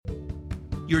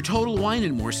Your Total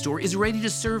Wine & More store is ready to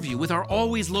serve you with our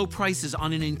always low prices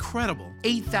on an incredible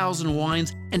 8,000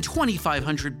 wines and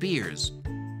 2,500 beers.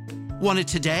 Want it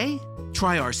today?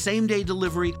 Try our same-day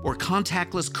delivery or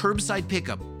contactless curbside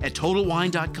pickup at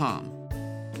TotalWine.com.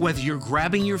 Whether you're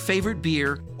grabbing your favorite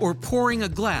beer or pouring a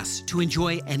glass to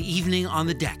enjoy an evening on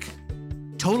the deck,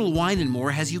 Total Wine &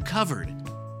 More has you covered.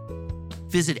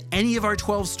 Visit any of our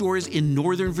 12 stores in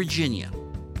Northern Virginia.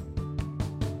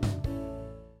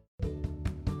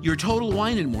 Your Total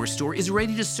Wine & More store is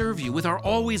ready to serve you with our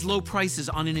always low prices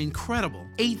on an incredible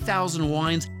 8,000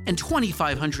 wines and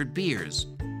 2,500 beers.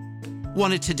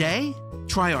 Want it today?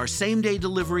 Try our same-day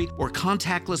delivery or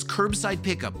contactless curbside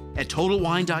pickup at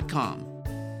TotalWine.com.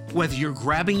 Whether you're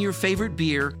grabbing your favorite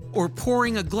beer or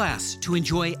pouring a glass to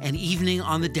enjoy an evening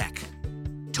on the deck,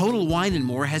 Total Wine &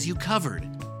 More has you covered.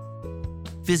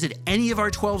 Visit any of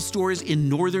our 12 stores in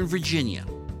Northern Virginia.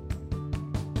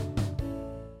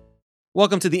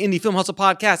 Welcome to the Indie Film Hustle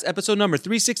Podcast, episode number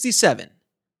 367.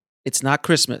 It's not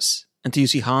Christmas until you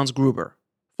see Hans Gruber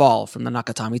fall from the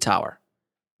Nakatomi Tower.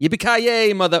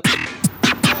 Yippee-ki-yay, mother...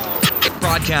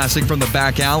 Broadcasting from the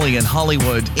back alley in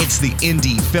Hollywood, it's the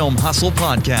Indie Film Hustle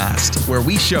Podcast, where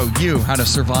we show you how to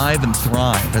survive and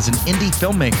thrive as an indie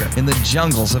filmmaker in the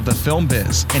jungles of the film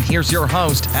biz. And here's your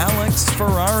host, Alex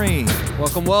Ferrari.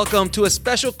 Welcome to a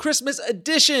special Christmas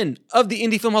edition of the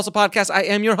Indie Film Hustle Podcast. I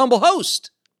am your humble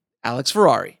host, Alex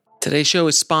Ferrari. Today's show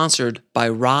is sponsored by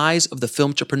Rise of the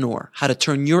Filmtrepreneur, how to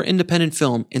turn your independent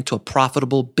film into a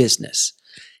profitable business.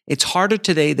 It's harder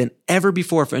today than ever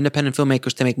before for independent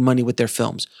filmmakers to make money with their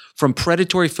films. From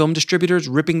predatory film distributors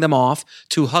ripping them off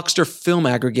to huckster film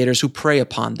aggregators who prey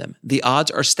upon them, the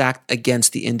odds are stacked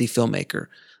against the indie filmmaker.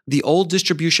 The old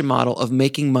distribution model of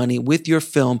making money with your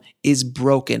film is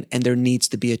broken, and there needs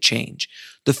to be a change.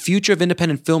 The future of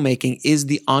independent filmmaking is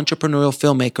the entrepreneurial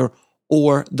filmmaker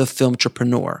or the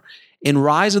filmtrepreneur. In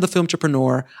Rise of the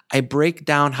Filmtrepreneur, I break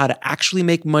down how to actually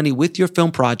make money with your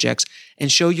film projects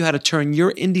and show you how to turn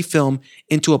your indie film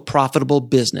into a profitable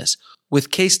business.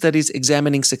 With case studies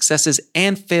examining successes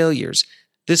and failures,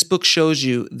 this book shows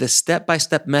you the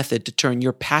step-by-step method to turn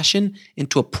your passion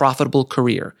into a profitable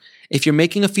career. If you're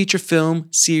making a feature film,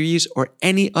 series, or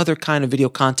any other kind of video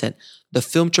content, the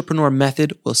Filmtrepreneur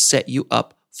method will set you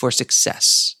up for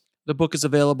success. The book is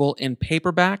available in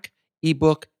paperback,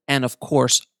 ebook, and of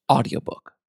course,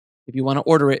 audiobook. If you want to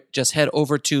order it, just head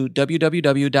over to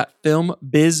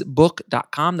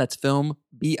www.filmbizbook.com. That's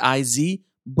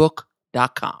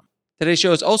filmbizbook.com. Today's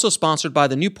show is also sponsored by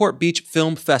the Newport Beach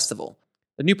Film Festival.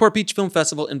 The Newport Beach Film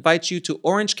Festival invites you to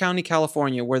Orange County,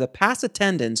 California, where the past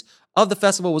attendance of the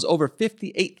festival was over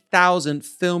 58,000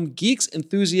 film geeks,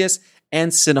 enthusiasts,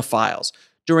 and cinephiles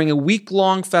during a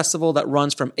week-long festival that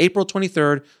runs from April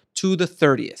 23rd to the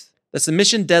 30th. The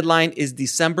submission deadline is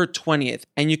December 20th,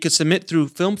 and you can submit through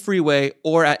Film Freeway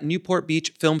or at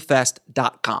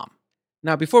newportbeachfilmfest.com.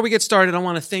 Now, before we get started, I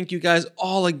want to thank you guys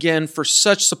all again for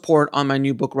such support on my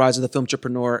new book, Rise of the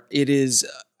Filmtrepreneur.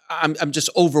 I'm just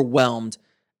overwhelmed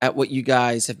at what you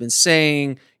guys have been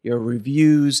saying, your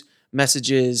reviews,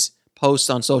 messages, posts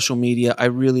on social media. I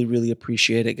really, really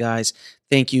appreciate it, guys.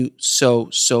 Thank you so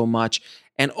much.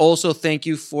 And also thank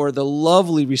you for the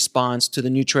lovely response to the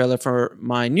new trailer for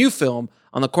my new film,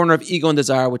 On the Corner of Ego and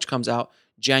Desire, which comes out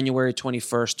January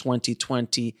 21st,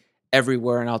 2020,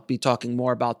 everywhere. And I'll be talking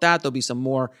more about that. There'll be some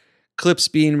more clips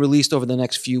being released over the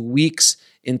next few weeks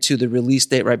into the release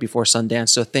date right before Sundance.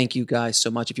 So thank you guys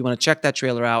so much. If you want to check that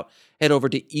trailer out, head over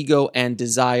to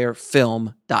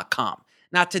egoanddesirefilm.com.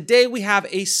 Now, today we have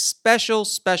a special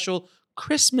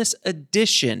Christmas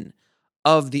edition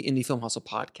of the Indie Film Hustle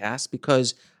Podcast,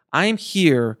 because I am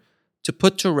here to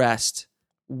put to rest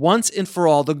once and for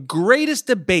all the greatest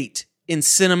debate in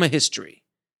cinema history.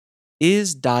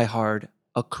 Is Die Hard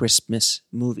a Christmas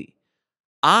movie?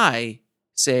 I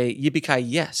say yippee-ki-yay,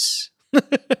 yes.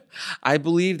 I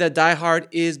believe that Die Hard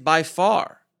is by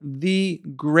far the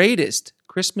greatest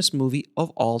Christmas movie of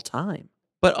all time.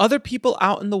 But other people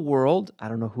out in the world, I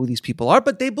don't know who these people are,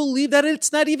 but they believe that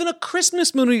it's not even a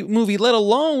Christmas movie, let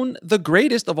alone the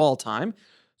greatest of all time.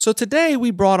 So today we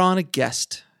brought on a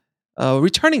guest, a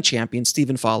returning champion,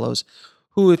 Stephen Follows,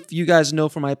 who, if you guys know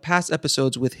from my past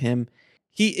episodes with him,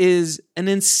 he is an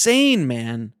insane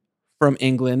man from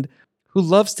England who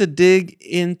loves to dig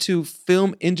into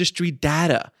film industry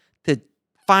data to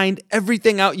find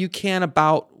everything out you can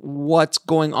about what's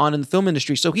going on in the film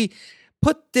industry. So he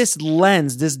put this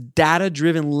lens, this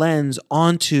data-driven lens,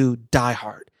 onto Die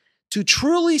Hard to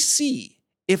truly see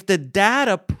if the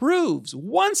data proves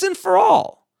once and for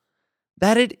all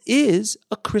that it is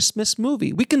a Christmas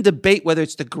movie. We can debate whether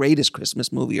it's the greatest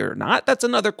Christmas movie or not. That's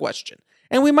another question.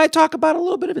 And we might talk about a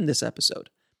little bit of it in this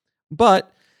episode.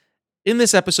 But in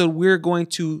this episode, we're going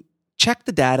to check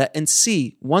the data and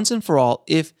see once and for all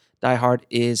if Die Hard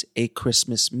is a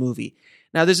Christmas movie.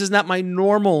 Now, this is not my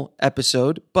normal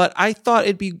episode, but I thought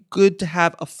it'd be good to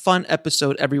have a fun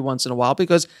episode every once in a while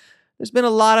because there's been a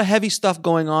lot of heavy stuff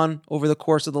going on over the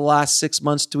course of the last 6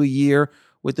 months to a year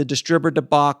with the distributor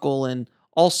debacle and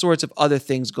all sorts of other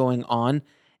things going on.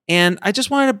 And I just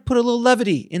wanted to put a little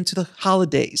levity into the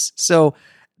holidays. So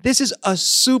this is a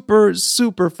super,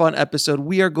 super fun episode.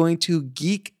 We are going to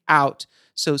geek out.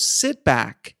 So sit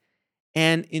back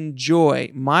and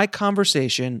enjoy my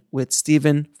conversation with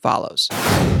Stephen Follows.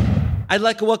 I'd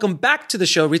like to welcome back to the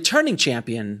show returning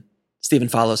champion, Stephen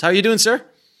Follows. How are you doing, sir?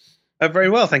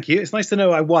 Very well, thank you. It's nice to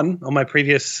know I won on my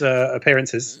previous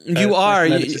appearances. You are,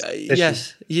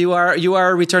 yes, you are. You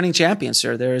are a returning champion,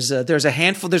 sir. There's a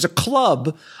handful. There's a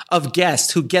club of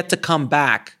guests who get to come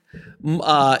back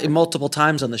multiple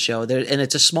times on the show. And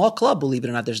it's a small club, believe it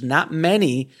or not. There's not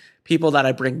many people that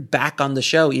I bring back on the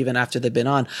show even after they've been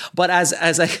on. But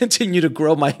as I continue to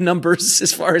grow my numbers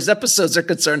as far as episodes are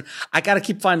concerned, I got to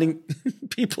keep finding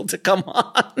people to come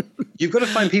on. You've got to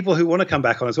find people who want to come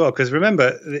back on as well. Because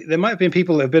remember, there might have been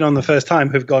people that have been on the first time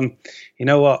who've gone, you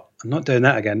know what? I'm not doing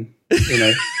that again. You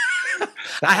know.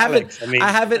 I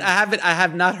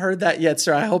have not heard that yet,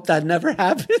 sir. I hope that never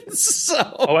happens.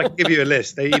 So. Oh, I can give you a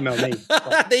list. They email me.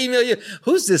 They email you.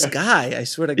 Who's this guy? I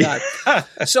swear to God.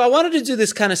 So I wanted to do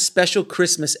this kind of special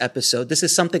Christmas episode. This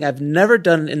is something I've never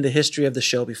done in the history of the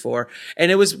show before.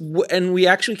 And we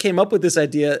actually came up with this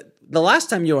idea the last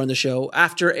time you were on the show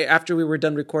after we were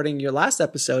done recording your last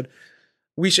episode.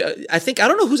 I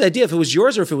don't know whose idea, if it was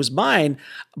yours or if it was mine,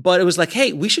 but it was like,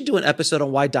 hey, we should do an episode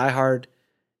on why Die Hard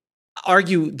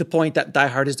argue the point that Die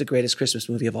Hard is the greatest Christmas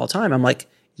movie of all time. I'm like,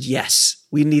 yes,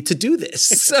 we need to do this.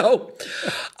 So,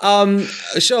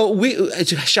 shall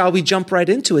we jump right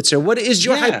into it, sir? What is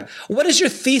your what is your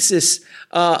thesis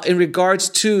in regards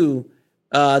to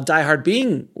Die Hard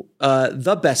being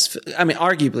the best? I mean,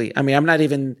 arguably.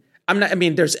 I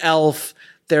mean, there's Elf.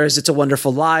 There's It's a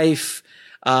Wonderful Life.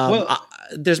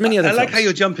 There's many other. I like films. how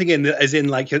you're jumping in, as in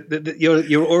like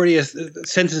you're already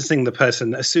sentencing the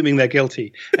person, assuming they're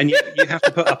guilty, and you have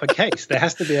to put up a case. There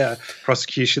has to be a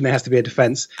prosecution. There has to be a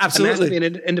defense. Absolutely, and there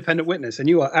has to be an independent witness, and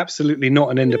you are absolutely not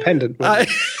an independent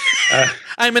witness.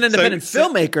 I'm an independent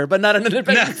filmmaker, but not an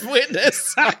independent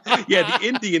witness. Yeah,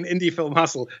 the indie film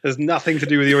hustle has nothing to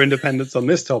do with your independence on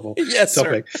this topic. Yes,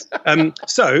 sir.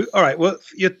 So, all right. Well,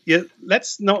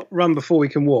 let's not run before we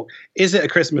can walk. Is it a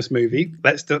Christmas movie?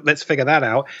 Let's figure that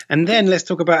out, and then let's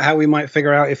talk about how we might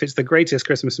figure out if it's the greatest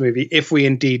Christmas movie if we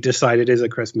indeed decide it is a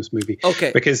Christmas movie.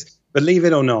 Okay. Because believe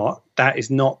it or not, that is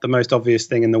not the most obvious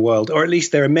thing in the world, or at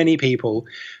least there are many people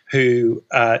who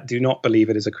do not believe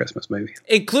it is a Christmas movie,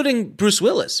 including Bruce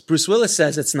Willis. Bruce Willis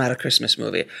says it's not a Christmas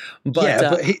movie,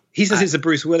 but he says it's a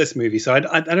Bruce Willis movie. So I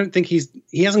don't think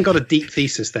he hasn't got a deep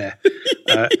thesis there.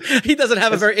 He doesn't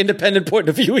have a very independent point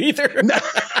of view either.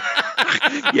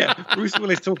 Yeah, Bruce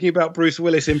Willis talking about Bruce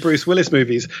Willis in Bruce Willis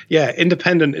movies. Yeah,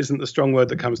 independent isn't the strong word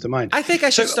that comes to mind. I think I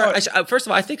should start. First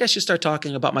of all, I think I should start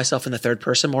talking about myself in the third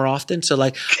person more often. So,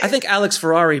 like, I think Alex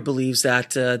Ferrari believes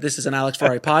that this is an Alex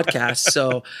Ferrari podcast.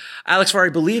 So, Alex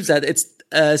Ferrari believes that it's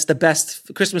the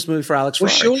best Christmas movie for Alex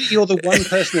Ferrari. Well, surely you're the one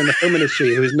person in the film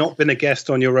industry who has not been a guest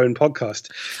on your own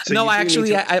podcast. So no, I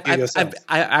actually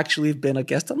have been a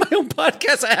guest on my own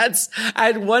podcast. I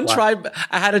had one tribe.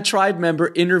 I had a tribe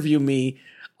member interview me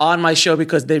on my show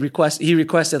because he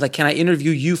requested, like, can I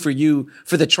interview you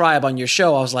for the tribe on your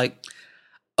show? I was like,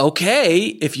 okay,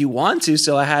 if you want to.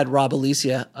 So I had Rob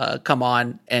Alicia come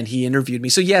on and he interviewed me.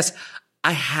 So yes,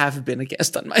 I have been a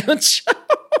guest on my own show.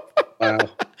 Wow.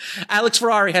 Alex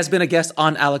Ferrari has been a guest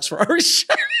on Alex Ferrari's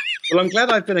show. Well, I'm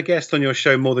glad I've been a guest on your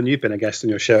show more than you've been a guest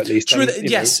on your show, at least. True.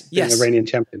 Yes. Iranian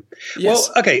champion. Yes.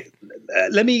 Well, okay.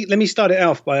 Let me start it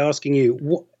off by asking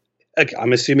you. Okay,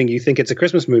 I'm assuming you think it's a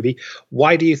Christmas movie.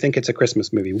 Why do you think it's a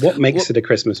Christmas movie? What makes it a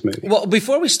Christmas movie? Well,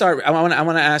 before we start, I want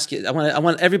to ask you. I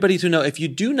want everybody to know, if you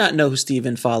do not know who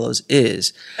Stephen Follows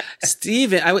is,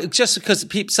 Stephen. Just because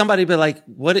somebody be like,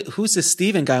 "What? Who's this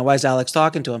Stephen guy? Why is Alex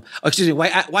talking to him?" Oh, excuse me.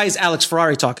 Why is Alex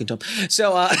Ferrari talking to him?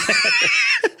 So,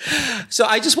 so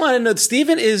I just want to know,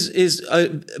 Stephen is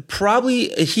probably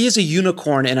he is a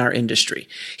unicorn in our industry.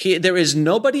 There is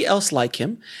nobody else like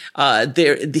him.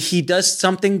 He does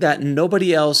something that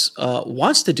nobody else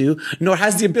wants to do, nor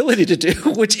has the ability to do,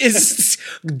 which is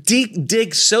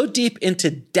dig so deep into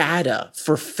data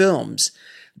for films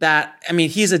that, I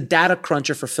mean, he's a data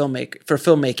cruncher for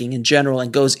filmmaking in general,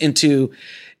 and goes into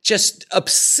just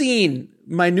obscene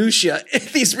minutia,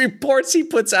 these reports he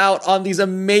puts out on these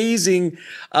amazing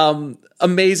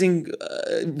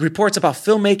reports about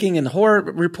filmmaking and horror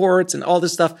reports and all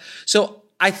this stuff. So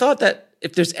I thought that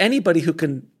if there's anybody who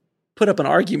can put up an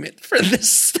argument for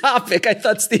this topic, I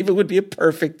thought Stephen would be a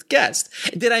perfect guest.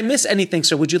 Did I miss anything,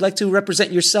 sir? Would you like to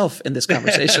represent yourself in this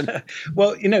conversation?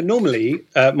 Well, normally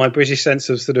my British sense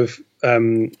of sort of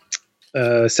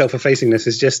self-effacingness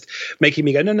is just making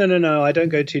me go, no, I don't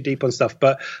go too deep on stuff.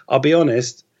 But I'll be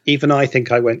honest, even I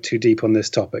think I went too deep on this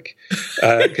topic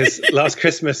because last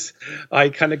Christmas I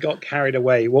kind of got carried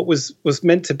away. What was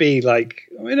meant to be like,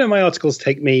 my articles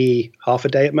take me half a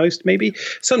day at most, maybe.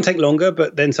 Some take longer,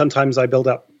 but then sometimes I build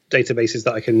up databases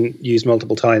that I can use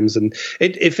multiple times, and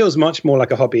it feels much more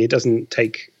like a hobby. It doesn't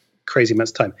take crazy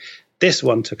amounts of time. This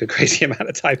one took a crazy amount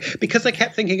of time because I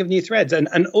kept thinking of new threads,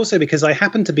 and also because I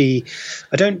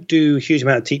don't do a huge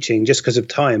amount of teaching just because of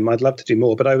time. I'd love to do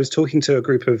more, but I was talking to a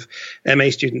group of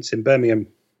MA students in Birmingham,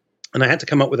 and I had to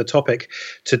come up with a topic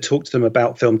to talk to them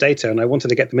about film data, and I wanted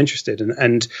to get them interested.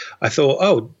 And I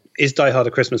thought, is Die Hard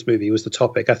a Christmas movie was the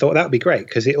topic. I thought that would be great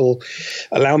because it'll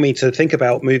allow me to think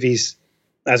about movies,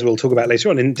 as we'll talk about later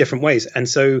on, in different ways. And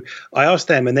so I asked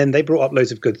them, and then they brought up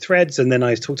loads of good threads, and then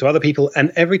I talked to other people,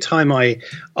 and every time I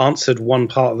answered one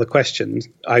part of the question,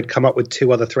 I'd come up with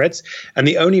two other threads. And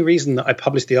the only reason that I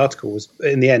published the article was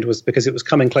because it was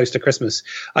coming close to Christmas.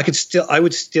 I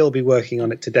would still be working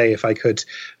on it today if I could,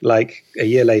 like a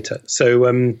year later.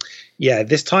 So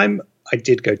this time I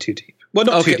did go too deep. Well,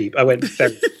 not too deep. I went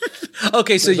very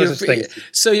Okay,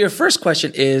 so your first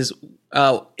question is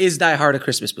Die Hard a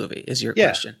Christmas movie? Is your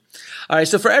question. All right,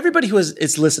 so for everybody who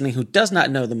is listening who does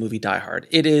not know the movie Die Hard,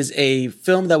 it is a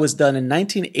film that was done in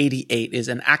 1988, is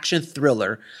an action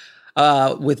thriller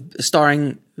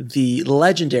starring the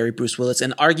legendary Bruce Willis,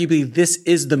 and arguably this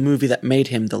is the movie that made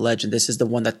him the legend. This is the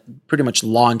one that pretty much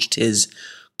launched his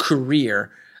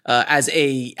career as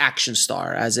a action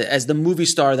star, as the movie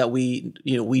star that we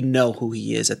know who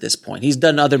he is at this point. He's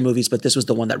done other movies, but this was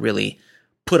the one that really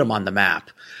put him on the map.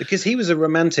 Because he was a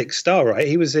romantic star, right?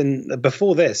 He was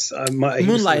before this,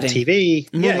 Moonlighting. TV.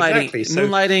 Moonlighting,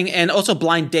 Moonlighting, and also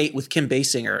Blind Date with Kim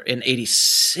Basinger in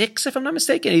 86, if I'm not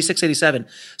mistaken, 86, 87.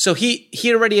 So he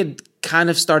already had kind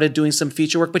of started doing some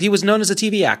feature work, but he was known as a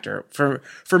TV actor for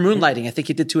Moonlighting. I think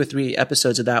he did 2 or 3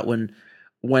 episodes of that when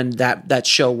that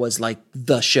show was like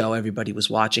the show everybody was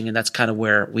watching, and that's kind of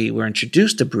where we were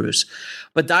introduced to Bruce.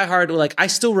 But Die Hard, I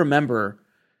still remember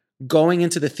going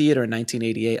into the theater in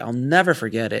 1988. I'll never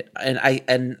forget it.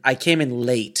 And I came in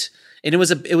late, and it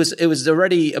was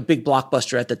already a big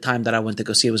blockbuster at the time that I went to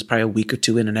go see. It was probably a week or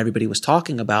 2 in, and everybody was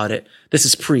talking about it. This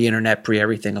is pre-internet,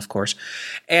 pre-everything, of course.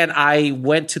 And I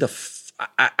went to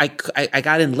I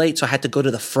got in late, so I had to go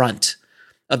to the front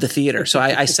of the theater. So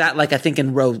I sat I think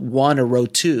in row 1 or row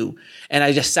 2, and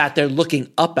I just sat there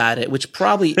looking up at it, which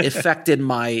probably affected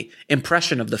my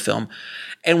impression of the film.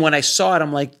 And when I saw it,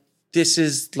 I'm like, this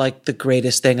is like the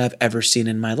greatest thing I've ever seen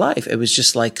in my life. It was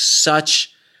just like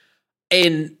such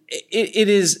an,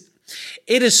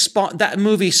 that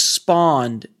movie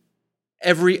spawned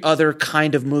every other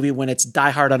kind of movie when it's Die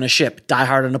Hard on a ship, Die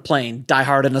Hard on a plane, Die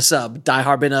Hard in a sub, Die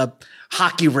Hard in a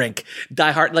hockey rink,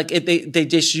 Die Hard. They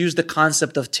just use the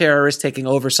concept of terrorists taking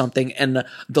over something and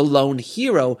the lone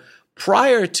hero.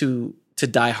 Prior to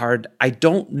Die Hard, I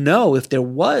don't know if there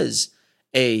was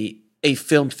a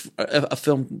film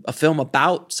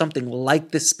about something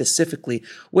like this specifically,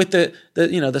 with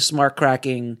the smart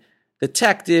cracking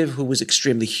detective who was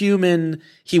extremely human.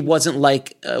 He wasn't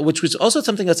which was also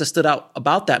something that stood out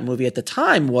about that movie at the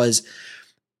time was,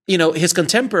 his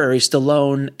contemporary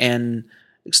Stallone,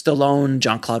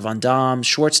 Jean-Claude Van Damme,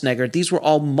 Schwarzenegger. These were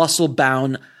all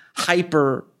muscle-bound,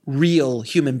 hyper real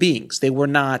human beings. They were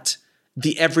not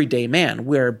the everyday man,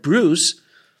 where Bruce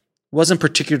wasn't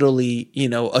particularly,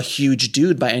 a huge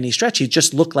dude by any stretch. He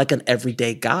just looked like an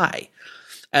everyday guy.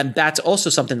 And that's also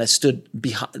something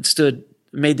that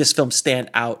made this film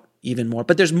stand out even more.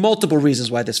 But there's multiple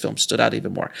reasons why this film stood out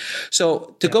even more.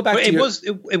 So to go back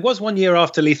it was 1 year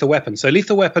after Lethal Weapon. So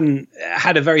Lethal Weapon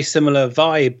had a very similar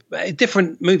vibe, a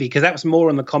different movie, because that was more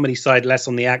on the comedy side, less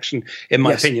on the action, in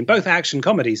my opinion. Both action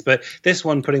comedies, but this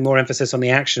one putting more emphasis on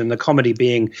the action and the comedy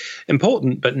being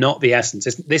important, but not the essence.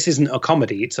 This isn't a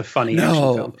comedy; it's a funny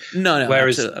action film. No.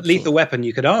 Whereas absolutely. Lethal Weapon,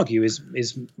 you could argue, is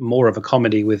more of a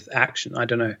comedy with action. I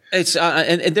don't know. It's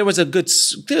and there was a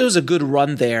good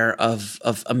run there of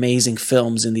amazing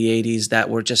films in the 80s that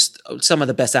were just some of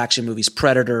the best action movies: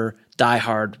 Predator, Die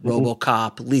Hard,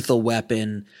 RoboCop, Lethal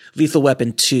Weapon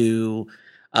 2,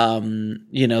 I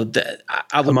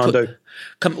would Commando.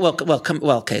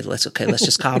 Okay, let's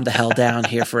just calm the hell down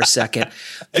here for a second.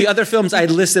 The other films I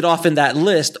listed off in that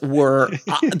list were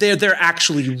they're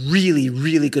actually really,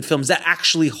 really good films that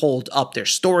actually hold up. Their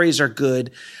stories are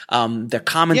good. Their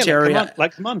commentary,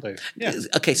 like Commando. Yeah.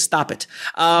 Okay, stop it.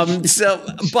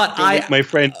 My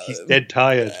friend, he's dead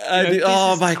tired.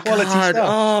 Oh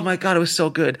my god, it was so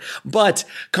good. But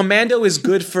Commando is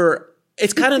good for.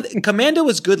 It's kind of Commando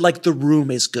is good like The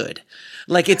Room is good.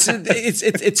 Like it's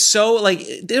so like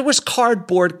there was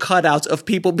cardboard cutouts of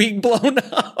people being blown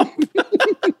up.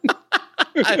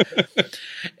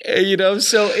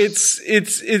 So it's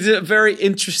a very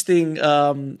interesting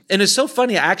and it's so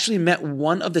funny. I actually met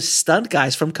one of the stunt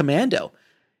guys from Commando.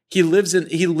 He lives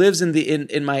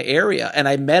in my area, and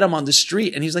I met him on the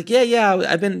street, and he's like, yeah,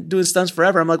 I've been doing stunts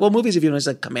forever. I'm like, what movies have you done? He's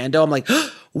like, Commando. I'm like,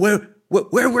 where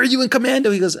were you in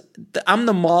Commando? He goes, I'm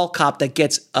the mall cop that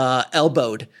gets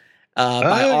elbowed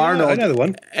by Arnold. I know the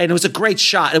one. And it was a great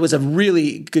shot. It was a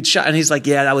really good shot. And he's like,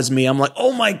 yeah, that was me. I'm like,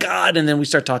 oh my God. And then we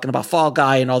start talking about Fall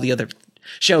Guy and all the other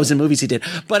shows and movies he did.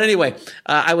 But anyway,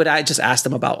 I just asked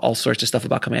him about all sorts of stuff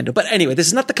about Commando. But anyway, this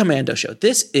is not the Commando show.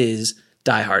 This is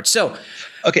Die Hard. So,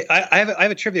 okay, I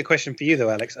have a trivia question for you though,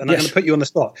 Alex, and I'm going to put you on the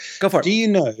spot. Go for it. Do you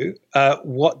know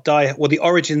the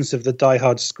origins of the Die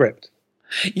Hard script?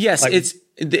 Yes, it's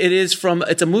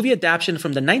a movie adaptation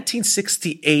from the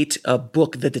 1968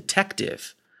 book The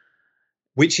Detective,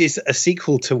 which is a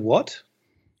sequel to what?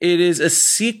 It is a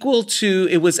sequel to.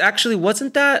 It was actually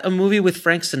wasn't that a movie with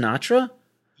Frank Sinatra?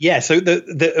 Yeah, so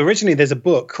originally there's a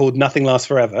book called Nothing Lasts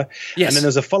Forever, yes. And then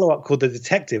there's a follow-up called The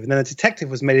Detective, and then The Detective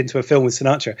was made into a film with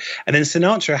Sinatra, and then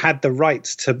Sinatra had the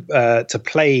rights to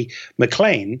play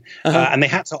McClane, and they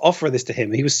had to offer this to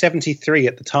him. He was 73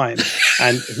 at the time,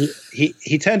 and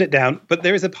he turned it down. But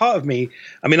there is a part of me.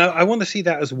 I mean, I want to see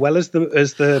that as well as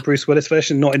the Bruce Willis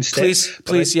version, not instead.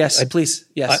 Please,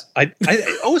 yes. I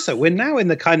also, we're now in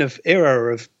the kind of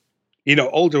era of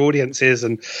older audiences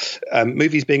and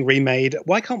movies being remade.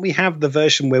 Why can't we have the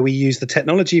version where we use the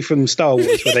technology from Star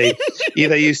Wars, where they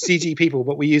use CG people,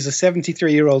 but we use a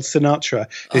 73-year-old Sinatra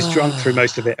who's drunk through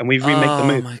most of it, and we remake the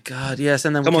movie? Oh my God, yes!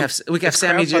 And then we have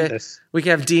Sammy J. We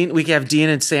have Dean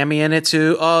and Sammy in it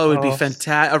too. Oh, it would be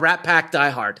fantastic. A Rat Pack Die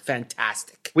Hard,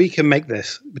 fantastic. We can make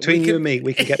this between you and me.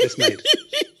 We can get this made.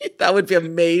 That would be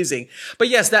amazing. But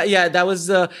yes, that was,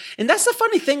 and that's the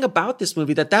funny thing about this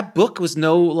movie, that book was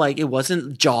it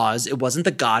wasn't Jaws, it wasn't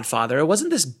The Godfather, it wasn't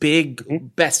this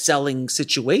big best-selling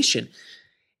situation.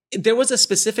 There was a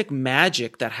specific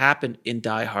magic that happened in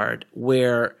Die Hard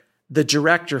where the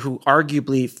director, who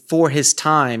arguably for his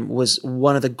time was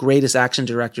one of the greatest action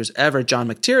directors ever, John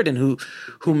McTiernan,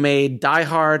 who made Die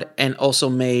Hard and also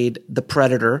made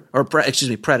Predator,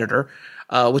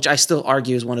 which I still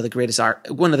argue is one of the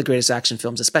greatest action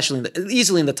films, especially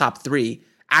easily in the top 3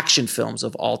 action films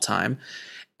of all time.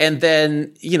 And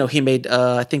then he made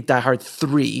I think Die Hard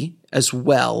 3 as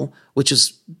well, which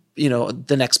is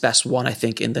the next best one, I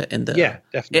think, in the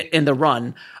definitely in the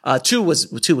run. 2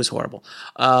 was horrible.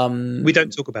 We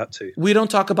don't talk about 2. We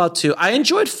don't talk about 2. I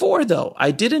enjoyed 4 though.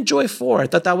 I did enjoy 4. I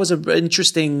thought that was an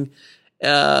interesting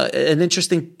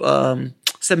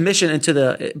submission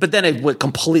into but then it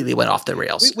completely went off the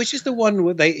rails. Which is the one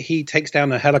where he takes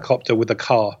down a helicopter with a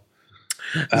car?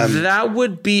 That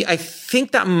would be, I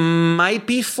think that might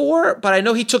be 4, but I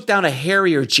know he took down a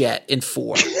Harrier jet in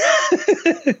 4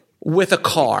 with a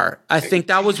car. I think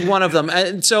that was one of them.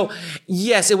 And so,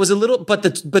 yes, it was a little, but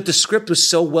the script was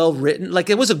so well written. Like,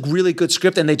 it was a really good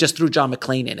script, and they just threw John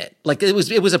McClane in it. Like, it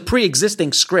was a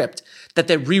pre-existing script that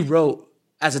they rewrote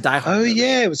as a Die Hard movie.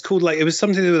 Yeah, it was called it was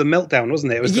something to do with a meltdown,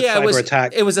 wasn't it? It was the cyber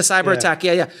attack. It was a cyber attack.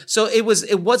 Yeah. So it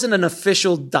wasn't an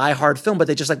official Die Hard film, but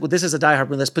they just this is a Die Hard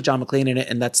movie. Let's put John McClane in it,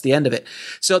 and that's the end of it.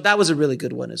 So that was a really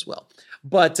good one as well.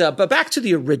 But back to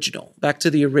the original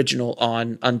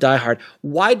on Die Hard.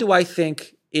 Why do I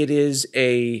think it is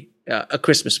a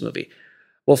Christmas movie?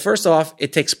 Well, first off,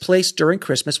 it takes place during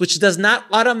Christmas, which does not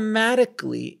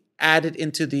automatically add it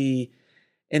into the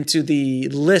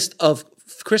list of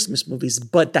Christmas movies,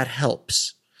 but that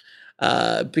helps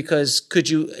because could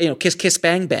you Kiss Kiss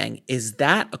Bang Bang, is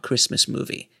that a Christmas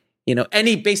movie?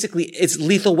 It's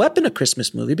Lethal Weapon a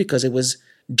Christmas movie because it was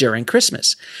during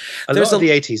Christmas. A lot of the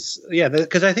 80s,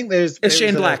 because I think it's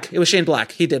Shane Black. It was Shane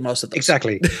Black. He did most of those.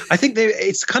 Exactly. I think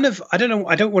it's kind of, I don't know.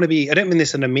 I don't mean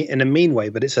this in a mean way,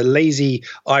 but it's a lazy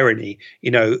irony.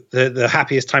 The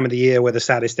happiest time of the year where the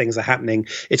saddest things are happening.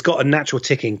 It's got a natural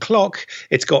ticking clock.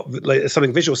 It's got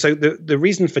something visual. So the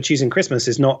reason for choosing Christmas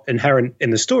is not inherent in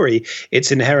the story. It's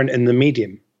inherent in the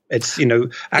medium. It's,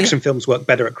 action films work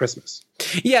better at Christmas.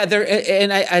 Yeah,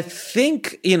 and I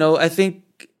think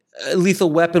Lethal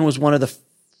Weapon was one of the,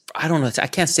 I don't know, I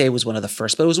can't say it was one of the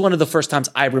first, but it was one of the first times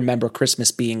I remember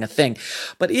Christmas being a thing.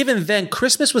 But even then,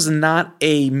 Christmas was not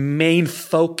a main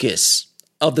focus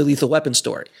of the Lethal Weapon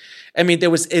story. I mean, there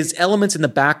was elements in the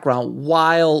background,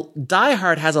 while Die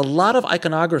Hard has a lot of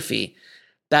iconography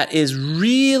that is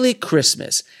really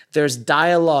Christmas. There's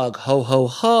dialogue, ho, ho,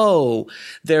 ho.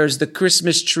 There's the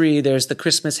Christmas tree. There's the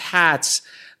Christmas hats.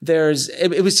 There's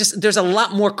a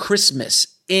lot more Christmas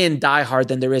in Die Hard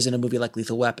than there is in a movie like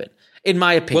Lethal Weapon, in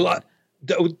my opinion.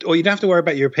 Well, you don't have to worry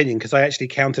about your opinion, because I actually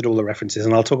counted all the references,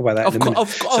 and I'll talk about that in a minute.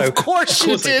 Of course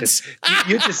you did.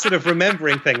 You're just sort of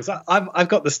remembering things. I've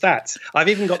got the stats. I've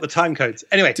even got the time codes.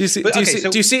 Anyway, do you see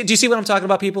what I'm talking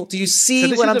about, people? Do you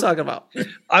see what I'm talking about?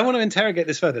 I want to interrogate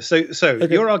this further. So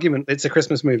okay. Your argument, it's a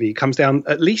Christmas movie, comes down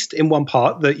at least in one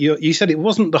part that you said it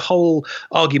wasn't the whole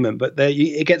argument, but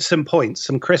it gets some points,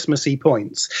 some Christmassy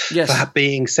points for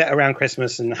being set around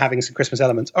Christmas and having some Christmas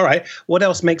elements. All right, what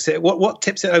else makes it? What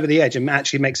tips it over the edge and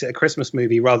actually makes it a Christmas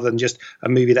movie rather than just a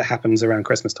movie that happens around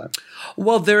Christmas time?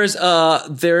 Well, there is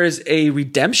a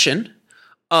redemption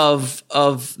of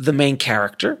the main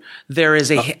character.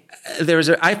 I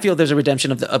feel there's a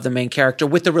redemption of the main character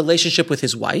with the relationship with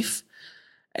his wife,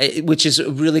 which is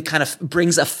really kind of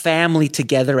brings a family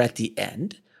together at the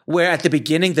end, where at the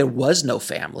beginning there was no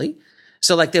family.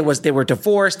 So like they were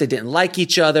divorced, they didn't like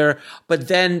each other, but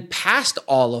then past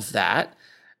all of that,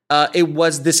 it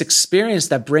was this experience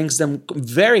that brings them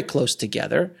very close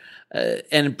together,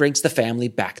 and it brings the family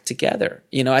back together.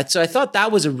 So I thought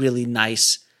that was a really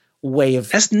nice way of.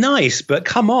 That's nice, but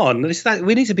come on,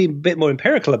 we need to be a bit more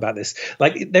empirical about this.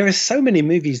 Like, there are so many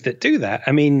movies that do that.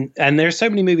 I mean, and there are so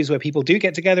many movies where people do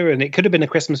get together, and it could have been a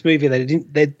Christmas movie.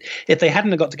 If they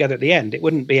hadn't got together at the end, it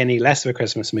wouldn't be any less of a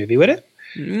Christmas movie, would it?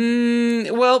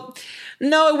 Well,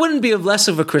 no, it wouldn't be less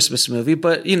of a Christmas movie,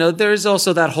 but there's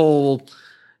also that whole.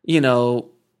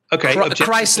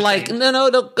 Christ-like,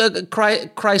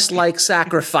 Christ-like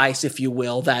sacrifice, if you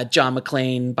will, that John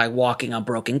McClane by walking on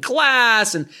broken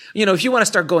glass, and if you want to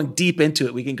start going deep into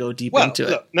it, we can go deep into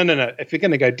it. No. If you're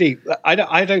going to go deep,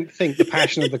 I don't think the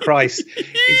Passion of the Christ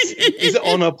is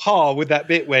on a par with that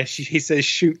bit where he says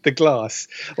shoot the glass.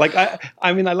 Like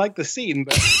I mean, I like the scene,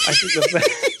 but I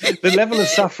think the level of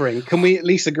suffering, can we at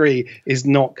least agree, is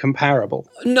not comparable?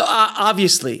 No,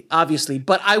 obviously,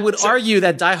 but I would argue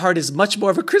that Die Hard is much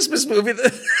more of a Christmas movie than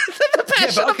the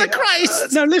Passion of the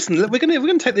Christ. No, listen, we're going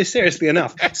to take this seriously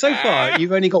enough. So far,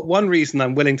 you've only got one reason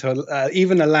I'm willing to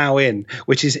even allow in,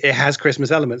 which is it has Christmas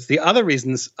elements. The other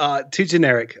reasons are too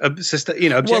generic. Objection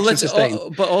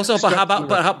sustained. But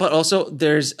also,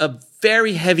 there's a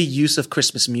very heavy use of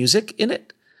Christmas music in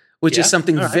it, which is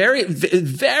something very,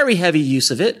 very heavy use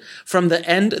of it from the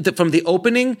end, from the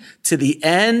opening to the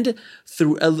end.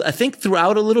 I think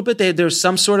throughout a little bit, there's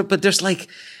some sort of, but there's like.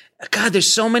 God,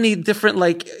 there's so many different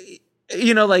like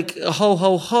ho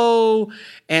ho ho,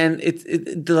 and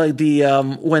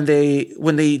when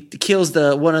they kills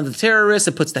one of the terrorists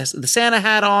and puts the Santa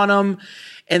hat on him,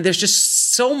 and there's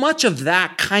just so much of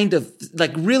that kind of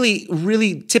like really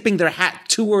really tipping their hat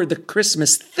toward the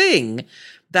Christmas thing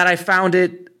that I found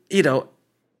it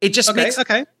it just makes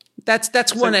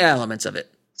that's one element of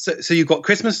it. So you've got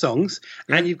Christmas songs,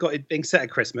 and you've got it being set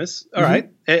at Christmas. All right,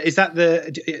 is that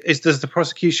does the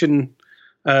prosecution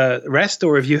rest,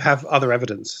 or if you have other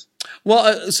evidence?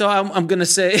 Well, so I'm going to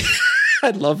say, I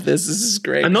love this. This is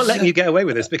great. I'm not letting you get away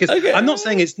with this because I'm not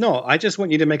saying it's not. I just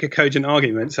want you to make a cogent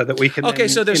argument so that we can. Okay,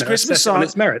 so there's Christmas songs.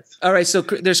 Its merits. All right, so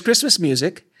there's Christmas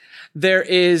music. There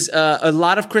is a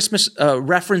lot of Christmas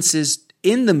references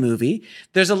in the movie.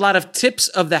 There's a lot of tips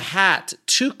of the hat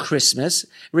to Christmas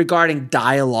regarding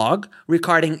dialogue,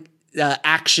 regarding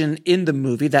action in the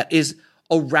movie that is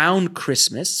around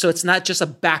Christmas. So it's not just a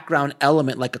background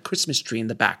element like a Christmas tree in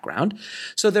the background.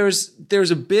 So there's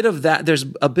a bit of that. There's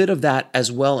a bit of that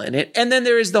as well in it. And then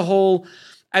there is the whole,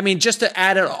 I mean, just to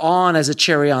add it on as a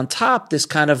cherry on top, this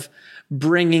kind of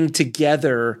bringing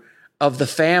together of the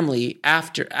family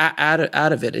out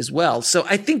of it as well. So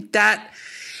I think that,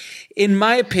 in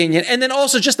my opinion, and then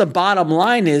also just the bottom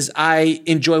line is I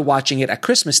enjoy watching it at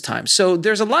Christmas time. So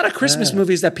there's a lot of Christmas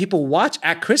movies that people watch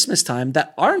at Christmas time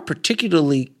that aren't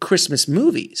particularly Christmas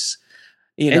movies.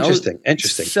 Interesting.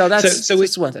 So that's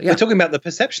one thing. Yeah. We're talking about the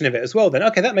perception of it as well then.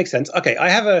 Okay, that makes sense. Okay, I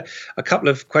have a couple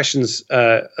of questions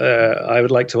I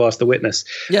would like to ask the witness.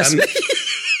 Yes.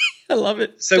 I love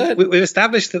it. So we've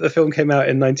established that the film came out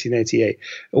in 1988.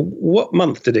 What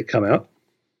month did it come out?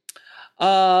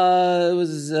 It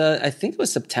was, I think it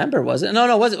was September, was it?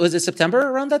 No, was it September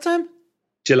around that time?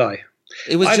 July.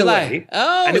 It was July.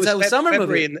 And it was summer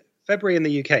movie. February in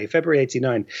the UK, February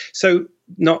 89. So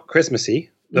not Christmassy.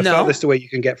 The farthest away you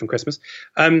can get from Christmas.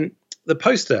 The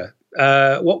poster.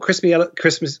 What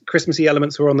Christmassy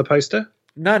elements were on the poster?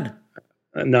 None.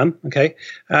 None. Okay.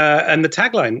 And the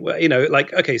tagline,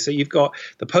 okay, so you've got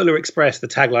the Polar Express. The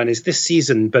tagline is "This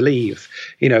season, believe."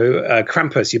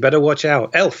 Krampus, you better watch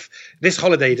out. Elf, this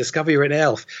holiday, discover you're an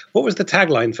elf. What was the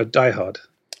tagline for Die Hard?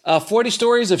 40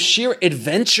 stories of sheer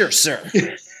adventure, sir.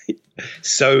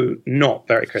 So not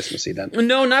very Christmassy then.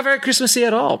 No, not very Christmassy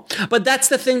at all. But that's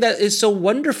the thing that is so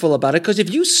wonderful about it, because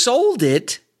if you sold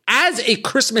it as a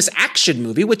Christmas action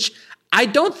movie, which I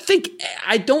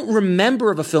don't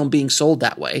remember of a film being sold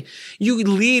that way. You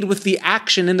lead with the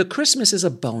action, and the Christmas is a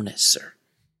bonus, sir.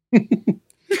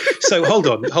 So hold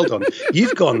on.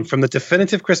 You've gone from the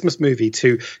definitive Christmas movie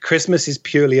to Christmas is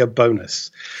purely a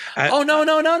bonus.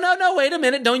 No. Wait a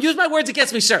minute. Don't use my words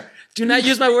against me, sir. Do not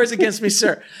use my words against me,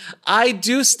 sir. I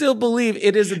do still believe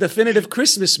it is a definitive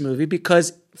Christmas movie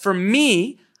because for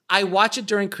me, I watch it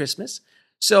during Christmas.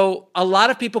 So a lot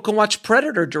of people can watch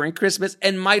Predator during Christmas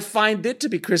and might find it to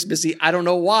be Christmassy. I don't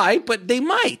know why, but they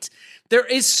might. There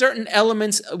is certain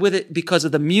elements with it because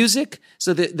of the music.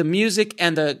 So the music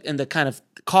and the kind of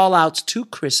call outs to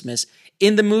Christmas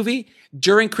in the movie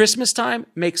during Christmas time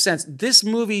makes sense. This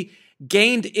movie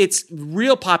gained its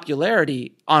real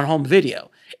popularity on home video.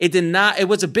 It did not. It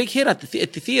was a big hit at the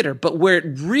theater, but where it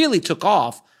really took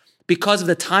off because of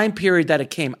the time period that it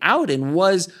came out in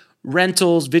was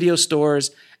rentals, video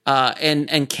stores,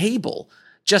 and cable.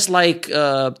 Just like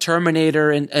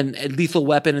Terminator and Lethal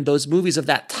Weapon and those movies of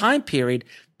that time period,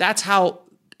 that's how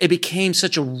it became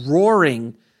such a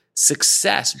roaring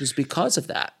success, was because of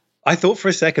that. I thought for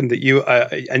a second that you,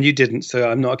 and you didn't, so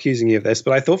I'm not accusing you of this,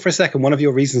 but I thought for a second one of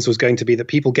your reasons was going to be that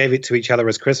people gave it to each other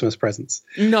as Christmas presents.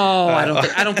 No, I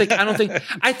don't think.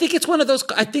 I think it's one of those.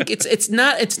 I think it's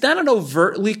not an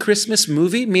overtly Christmas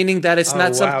movie, meaning that it's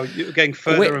not. Wow, you're going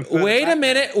further and further.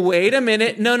 Wait a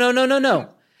minute. No.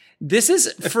 This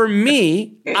is for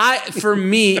me.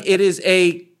 It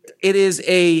is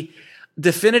a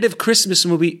definitive Christmas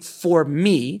movie for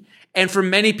me. And for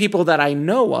many people that I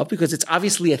know of, because it's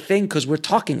obviously a thing because we're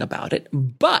talking about it,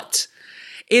 but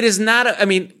it is not,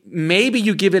 maybe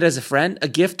you give it as a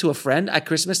gift to a friend at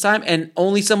Christmas time, and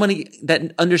only somebody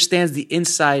that understands the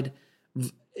inside,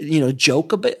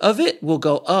 joke of it will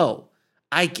go, oh,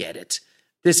 I get it.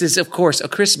 This is, of course, a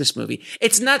Christmas movie.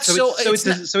 It's not so.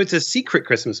 It's a secret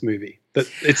Christmas movie. That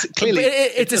it's clearly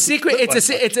it's a secret.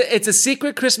 It's a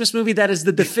secret Christmas movie that is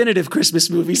the definitive Christmas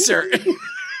movie, sir.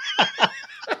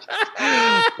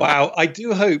 Wow, I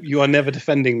do hope you are never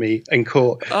defending me in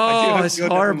court. Oh, it's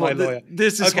horrible.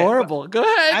 This is horrible. Go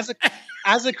ahead.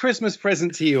 As a Christmas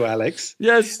present to you, Alex.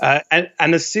 Yes. And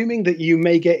assuming that you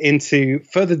may get into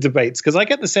further debates, because I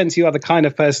get the sense you are the kind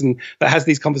of person that has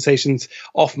these conversations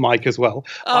off mic as well.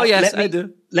 Oh, yes, I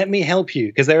do. Let me help you,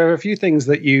 because there are a few things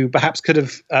that you perhaps could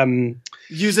have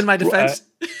used in my defense.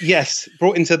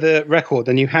 Brought into the record,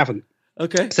 and you haven't.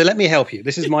 Okay. So let me help you.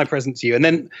 This is my present to you, and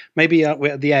then maybe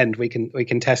at the end we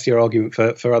can test your argument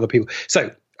for other people.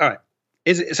 So, all right.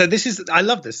 I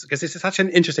love this because this is such an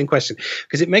interesting question,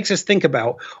 because it makes us think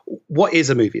about what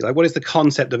is a movie, like what is the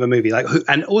concept of a movie, like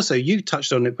and also you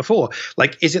touched on it before,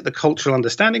 like is it the cultural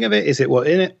understanding of it, is it what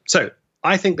in it? So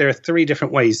I think there are three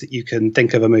different ways that you can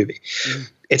think of a movie.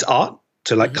 It's art,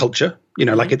 so like culture,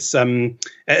 like it's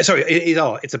it's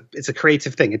art. It's a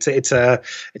creative thing. It's a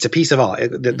piece of art.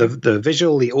 The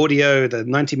visual, the audio, the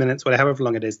 90 minutes, whatever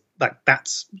long it is, like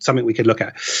that's something we could look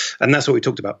at, and that's what we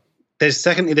talked about. There's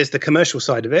the commercial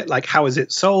side of it, like how is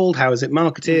it sold, how is it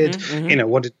marketed,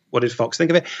 what did Fox think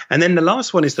of it, and then the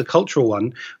last one is the cultural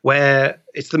one, where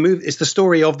it's the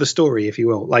story of the story, if you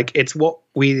will, like it's what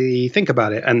we think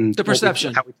about it and the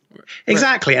perception.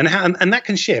 Exactly, and that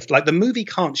can shift. Like the movie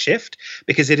can't shift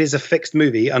because it is a fixed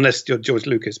movie, unless you're George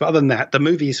Lucas. But other than that, the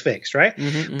movie is fixed, right?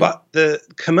 But the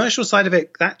commercial side of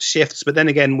it, that shifts. But then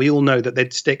again, we all know that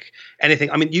they'd stick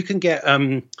anything. I mean, you can get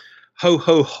ho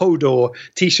ho hodor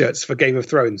t-shirts for Game of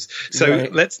Thrones. So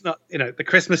let's not, the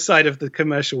Christmas side of the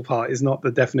commercial part is not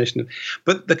the definition,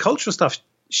 but the cultural stuff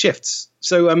shifts.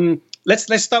 So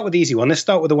let's start with the easy one. Let's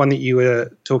start with the one that you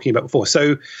were talking about before.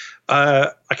 So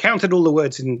I counted all the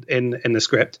words in the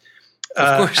script.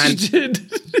 Of course you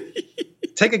did.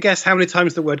 Take a guess how many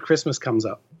times the word Christmas comes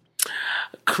up.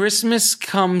 Christmas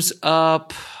comes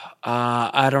up,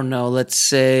 I don't know, let's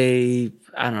say,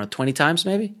 20 times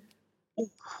maybe?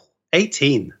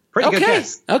 18. Pretty good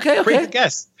guess. Okay. Pretty good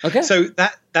guess. Okay. So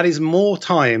that is more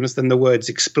times than the words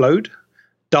explode,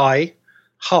 die,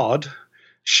 hard,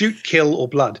 shoot, kill, or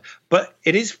blood. But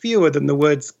it is fewer than the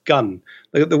words gun.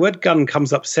 The word gun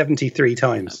comes up 73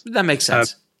 times. That makes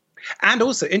sense. And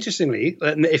also, interestingly,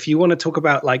 if you want to talk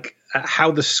about like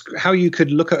how you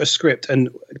could look at a script and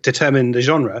determine the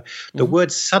genre, the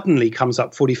word suddenly comes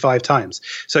up 45 times.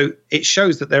 So it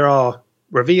shows that there are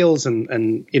reveals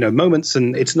and moments,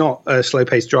 and it's not a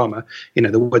slow-paced drama.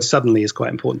 The word suddenly is quite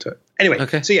important to it. Anyway,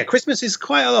 So yeah, Christmas is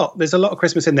quite a lot. There's a lot of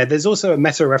Christmas in there. There's also a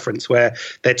meta reference where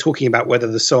they're talking about whether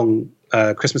the song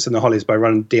 "Christmas in the Hollies" by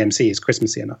Run DMC is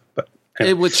Christmassy enough. But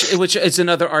anyway. which is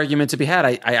another argument to be had.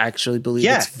 I actually believe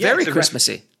it's very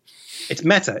Christmassy. It's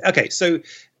meta. Okay, so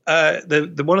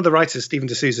the one of the writers, Stephen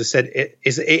D'Souza, said it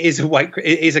is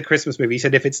a Christmas movie. He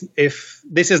said if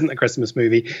this isn't a Christmas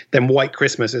movie, then White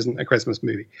Christmas isn't a Christmas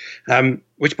movie.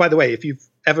 Which, by the way, if you've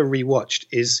ever rewatched,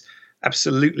 is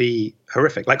absolutely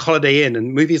horrific. Like Holiday Inn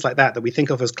and movies like that we think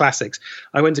of as classics.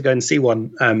 I went to go and see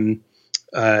one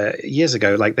years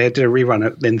ago. Like they did a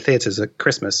rerun in theaters at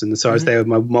Christmas, and so I was there with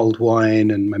my mulled wine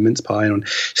and my mince pie, and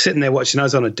sitting there watching. I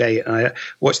was on a date, and I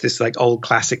watched this like old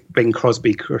classic Bing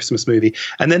Crosby Christmas movie,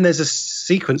 and then there's a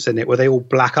sequence in it where they all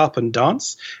black up and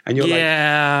dance, and you're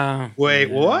like,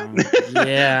 wait, what?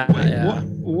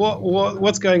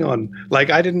 What's going on?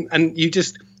 Like I didn't, and you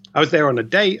just, I was there on a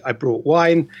date. I brought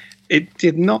wine. It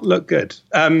did not look good.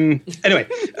 Anyway,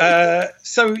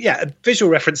 so yeah,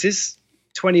 visual references.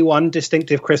 21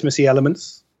 distinctive Christmassy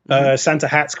elements, Santa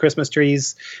hats, Christmas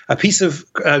trees, a piece of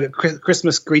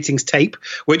Christmas greetings tape,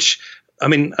 which, I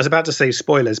mean, I was about to say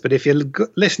spoilers, but if you're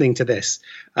listening to this,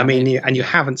 and you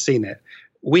haven't seen it,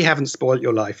 we haven't spoiled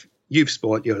your life. You've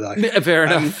spoiled your life. Fair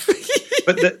enough.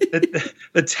 But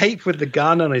the tape with the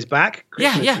gun on his back.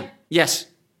 Yes.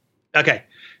 Okay.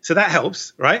 So that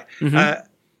helps, right?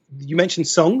 You mentioned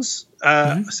songs.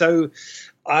 So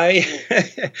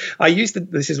I used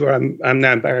this is where I'm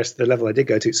now embarrassed at the level I did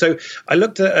go to. So I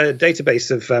looked at a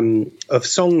database of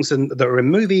songs that are in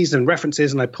movies and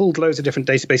references, and I pulled loads of different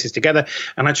databases together,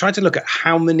 and I tried to look at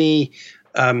how many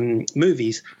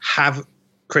movies have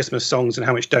Christmas songs and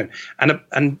how much don't. And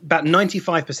about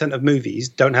 95% of movies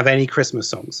don't have any Christmas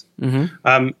songs.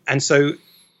 And so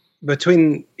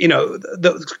between,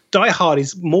 the Die Hard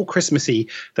is more Christmassy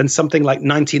than something like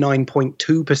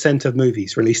 99.2% of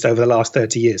movies released over the last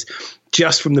 30 years,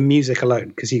 just from the music alone.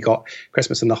 Because you got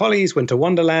Christmas in the Hollies, Winter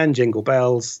Wonderland, Jingle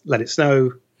Bells, Let It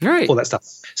Snow, all that stuff.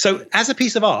 So as a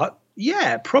piece of art,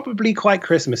 yeah, probably quite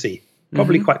Christmassy.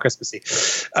 Quite Christmassy.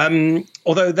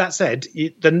 Although that said,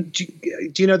 do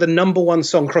you know the number one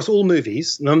song across all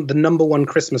movies, the number one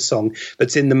Christmas song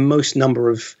that's in the most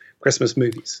number of Christmas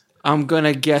movies? I'm going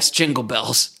to guess Jingle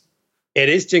Bells. It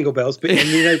is Jingle Bells, but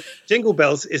Jingle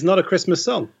Bells is not a Christmas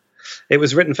song. It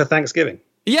was written for Thanksgiving.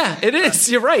 Yeah, it is.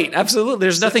 You're right. Absolutely.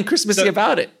 There's nothing Christmassy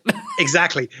about it.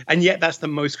 Exactly. And yet that's the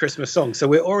most Christmas song. So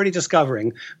we're already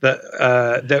discovering that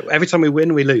every time we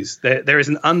win, we lose. There is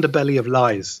an underbelly of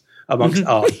lies amongst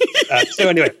art. So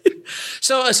anyway.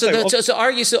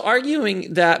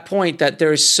 Arguing that point that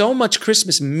there is so much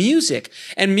Christmas music,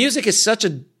 and music is such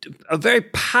a very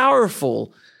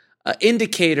powerful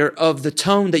indicator of the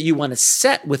tone that you want to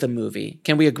set with a movie.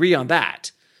 Can we agree on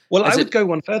that? Well, I would go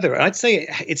one further. I'd say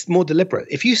it's more deliberate.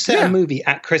 If you set a movie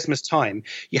at Christmas time,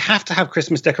 you have to have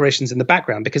Christmas decorations in the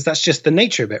background because that's just the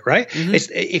nature of it, right?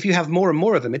 If you have more and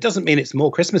more of them, it doesn't mean it's more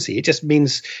Christmassy. It just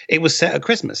means it was set at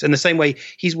Christmas. In the same way,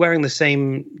 he's wearing the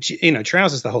same,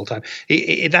 trousers the whole time.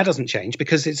 That doesn't change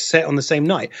because it's set on the same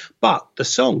night. But the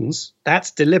songs,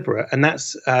 that's deliberate and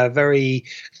that's very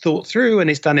thought through, and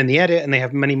it's done in the edit, and they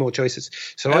have many more choices.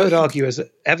 So I would argue, as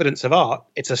evidence of art,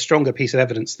 it's a stronger piece of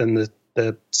evidence than the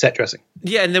set dressing.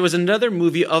 Yeah, and there was another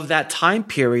movie of that time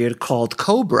period called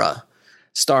Cobra,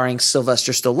 starring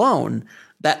Sylvester Stallone,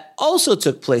 that also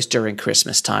took place during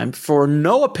Christmas time for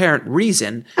no apparent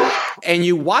reason. And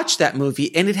you watch that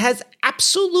movie, and it has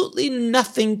absolutely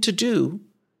nothing to do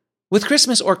with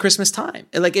Christmas or Christmas time.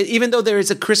 Like, even though there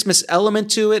is a Christmas element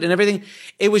to it and everything,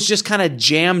 it was just kind of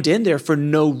jammed in there for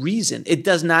no reason. It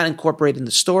does not incorporate in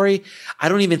the story. I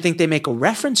don't even think they make a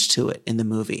reference to it in the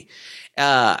movie.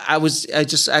 I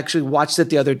just actually watched it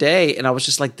the other day, and I was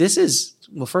just like, this is,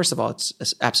 well, first of all,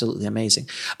 it's absolutely amazing.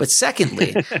 But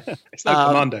secondly, it's no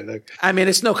Commando, though. I mean,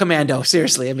 it's no Commando.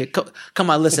 Seriously. I mean, come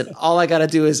on, listen, all I got to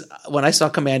do is, when I saw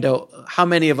Commando, how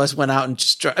many of us went out and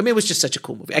just, I mean, it was just such a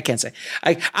cool movie. I can't say.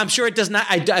 I'm sure it does not,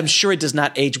 I'm sure it does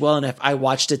not age well. And if I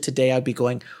watched it today, I'd be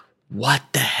going, what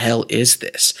the hell is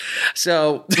this?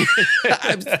 So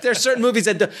there's certain movies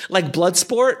that like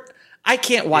Bloodsport. I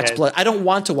can't watch Blood. I don't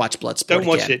want to watch Bloodsport. Don't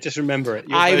watch it. Just remember it.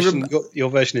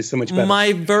 Your version is so much better.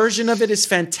 My version of it is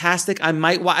fantastic. I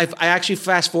actually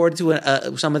fast forward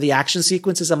to some of the action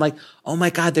sequences. I'm like, oh my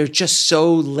God, they're just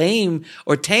so lame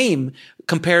or tame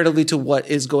comparatively to what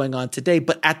is going on today.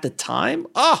 But at the time,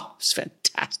 it's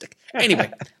fantastic. Anyway,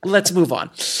 let's move on.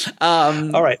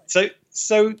 All right.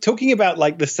 So talking about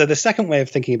like this, so the second way of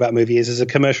thinking about a movie is as a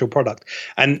commercial product.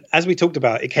 And as we talked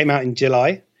about, it came out in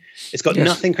July. It's got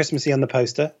nothing Christmassy on the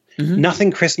poster, nothing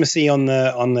Christmassy on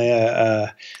the in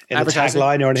the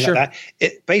tagline or anything like that.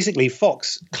 It basically,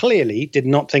 Fox clearly did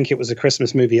not think it was a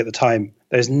Christmas movie at the time.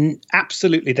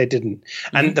 Absolutely they didn't.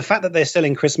 And the fact that they're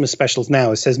selling Christmas specials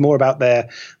now says more about their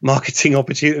marketing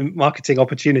opportunism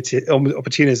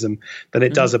than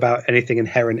it does about anything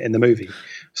inherent in the movie.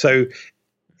 So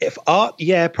if art,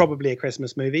 probably a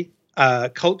Christmas movie.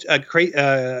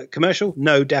 Commercial,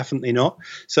 no, definitely not.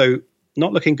 So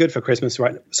not looking good for Christmas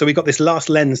right now. So we got this last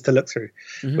lens to look through,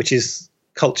 which is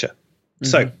culture.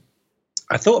 So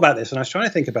I thought about this and I was trying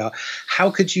to think about how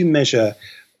could you measure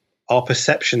our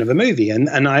perception of a movie?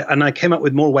 And I came up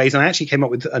with more ways. And I actually came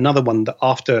up with another one that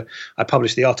after I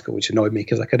published the article, which annoyed me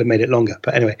because I could have made it longer.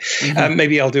 But anyway,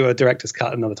 maybe I'll do a director's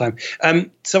cut another time.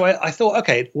 So I thought,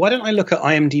 okay, why don't I look at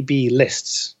IMDb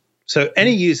lists? So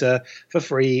any user for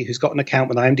free who's got an account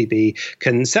with IMDb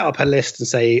can set up a list and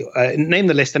say, name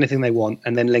the list anything they want,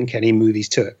 and then link any movies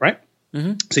to it, right?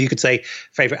 So you could say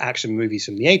favorite action movies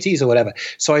from the 80s or whatever.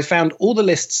 So I found all the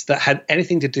lists that had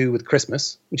anything to do with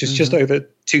Christmas, which is just over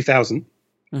 2,000.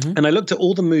 And I looked at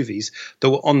all the movies that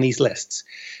were on these lists.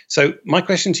 So my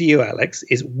question to you, Alex,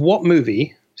 is what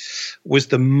movie was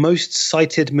the most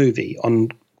cited movie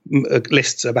on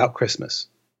lists about Christmas?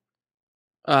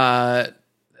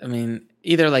 I mean,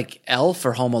 either like Elf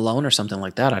or Home Alone or something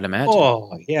like that, I'd imagine.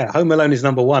 Oh, yeah. Home Alone is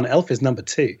number 1. Elf is number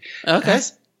 2. Okay.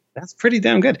 That's pretty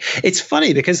damn good. It's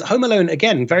funny because Home Alone,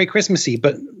 again, very Christmassy,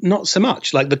 but not so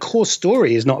much. Like the core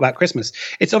story is not about Christmas.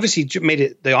 It's obviously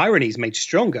the irony is made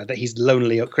stronger that he's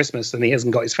lonely at Christmas and he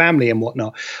hasn't got his family and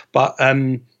whatnot. But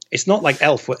it's not like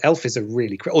Elf. Elf is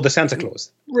or the Santa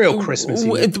Claus, real Christmassy.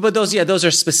 But those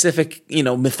are specific,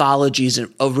 mythologies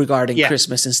regarding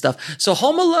Christmas and stuff. So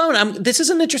Home Alone, this is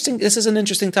an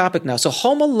interesting topic now. So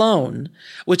Home Alone,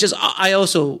 which is I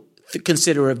also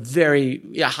consider a very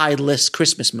high list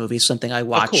Christmas movie, something I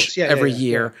watch every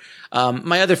year.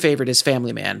 My other favorite is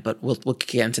Family Man, but we'll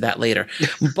get into that later.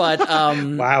 But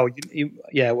wow, you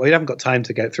haven't got time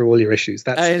to get through all your issues.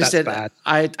 That's bad.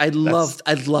 I love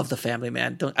the Family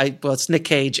Man. Well, it's Nick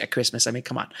Cage at Christmas. I mean,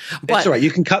 come on. But it's all right.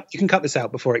 You can cut this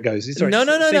out before it goes. It's all right.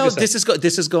 No. This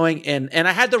is going in, and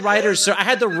I had the writers, sir. I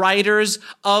had the writers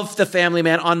of the Family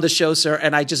Man on the show, sir,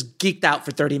 and I just geeked out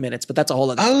for 30 minutes. But that's a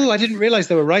whole other. I didn't realize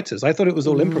there were writers. I thought it was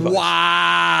all improvised.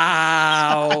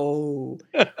 Wow.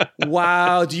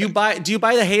 Wow. Do you buy the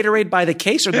Haterade by the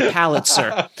case or the pallet,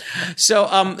 sir?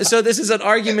 So this is an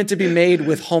argument to be made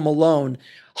with Home Alone.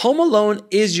 Home Alone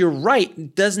you're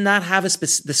right, does not have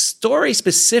the story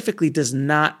specifically does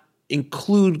not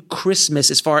include Christmas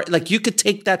as far like you could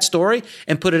take that story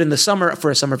and put it in the summer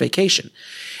for a summer vacation.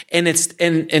 And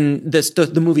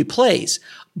the movie plays.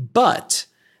 But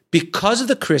because of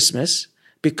the Christmas,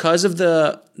 because of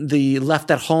the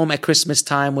left at home at Christmas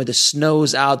time where the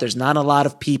snow's out, there's not a lot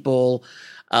of people,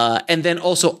 and then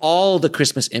also all the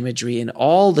Christmas imagery and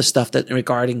all the stuff that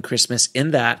regarding Christmas in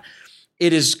that,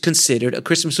 it is considered a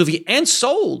Christmas movie and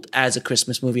sold as a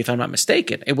Christmas movie, if I'm not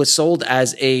mistaken. It was sold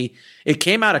it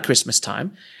came out at Christmas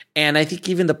time, and I think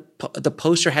even the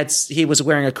poster he was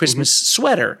wearing a Christmas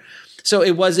sweater. So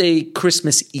it was a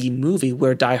Christmas-y movie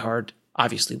where Die Hard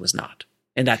obviously was not.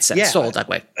 In that sense, sold that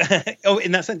way.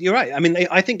 In that sense, you're right. I mean,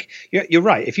 I think you're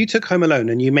right. If you took Home Alone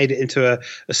and you made it into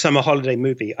a summer holiday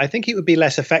movie, I think it would be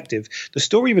less effective. The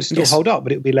story would still hold up,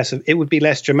 but it would be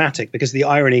less dramatic because the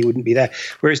irony wouldn't be there.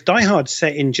 Whereas Die Hard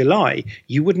set in July,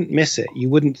 you wouldn't miss it. You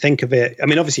wouldn't think of it. I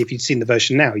mean, obviously, if you'd seen the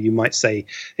version now, you might say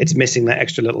it's missing that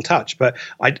extra little touch. But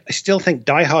I still think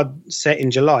Die Hard set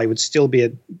in July would still be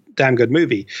a damn good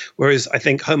movie, whereas I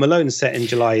think Home Alone set in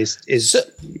July is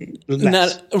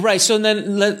less. Right. So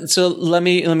then, let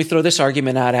me throw this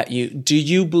argument out at you. Do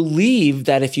you believe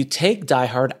that if you take Die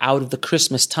Hard out of the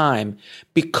Christmas time,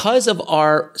 because of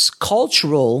our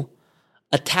cultural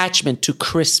attachment to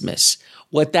Christmas,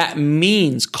 what that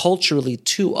means culturally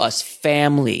to us,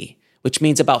 family, which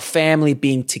means about family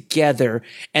being together,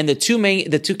 and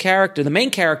the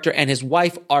main character and his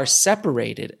wife are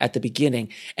separated at the beginning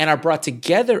and are brought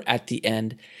together at the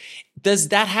end, does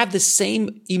that have the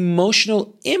same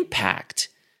emotional impact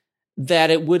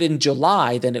that it would in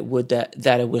July than it would that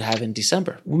it would have in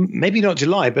December? Maybe not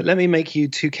July, but let me make you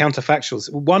two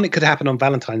counterfactuals. One, it could happen on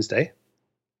Valentine's Day.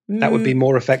 That would be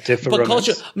more effective for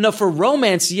romance. For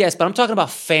romance, yes, but I'm talking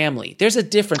about family. There's a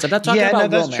difference. I'm not talking about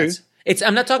romance. That's true.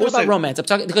 I'm not talking about romance. I'm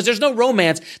talking because there's no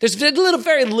romance. There's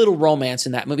very little romance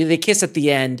in that movie. They kiss at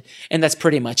the end, and that's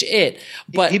pretty much it.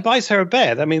 But he buys her a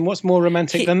bear. I mean, what's more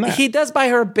romantic than that? He does buy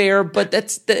her a bear, but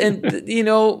But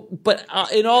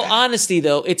in all honesty,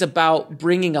 though, it's about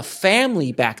bringing a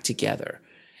family back together.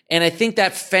 And I think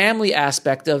that family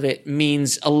aspect of it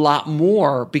means a lot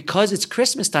more because it's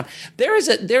Christmas time.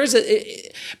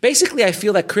 Basically, I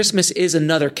feel that Christmas is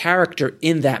another character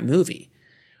in that movie.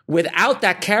 Without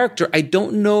that character, I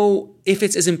don't know if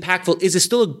it's as impactful. Is it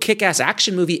still a kick-ass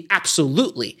action movie?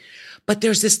 Absolutely. But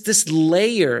there's this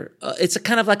layer. It's a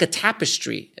kind of like a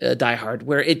tapestry, Die Hard,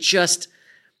 where it just,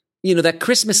 that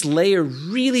Christmas layer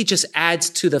really just adds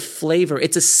to the flavor.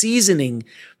 It's a seasoning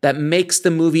that makes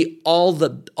the movie all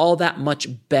that much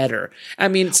better.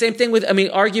 Arguably, same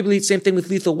thing with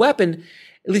Lethal Weapon.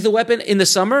 Lethal Weapon in the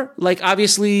summer, like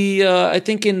obviously, I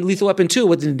think in Lethal Weapon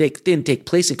 2, didn't take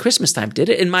place at Christmas time, did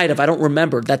it? It might have. I don't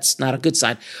remember. That's not a good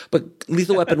sign. But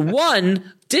Lethal Weapon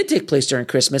 1 did take place during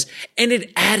Christmas, and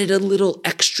it added a little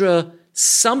extra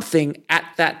something at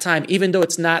that time, even though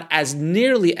it's not as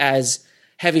nearly as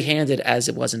heavy-handed as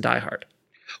it was in Die Hard.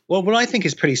 Well, what I think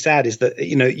is pretty sad is that,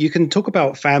 you can talk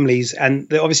about families,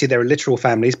 and obviously there are literal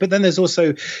families, but then there's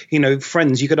also,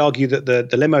 friends. You could argue that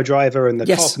the limo driver and the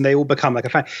cop, and they all become like a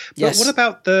family. But what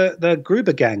about the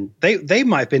Gruber gang? They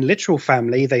might have been literal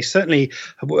family. They certainly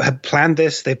have planned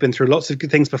this. They've been through lots of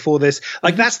good things before this.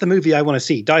 Like, that's the movie I want to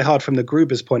see, Die Hard from the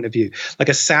Gruber's point of view, like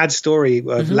a sad story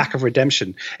of lack of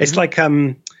redemption. It's like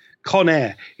Con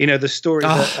Air, the story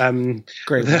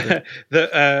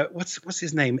what's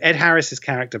his name? Ed Harris's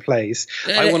character plays.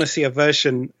 I want to see a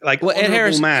version like Ed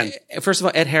Harris. Man. First of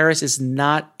all, Ed Harris is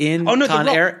not in Con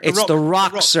Air. It's The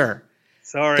Rock, sir.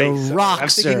 Sorry, Rock, I'm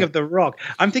thinking of The Rock.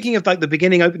 I'm thinking of like the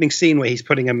beginning opening scene where he's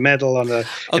putting a medal in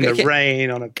the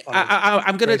rain I'm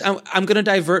gonna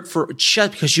divert for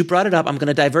just because you brought it up. I'm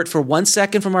gonna divert for 1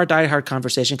 second from our Die Hard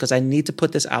conversation because I need to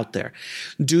put this out there.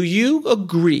 Do you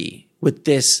agree with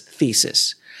this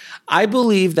thesis? I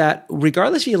believe that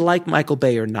regardless if you like Michael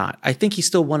Bay or not, I think he's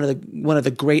still one of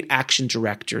the great action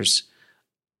directors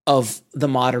of the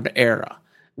modern era.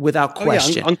 Without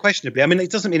question. Unquestionably. I mean, it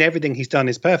doesn't mean everything he's done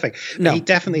is perfect. No. He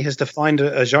definitely has defined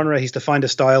a genre. He's defined a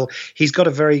style. He's got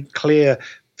a very clear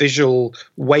visual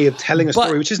way of telling a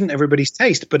story, which isn't everybody's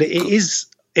taste, but it is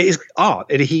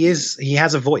art. He has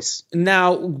a voice.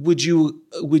 Now, would you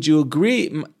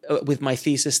agree with my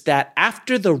thesis that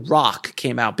after The Rock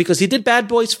came out, because he did Bad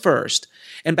Boys first,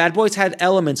 and Bad Boys had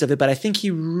elements of it, but I think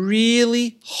he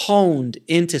really honed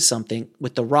into something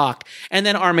with The Rock, and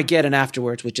then Armageddon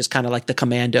afterwards, which is kind of like the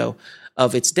Commando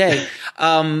of its day.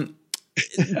 The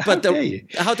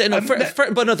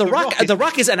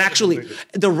Rock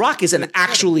is an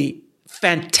actually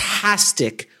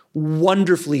fantastic,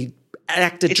 wonderfully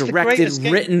acted, directed,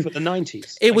 written for the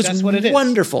 90s. It was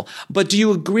wonderful. But do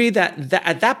you agree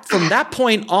that from that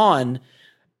point on,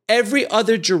 every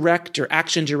other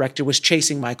action director was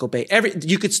chasing Michael Bay.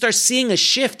 You could start seeing a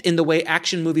shift in the way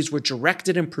action movies were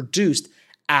directed and produced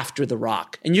after The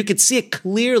Rock. And you could see it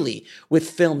clearly with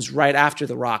films right after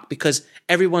The Rock because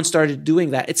everyone started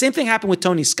doing that. The same thing happened with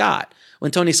Tony Scott.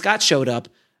 When Tony Scott showed up,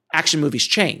 action movies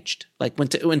changed. Like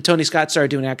when Tony Scott started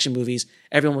doing action movies,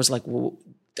 everyone was like, well,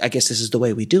 I guess this is the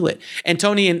way we do it. And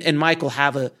Tony and Michael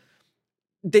have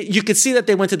you could see that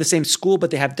they went to the same school,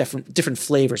 but they have different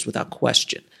flavors without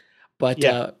question.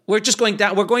 But we're just going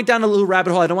down. We're going down a little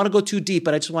rabbit hole. I don't want to go too deep,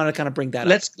 but I just want to kind of bring that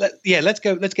up. Let's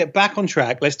get back on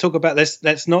track. Let's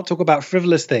not talk about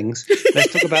frivolous things.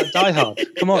 Let's talk about Die Hard.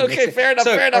 Come on. Okay, fair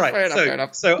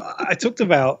enough. So I talked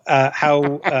about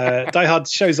how Die Hard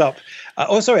shows up.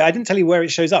 I didn't tell you where it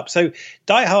shows up. So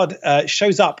Die Hard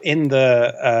shows up in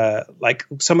the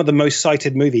some of the most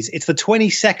cited movies. It's the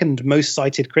 22nd most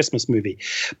cited Christmas movie.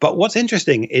 But what's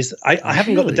interesting is I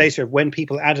haven't got the data of when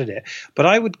people added it, but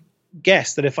I would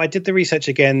guess that if I did the research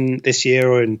again this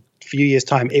year or in a few years'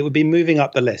 time, it would be moving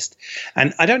up the list.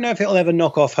 And I don't know if it'll ever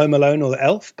knock off Home Alone or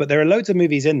Elf, but there are loads of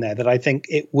movies in there that I think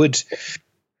it's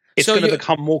going to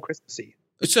become more Christmassy.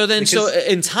 So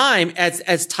in time,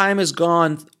 as time has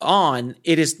gone on,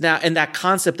 it is now, and that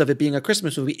concept of it being a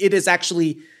Christmas movie, it is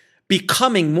actually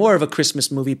becoming more of a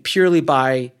Christmas movie purely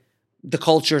by the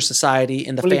culture, society,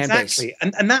 and the fan base.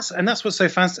 And that's what's so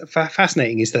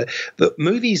fascinating is that the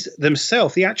movies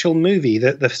themselves, the actual movie,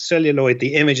 the celluloid,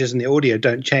 the images and the audio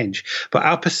don't change, but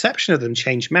our perception of them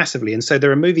change massively. And so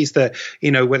there are movies that,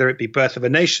 whether it be Birth of a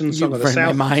Nation, Song of the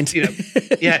South,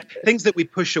 things that we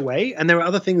push away, and there are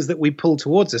other things that we pull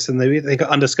towards us, and they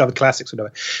got undiscovered classics or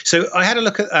whatever. So I had a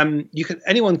look at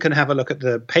anyone can have a look at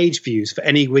the page views for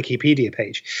any Wikipedia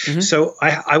page. Mm-hmm. So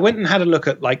I went and had a look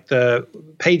at like the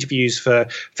page views views for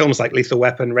films like Lethal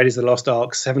Weapon, Raiders of the Lost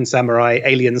Ark, Seven Samurai,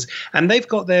 Aliens, and they've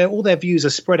got all their views are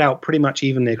spread out pretty much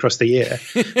evenly across the year.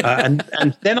 And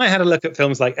then I had a look at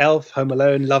films like Elf, Home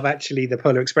Alone, Love Actually, The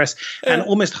Polar Express, and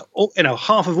almost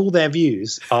half of all their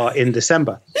views are in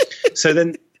December. So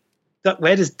then,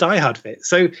 where does Die Hard fit?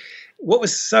 So what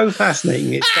was so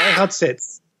fascinating is Die Hard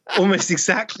sits almost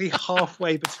exactly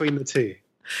halfway between the two.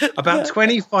 About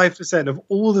 25% of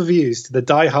all the views to the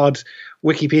Die Hard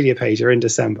Wikipedia page are in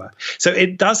December. So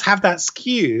it does have that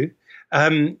skew.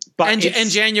 But in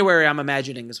January, I'm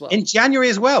imagining as well. In January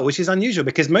as well, which is unusual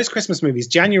because most Christmas movies,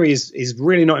 January is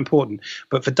really not important.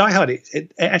 But for Die Hard,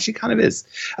 it actually kind of is.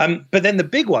 But then the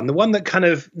big one, the one that kind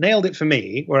of nailed it for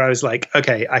me, where I was like,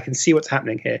 okay, I can see what's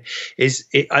happening here,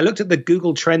 I looked at the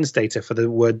Google Trends data for the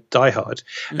word Die Hard.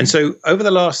 Mm-hmm. And so over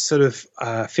the last sort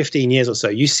of 15 years or so,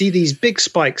 you see these big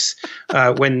spikes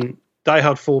when Die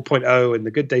Hard 4.0 and The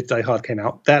Good Day to Die Hard came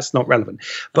out. That's not relevant.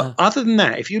 But other than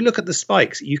that, if you look at the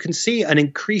spikes, you can see an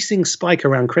increasing spike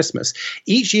around Christmas.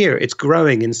 Each year, it's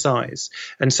growing in size.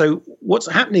 And so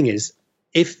what's happening is,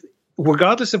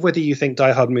 regardless of whether you think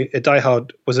Die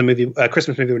Hard was a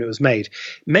Christmas movie when it was made,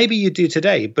 maybe you do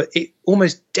today, but it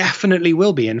almost definitely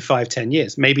will be in 5-10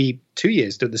 years, maybe 2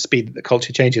 years to the speed that the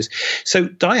culture changes. So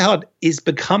Die Hard is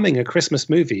becoming a Christmas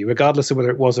movie, regardless of whether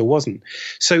it was or wasn't.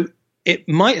 So it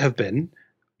might have been,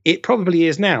 it probably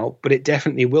is now, but it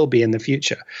definitely will be in the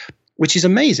future, which is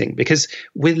amazing because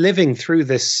we're living through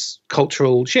this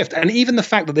cultural shift. And even the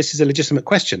fact that this is a legitimate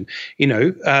question,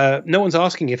 no one's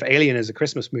asking if Alien is a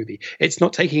Christmas movie. It's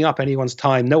not taking up anyone's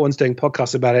time. No one's doing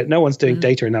podcasts about it. No one's doing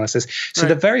data analysis. So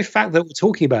the very fact that we're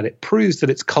talking about it proves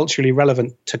that it's culturally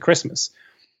relevant to Christmas,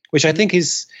 which I think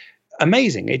is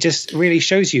amazing. It just really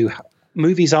shows you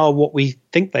movies are what we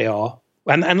think they are.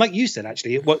 And like you said,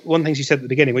 actually, one thing you said at the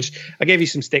beginning, which I gave you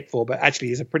some stick for, but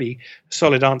actually is a pretty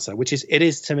solid answer, which is it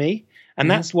is to me. And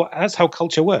that's how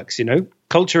culture works.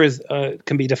 Culture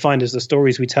can be defined as the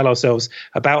stories we tell ourselves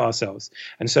about ourselves.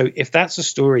 And so if that's a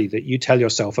story that you tell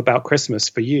yourself about Christmas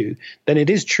for you, then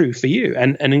it is true for you.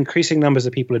 And increasing numbers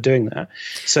of people are doing that.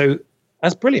 So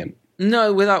that's brilliant.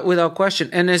 No, without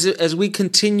question. And as we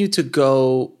continue to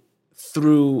go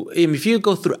through, if you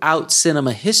go throughout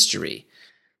cinema history,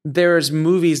 there's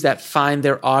movies that find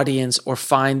their audience or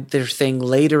find their thing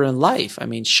later in life. I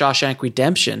mean, Shawshank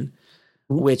Redemption,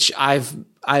 which I've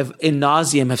in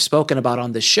nauseam have spoken about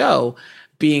on the show,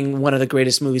 being one of the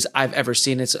greatest movies I've ever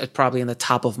seen. It's probably in the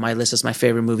top of my list as my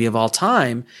favorite movie of all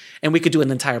time. And we could do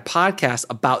an entire podcast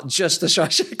about just the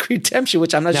Shawshank Redemption,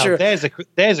 which I'm not sure. There's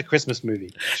a Christmas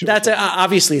movie. Sure. That's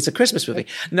obviously it's a Christmas movie.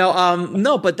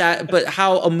 But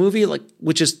how a movie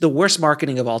which is the worst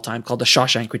marketing of all time, called The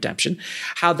Shawshank Redemption,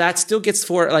 how that still gets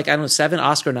 7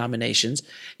 Oscar nominations.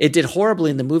 It did horribly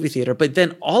in the movie theater, but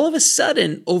then all of a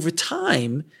sudden, over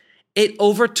time, it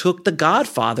overtook The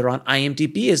Godfather on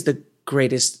IMDb as the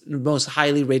greatest, most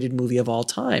highly rated movie of all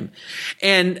time.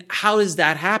 And how does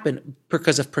that happen?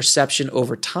 Because of perception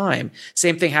over time.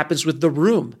 Same thing happens with The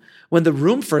Room. When The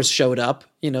Room first showed up,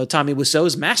 Tommy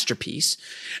Wiseau's masterpiece,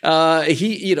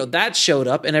 that showed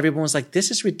up and everyone was like,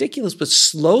 this is ridiculous. But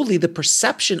slowly the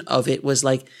perception of it was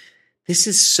like, this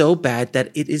is so bad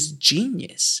that it is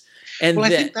genius. And I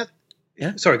think that,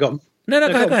 yeah. Sorry, go on. No,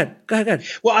 go ahead.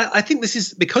 Well, I think this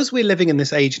is because we're living in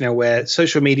this age now where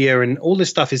social media and all this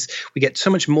stuff we get so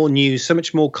much more news, so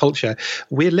much more culture.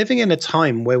 We're living in a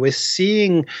time where we're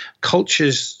seeing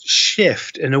cultures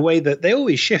shift in a way that they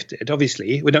always shifted.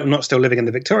 Obviously, we're not still living in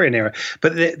the Victorian era,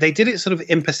 but they did it sort of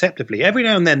imperceptibly. Every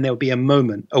now and then there would be a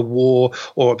moment, a war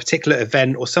or a particular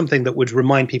event or something that would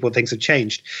remind people things have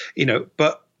changed,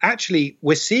 but actually,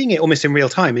 we're seeing it almost in real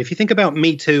time. If you think about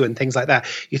Me Too and things like that,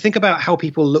 you think about how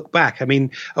people look back. I mean,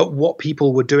 at what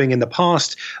people were doing in the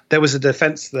past. There was a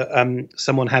defense that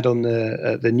someone had on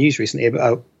the news recently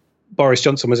about Boris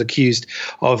Johnson was accused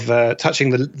of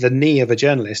touching the knee of a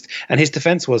journalist. And his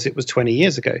defense was it was 20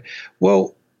 years ago.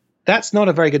 Well, that's not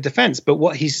a very good defense. But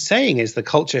what he's saying is the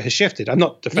culture has shifted. I'm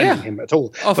not defending him at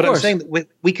all. But I'm saying that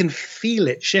we can feel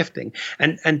it shifting.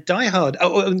 And Die Hard,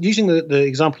 using the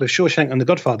example of Shawshank and The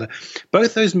Godfather,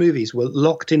 both those movies were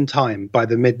locked in time by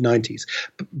the mid-90s.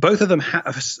 Both of them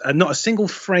have not a single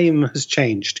frame has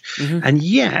changed. Mm-hmm. And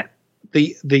yet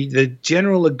the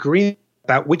general agreement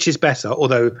about which is better,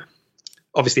 although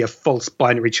obviously a false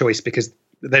binary choice because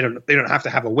they don't have to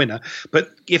have a winner,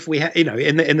 but if we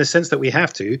in the sense that we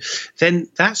have to, then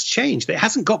that's changed. It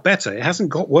hasn't got better. It hasn't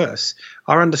got worse.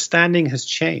 Our understanding has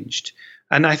changed.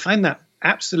 And I find that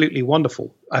absolutely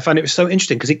wonderful. I find it so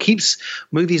interesting because it keeps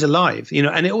movies alive,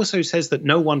 and it also says that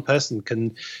no one person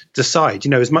can decide,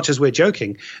 as much as we're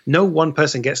joking, no one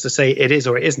person gets to say it is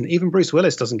or it isn't. Even Bruce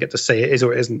Willis doesn't get to say it is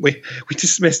or it isn't. We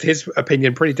dismissed his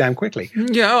opinion pretty damn quickly.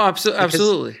 Yeah,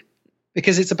 absolutely.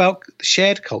 Because it's about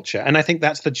shared culture. And I think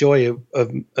that's the joy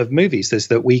of movies, is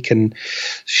that we can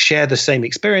share the same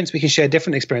experience. We can share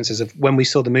different experiences of when we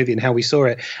saw the movie and how we saw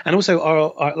it. And also,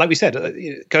 our like we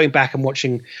said, going back and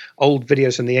watching old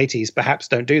videos from the 80s perhaps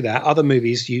don't do that. Other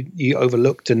movies you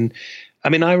overlooked. And I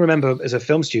mean, I remember as a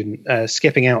film student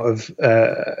skipping out of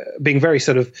being very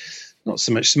sort of, not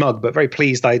so much smug, but very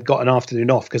pleased I'd got an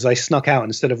afternoon off because I snuck out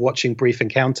instead of watching Brief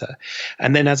Encounter.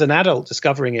 And then as an adult,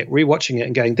 discovering it, rewatching it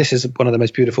and going, this is one of the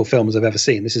most beautiful films I've ever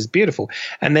seen. This is beautiful.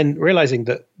 And then realizing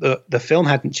that the film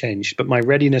hadn't changed, but my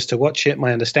readiness to watch it,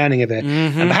 my understanding of it.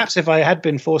 Mm-hmm. And perhaps if I had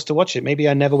been forced to watch it, maybe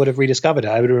I never would have rediscovered it.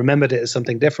 I would have remembered it as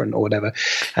something different or whatever.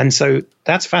 And so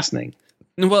that's fascinating.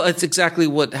 Well, it's exactly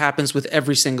what happens with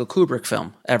every single Kubrick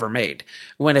film ever made.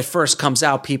 When it first comes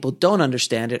out, people don't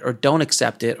understand it or don't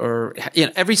accept it, or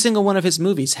every single one of his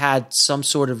movies had some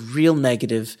sort of real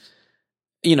negative,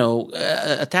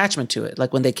 attachment to it.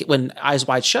 Like when Eyes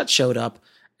Wide Shut showed up,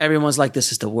 everyone's like,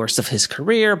 "This is the worst of his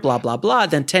career," blah blah blah.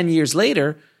 Then 10 years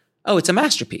later, oh, it's a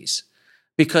masterpiece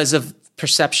because of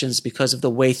perceptions, because of the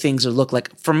way things look.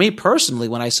 Like for me personally,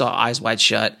 when I saw Eyes Wide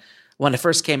Shut, when it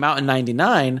first came out in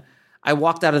 '99. I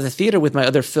walked out of the theater with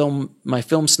my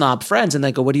film snob friends, and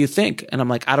they go, "What do you think?" And I'm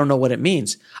like, "I don't know what it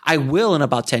means. I will in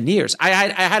about 10 years." I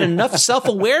had enough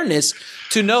self-awareness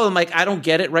to know, I'm like, I don't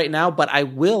get it right now, but I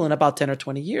will in about 10 or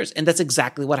 20 years. And that's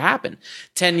exactly what happened.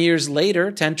 10 years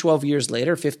later, 10, 12 years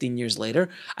later, 15 years later,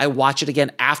 I watch it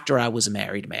again after I was a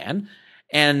married man.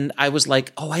 And I was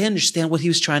like, oh, I understand what he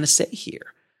was trying to say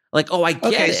here. Like, oh, I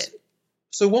get it.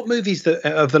 So what movies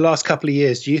of the last couple of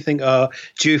years do you think are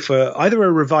due for either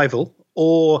a revival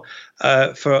or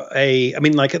for I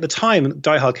mean, like at the time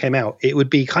Die Hard came out, it would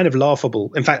be kind of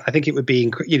laughable. In fact, I think it would be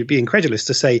you'd be incredulous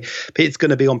to say it's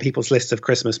going to be on people's list of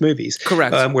Christmas movies.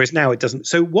 Correct. Whereas now it doesn't.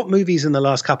 So what movies in the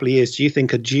last couple of years do you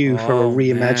think are due for a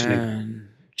reimagining? Man.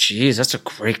 Jeez, that's a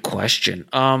great question.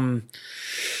 Oh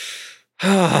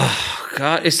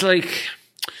God, it's like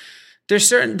there's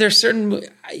certain there's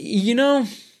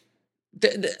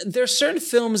certain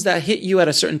films that hit you at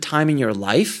a certain time in your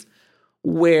life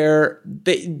where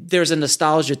there's a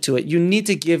nostalgia to it. You need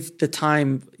to give it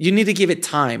time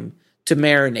to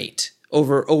marinate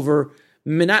over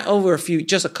not over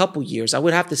just a couple years. I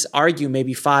would have to argue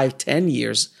maybe 5-10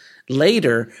 years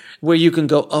later where you can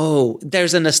go, oh,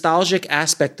 there's a nostalgic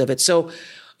aspect of it. So,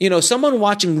 someone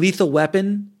watching Lethal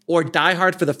Weapon or Die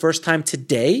Hard for the first time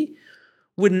today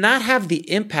would not have the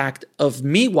impact of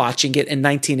me watching it in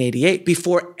 1988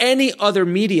 before any other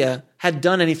media had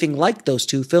done anything like those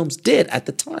two films did at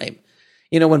the time.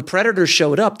 When Predator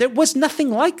showed up, there was nothing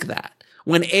like that.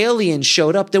 When Alien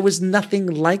showed up, there was nothing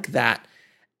like that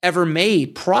ever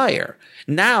made prior.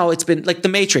 Now it's been like The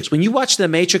Matrix. When you watch The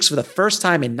Matrix for the first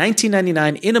time in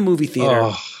 1999 in a movie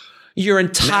theater, your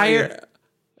entire...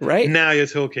 Right? Now you're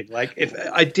talking. Like, if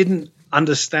I didn't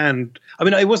understand, I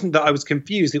mean, it wasn't that I was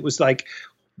confused. It was like,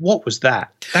 what was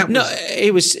that?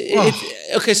 Okay.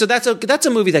 So that's a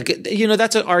movie that,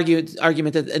 that's an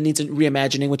argument that needs a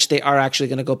reimagining, which they are actually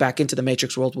going to go back into the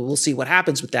Matrix world. We'll see what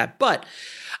happens with that. But,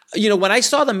 when I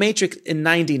saw the Matrix in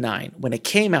 99, when it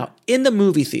came out in the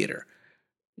movie theater,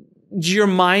 your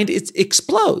mind, it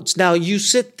explodes. Now you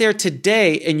sit there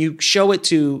today and you show it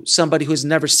to somebody who's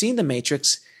never seen the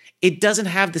Matrix. It doesn't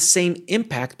have the same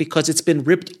impact because it's been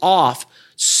ripped off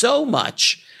so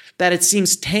much that it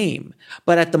seems tame.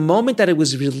 But at the moment that it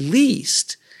was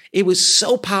released, it was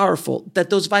so powerful that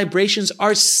those vibrations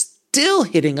are still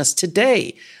hitting us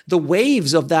today. The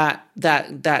waves of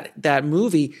that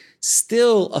movie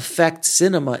still affect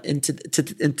cinema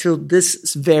until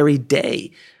this very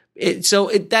day.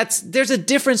 There's a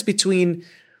difference between,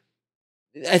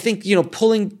 I think,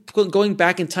 going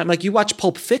back in time, like you watch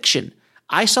Pulp Fiction.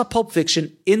 I saw Pulp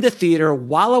Fiction in the theater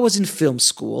while I was in film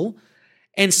school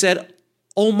and said,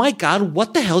 oh my God,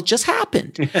 what the hell just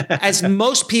happened? As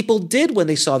most people did when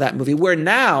they saw that movie, where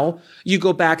now you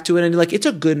go back to it and you're like, it's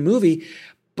a good movie,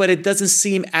 but it doesn't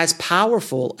seem as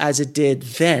powerful as it did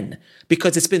then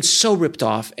because it's been so ripped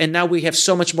off. And now we have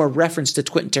so much more reference to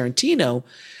Quentin Tarantino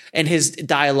and his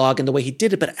dialogue and the way he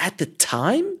did it. But at the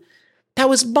time, that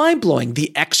was mind-blowing.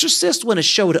 The Exorcist, when it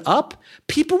showed up,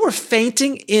 people were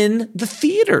fainting in the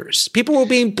theaters. People were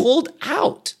being pulled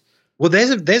out. Well,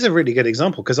 there's a really good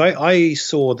example, because I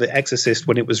saw The Exorcist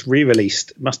when it was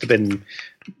re-released. It must have been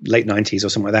late 90s or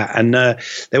something like that. And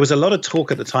there was a lot of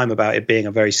talk at the time about it being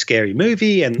a very scary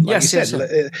movie. And like you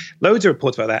said, loads of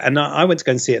reports about that. And I went to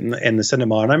go and see it in the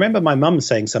cinema. And I remember my mum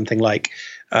saying something like,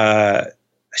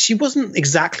 she wasn't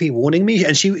exactly warning me,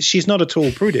 and she's not at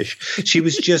all prudish. She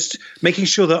was just making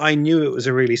sure that I knew it was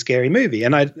a really scary movie.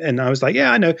 And I was like,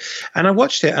 yeah, I know. And I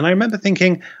watched it, and I remember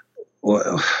thinking,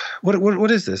 what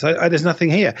is this? There's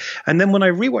nothing here. And then when I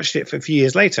rewatched it for a few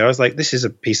years later, I was like, this is a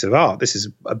piece of art. This is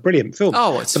a brilliant film.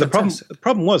 Oh, it's fantastic. The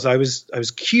problem was I was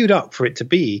queued up for it to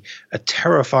be a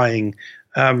terrifying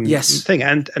thing.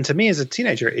 And to me as a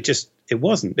teenager, it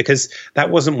wasn't, because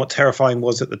that wasn't what terrifying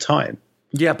was at the time.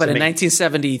 Yeah, but in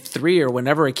 1973 or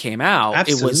whenever it came out,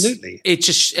 absolutely.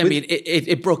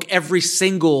 It broke every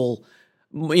single,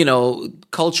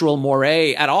 cultural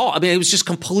moray at all. I mean, it was just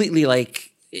completely like,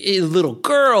 little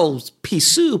girls, pea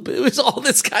soup. It was all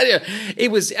this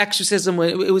it was exorcism.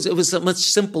 It was a much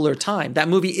simpler time. That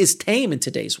movie is tame in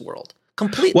today's world.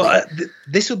 Completely. Well,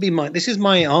 this is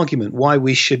my argument why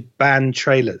we should ban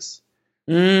trailers.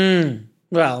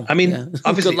 Well, I mean,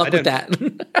 obviously, good luck with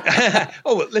that.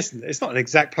 Oh, well, listen, it's not an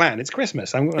exact plan. It's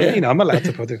Christmas. I'm allowed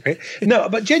to put it. No,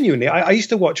 but genuinely, I used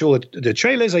to watch all the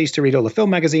trailers. I used to read all the film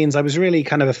magazines. I was really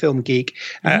kind of a film geek,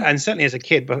 and certainly as a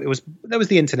kid. But there was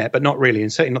the internet, but not really,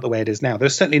 and certainly not the way it is now.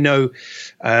 There's certainly no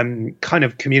kind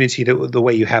of community the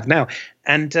way you have now.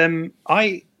 And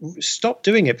I stopped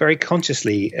doing it very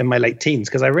consciously in my late teens,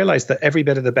 because I realized that every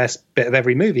bit of the best bit of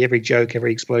every movie, every joke,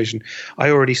 every explosion, I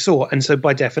already saw, and so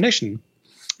by definition,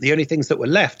 the only things that were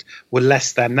left were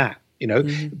less than that.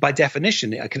 By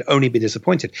definition, I could only be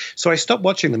disappointed. So I stopped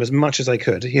watching them as much as I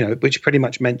could, which pretty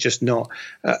much meant just not.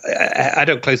 I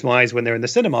don't close my eyes when they're in the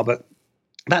cinema, but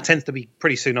that tends to be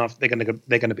pretty soon after they're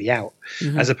going to be out,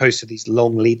 as opposed to these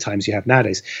long lead times you have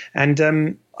nowadays.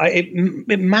 And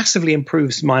it massively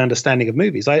improves my understanding of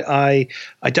movies. I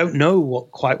don't know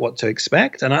quite what to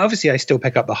expect, and I still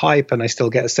pick up the hype, and I still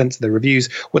get a sense of the reviews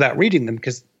without reading them,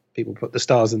 because people put the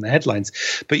stars in the headlines.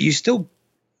 But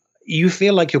you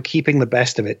feel like you're keeping the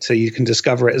best of it, so you can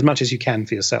discover it as much as you can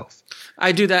for yourself.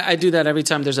 I do that every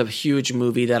time there's a huge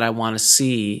movie that I want to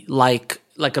see, like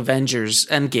Avengers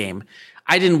Endgame.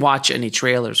 I didn't watch any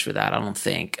trailers for that, I don't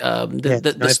think.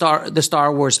 The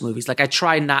Star Wars movies, like I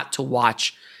try not to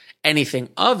watch anything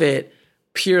of it,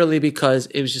 purely because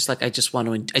it was just like I just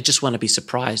want to be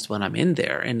surprised when I'm in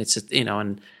there, and it's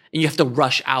and you have to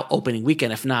rush out opening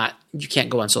weekend. If not, you can't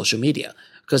go on social media,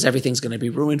 because everything's going to be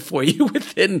ruined for you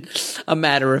within a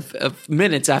matter of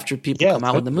minutes after people come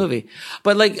out with the movie.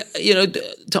 But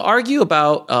to argue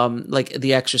about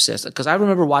The Exorcist, because I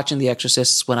remember watching The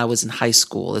Exorcist when I was in high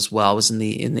school as well. I was in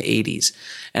the 80s,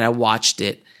 and I watched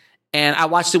it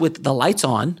with the lights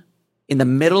on in the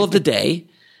middle of the day,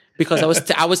 because I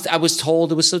was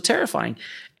told it was so terrifying.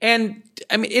 And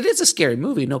I mean, it is a scary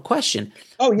movie, no question.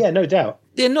 Oh yeah, no doubt.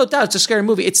 Yeah, no doubt, it's a scary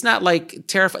movie. It's not like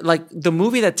the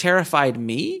movie that terrified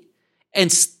me, and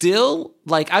still,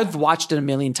 I've watched it a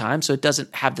million times, so it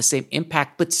doesn't have the same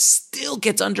impact, but still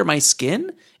gets under my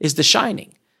skin, is The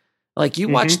Shining. You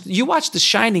watch The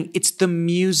Shining, it's the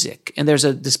music, and there's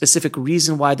the specific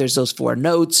reason why there's those 4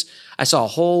 notes. I saw a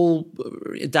whole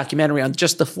documentary on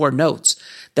just the 4 notes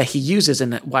that he uses,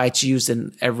 and why it's used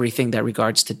in everything that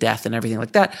regards to death and everything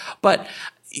like that. But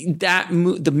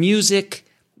the music,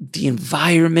 the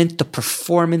environment, the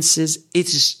performances,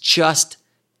 it's just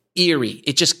eerie.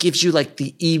 It just gives you the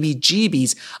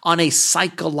EBGBs on a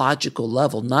psychological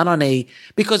level,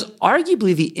 because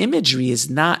arguably the imagery is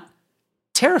not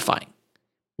terrifying.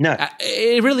 No,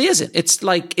 it really isn't. It's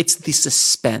it's the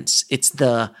suspense. It's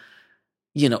the,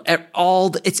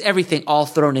 it's everything all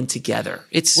thrown in together.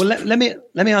 Let me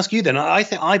ask you then. I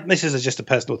think this is just a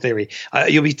personal theory.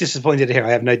 You'll be disappointed to hear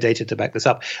I have no data to back this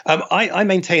up. I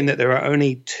maintain that there are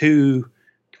only 2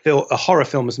 horror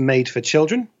films made for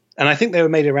children. And I think they were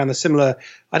made around the similar,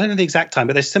 I don't know the exact time,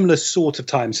 but they're similar sort of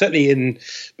time, certainly in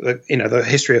the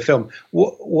history of film.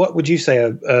 What would you say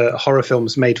are horror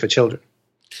films made for children?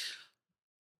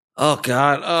 Oh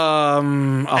God!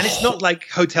 And it's not like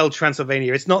Hotel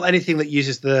Transylvania. It's not anything that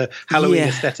uses the Halloween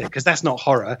aesthetic, because that's not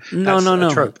horror. That's a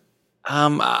trope.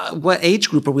 What age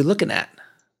group are we looking at?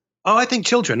 Oh, I think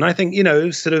children. I think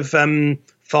sort of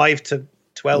 5 to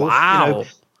 12. Wow.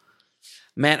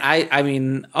 Man, I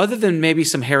mean, other than maybe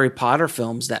some Harry Potter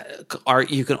films that are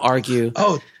you can argue.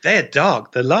 Oh, they're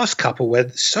dark. The last couple where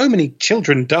so many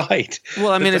children died.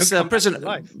 Well, I mean, it's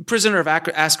Prisoner of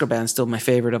Azkaban is still my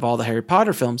favorite of all the Harry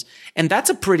Potter films, and that's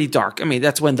a pretty dark. I mean,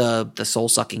 that's when the soul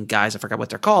sucking guys, I forgot what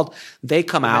they're called, they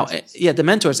come out. Yeah, the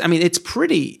Mentors. I mean, it's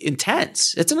pretty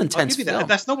intense. It's an intense film.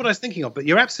 That's not what I was thinking of, but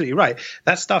you're absolutely right.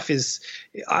 That stuff is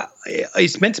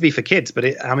it's meant to be for kids, but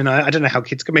I don't know how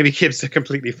kids. Maybe kids are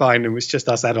completely fine, and it's just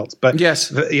us adults. But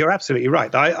yes, you're absolutely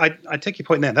right. I take your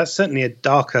point there. That's certainly a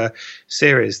darker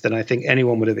series than I think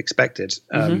anyone would have expected.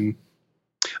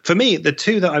 For me, the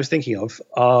two that I was thinking of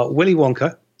are Willy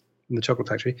Wonka from the Chocolate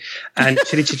Factory and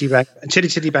Chitty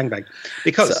Chitty Bang Bang.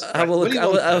 Because so I will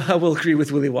agree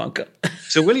with Willy Wonka.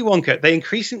 So Willy Wonka, they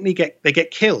increasingly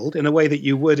get killed in a way that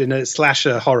you would in a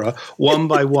slasher horror, one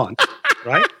by one,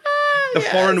 right? The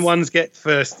foreign ones get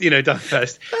done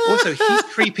first. Also, he's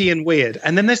creepy and weird.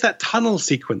 And then there's that tunnel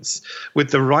sequence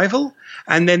with the rival.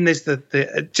 And then there's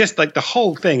the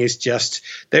whole thing is just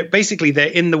they're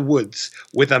in the woods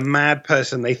with a mad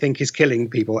person they think is killing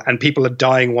people, and people are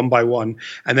dying one by one.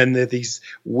 And then there are these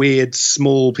weird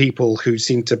small people who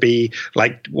seem to be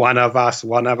like one of us,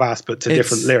 but to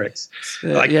different lyrics.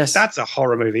 That's a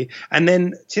horror movie. And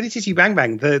then Chitty Chitty Bang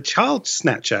Bang, the child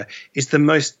snatcher, is the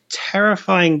most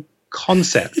terrifying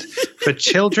concept for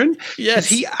children. Yes,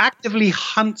 he actively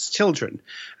hunts children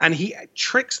and he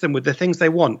tricks them with the things they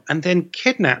want and then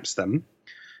kidnaps them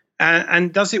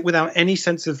and does it without any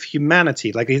sense of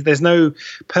humanity. Like there's no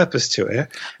purpose to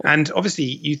it. And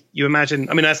obviously you imagine,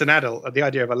 I mean, as an adult, the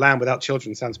idea of a land without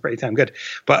children sounds pretty damn good.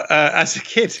 But as a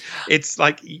kid, it's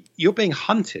like you're being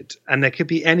hunted and they could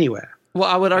be anywhere. Well,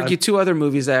 I would argue two other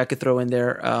movies that I could throw in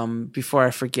there before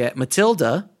I forget.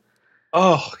 Matilda.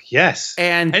 Oh, yes.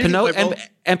 And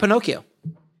Pinocchio.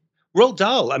 Roald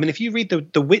Dahl. I mean, if you read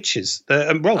the Witches,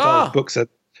 the Roald Dahl's books are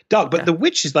dark, but the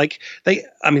Witches,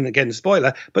 again,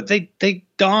 spoiler, but they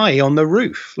die on the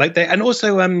roof. And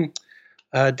also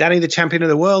Danny the Champion of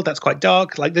the World, that's quite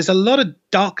dark. Like there's a lot of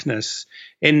darkness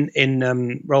in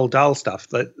Roald Dahl stuff.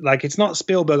 Like it's not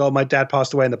Spielberg, my dad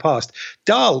passed away in the past.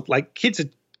 Dahl, like kids are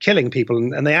killing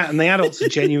people and the adults are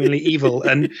genuinely evil.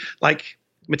 And like,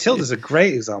 Matilda's a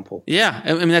great example. Yeah,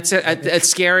 I mean it's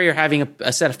scarier having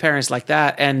a set of parents like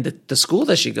that, and the school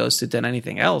that she goes to than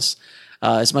anything else.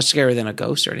 It's much scarier than a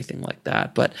ghost or anything like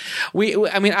that. But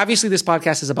I mean, obviously, this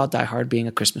podcast is about Die Hard being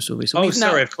a Christmas movie. So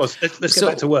of course. Let's get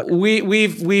back to work.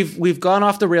 We've gone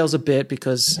off the rails a bit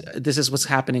because this is what's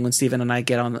happening when Steven and I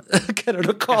get on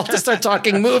a call to start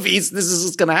talking movies. This is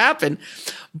what's going to happen.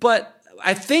 But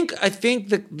I think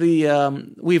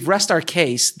that we've rest our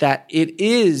case that it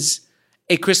is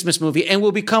a Christmas movie and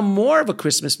will become more of a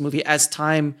Christmas movie as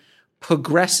time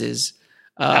progresses.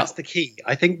 That's the key.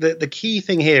 I think that the key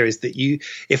thing here is that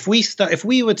if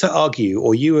we were to argue,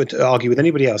 or you were to argue with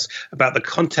anybody else about the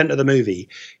content of the movie,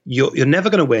 you're never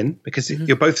going to win because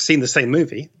you're both seeing the same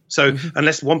movie. So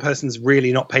unless one person's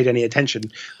really not paid any attention,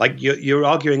 like you're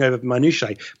arguing over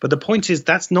minutiae. But the point is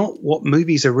that's not what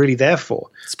movies are really there for.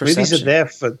 Movies are there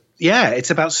for it's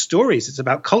about stories. It's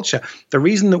about culture. The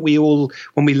reason that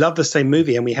when we love the same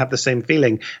movie and we have the same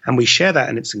feeling and we share that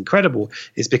and it's incredible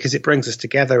is because it brings us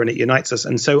together and it unites us.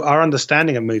 And so our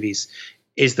understanding of movies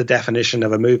is the definition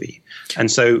of a movie.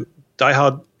 And so Die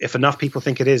Hard, if enough people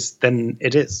think it is, then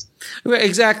it is.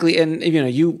 Exactly. And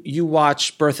you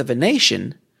watch Birth of a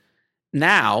Nation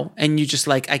now and you just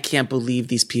like, I can't believe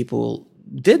these people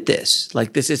did this.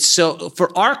 Like this is so,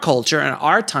 for our culture and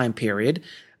our time period,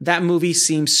 that movie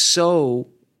seems so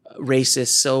racist,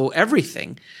 so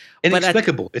everything.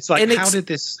 Inexplicable. It's like, how did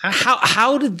this happen?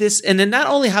 How did this, and then not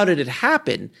only how did it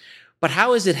happen, but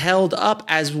how is it held up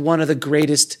as one of the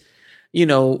greatest,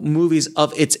 movies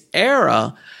of its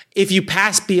era? If you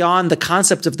pass beyond the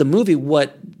concept of the movie,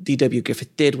 what D.W.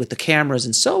 Griffith did with the cameras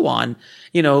and so on,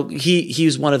 he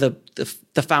was one of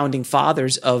the founding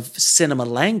fathers of cinema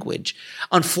language.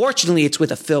 Unfortunately, it's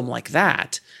with a film like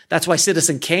that. That's why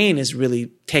Citizen Kane has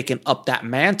really taken up that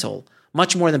mantle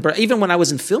much more than even when I was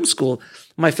in film school,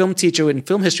 my film teacher in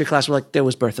film history class were like, there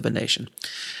was Birth of a Nation.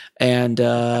 And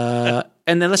then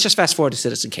let's just fast forward to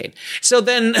Citizen Kane. So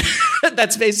then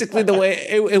that's basically the way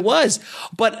it was.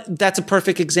 But that's a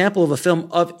perfect example of a film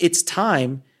of its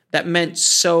time that meant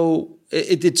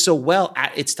it did so well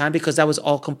at its time because that was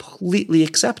all completely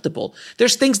acceptable.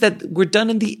 There's things that were done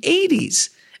in the 80s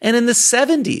and in the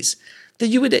 70s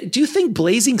that do you think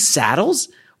Blazing Saddles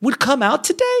would come out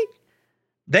today?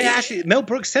 Mel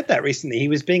Brooks said that recently. He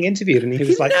was being interviewed and he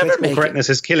was like, political correctness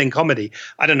is killing comedy.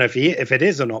 I don't know if it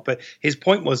is or not, but his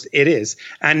point was it is.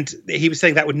 And he was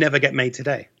saying that would never get made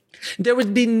today. There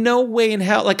would be no way in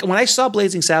hell. Like when I saw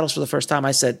Blazing Saddles for the first time,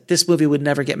 I said, this movie would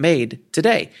never get made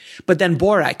today. But then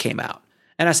Borat came out.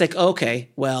 And I was like, okay,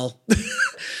 well,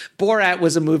 Borat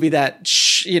was a movie that,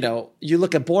 you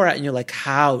look at Borat and you're like,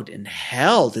 how in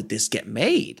hell did this get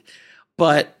made?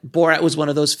 But Borat was one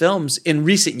of those films in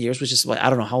recent years, which is, I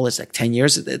don't know how old it's like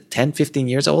 10, 15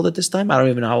 years old at this time. I don't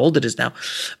even know how old it is now.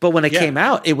 But when it came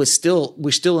out, we're still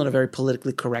in a very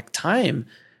politically correct time.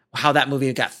 How that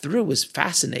movie got through was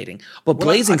fascinating. But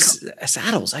Blazing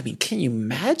Saddles, I mean, can you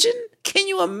imagine? Can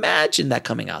you imagine that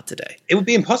coming out today? It would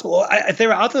be impossible.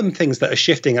 There are other things that are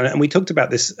shifting, and we talked about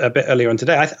this a bit earlier on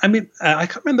today. I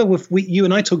can't remember if you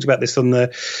and I talked about this on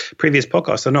the previous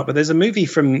podcast or not, but there's a movie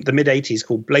from the mid-'80s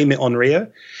called Blame It on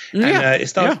Rio, and it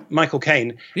stars Michael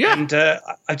Caine. Yeah. And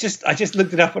I just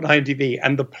looked it up on IMDb,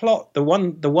 and the plot, the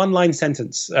one-line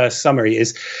sentence summary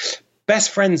is,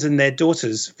 best friends and their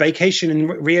daughters vacation in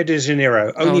Rio de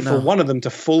Janeiro, only for one of them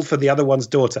to fall for the other one's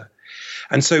daughter.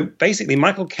 And so basically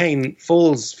Michael Caine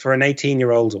falls for an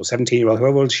 18-year-old or 17-year-old,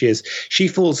 however old she is. She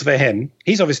falls for him.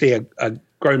 He's obviously a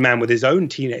grown man with his own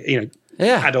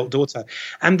adult daughter.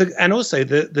 And also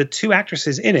the two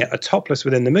actresses in it are topless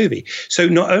within the movie. So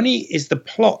not only is the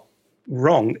plot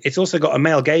wrong, it's also got a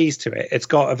male gaze to it. It's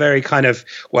got a very kind of,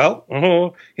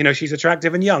 she's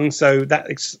attractive and young, so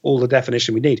that's all the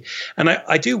definition we need. And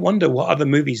I do wonder what other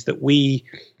movies that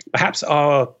perhaps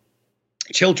our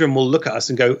children will look at us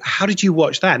and go, how did you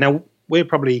watch that? Now, we're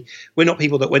not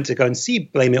people that went to go and see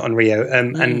Blame It on Rio,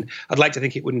 and I'd like to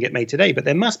think it wouldn't get made today, but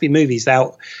there must be movies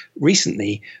out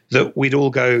recently that we'd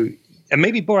all go, and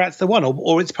maybe Borat's the one,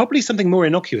 or it's probably something more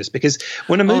innocuous, because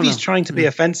when a movie's trying to be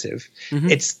offensive,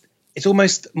 it's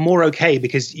almost more okay,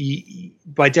 because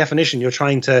by definition, you're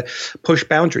trying to push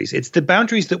boundaries. It's the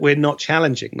boundaries that we're not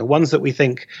challenging, the ones that we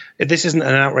think, this isn't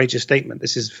an outrageous statement,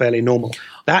 this is fairly normal.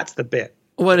 That's the bit.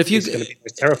 Well, if going to be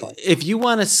most terrifying. If you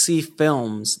want to see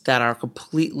films that are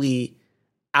completely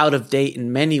out of date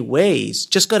in many ways,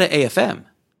 just go to AFM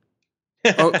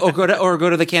or go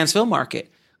to the Cannes Film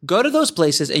Market. Go to those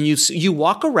places and you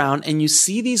walk around and you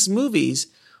see these movies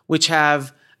which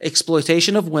have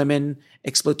exploitation of women,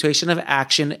 exploitation of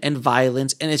action and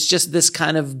violence, and it's just this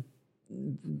kind of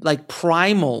like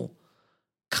primal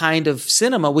kind of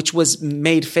cinema which was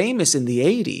made famous in the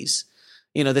 80s.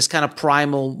 This kind of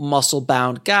primal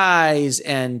muscle-bound guys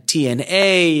and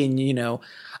TNA, and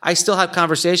I still have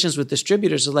conversations with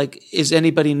distributors like, is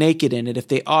anybody naked in it? If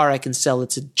they are, I can sell it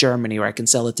to Germany or I can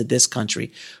sell it to this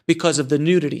country because of the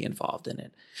nudity involved in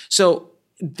it. So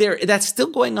that's still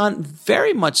going on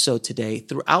very much so today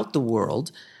throughout the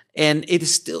world. And it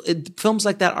is still, films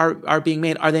like that are being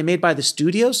made. Are they made by the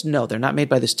studios? No, they're not made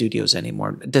by the studios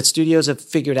anymore. The studios have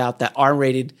figured out that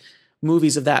R-rated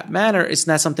movies of that manner, it's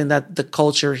not something that the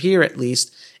culture here, at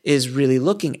least, is really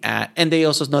looking at. And they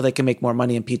also know they can make more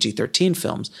money in PG-13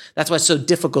 films. That's why it's so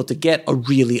difficult to get a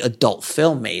really adult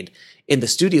film made in the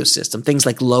studio system. Things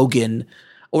like Logan,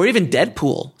 or even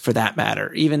Deadpool, for that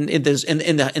matter. Even in the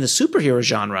superhero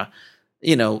genre,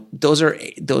 those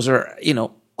are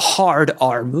hard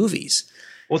R movies.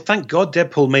 Well, thank God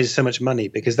Deadpool made so much money,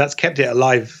 because that's kept it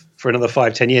alive for another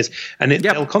 5-10 years, and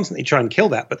they'll constantly try and kill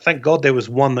that. But thank God there was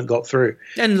one that got through.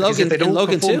 And Logan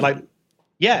too.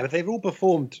 But they've all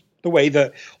performed the way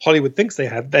that Hollywood thinks they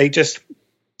have.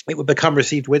 It would become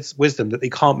received wisdom that they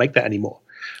can't make that anymore.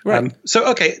 Right.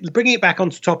 Bringing it back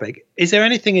onto topic, is there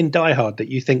anything in Die Hard that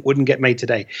you think wouldn't get made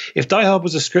today? If Die Hard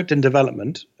was a script in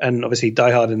development, and obviously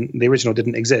Die Hard and the original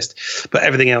didn't exist, but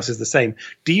everything else is the same,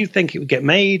 do you think it would get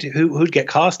made? Who'd get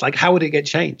cast? Like, how would it get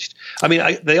changed? I mean,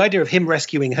 the idea of him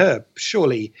rescuing her,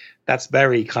 surely that's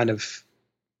very kind of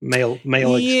male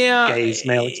gaze,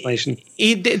 male explanation.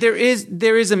 There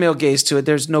is a male gaze to it.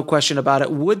 There's no question about it.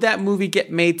 Would that movie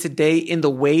get made today in the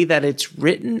way that it's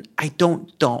written? I don't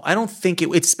think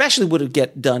it especially would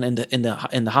get done in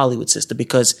the Hollywood system,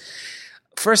 because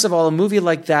first of all, a movie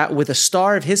like that with a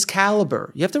star of his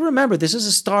caliber, you have to remember this is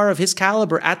a star of his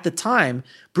caliber at the time.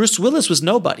 Bruce Willis was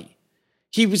nobody.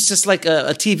 He was just like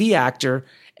a TV actor,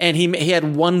 and he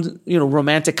had one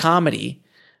romantic comedy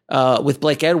with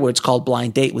Blake Edwards called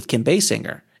Blind Date with Kim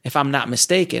Basinger, if I'm not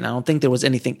mistaken. I don't think there was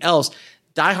anything else.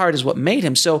 Die Hard is what made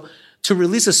him. So to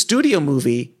release a studio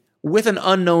movie with an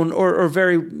unknown or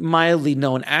very mildly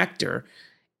known actor,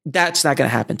 that's not going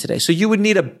to happen today. So you would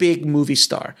need a big movie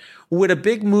star. Would a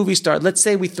big movie star, let's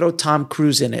say we throw Tom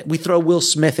Cruise in it, we throw Will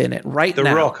Smith in it now. The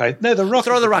Rock. The Rock.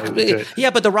 Throw The Rock. Yeah,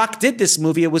 but The Rock did this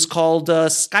movie. It was called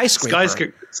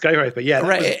Skyscraper. Skyscraper, yeah.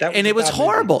 And it was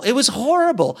horrible. Movie. It was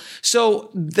horrible.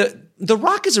 So The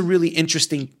Rock is a really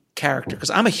interesting character, because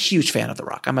I'm a huge fan of The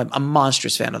Rock. I'm a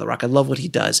monstrous fan of The Rock. I love what he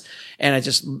does. And I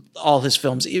just, all his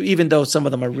films, even though some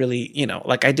of them are really,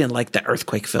 like I didn't like the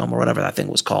Earthquake film or whatever that thing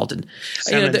was called. And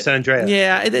San Andreas.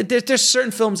 Yeah. There's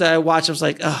certain films that I watch. I was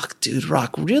like, oh, dude,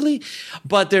 Rock, really?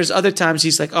 But there's other times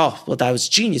he's like, oh, well, that was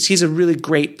genius. He's a really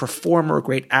great performer,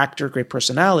 great actor, great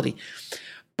personality.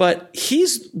 But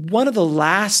he's one of the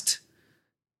last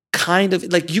kind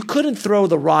of, like, you couldn't throw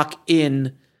The Rock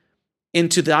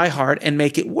into Die Hard and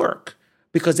make it work,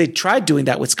 because they tried doing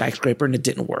that with Skyscraper and it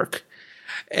didn't work.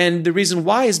 And the reason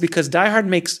why is because Die Hard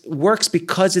works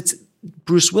because it's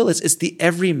Bruce Willis. It's the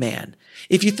everyman.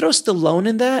 If you throw Stallone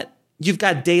in that, you've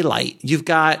got Daylight. You've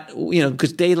got,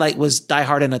 because Daylight was Die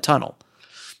Hard in a tunnel.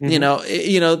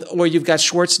 Mm-hmm. Or you've got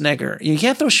Schwarzenegger. You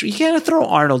can't throw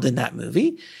Arnold in that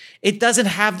movie. It doesn't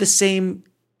have the same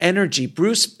energy.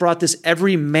 Bruce brought this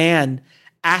everyman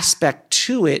aspect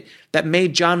to it that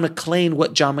made John McClane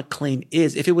what John McClane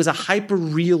is. If it was a hyper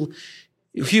real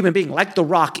human being like The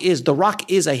Rock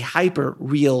is a hyper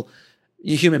real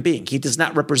human being. He does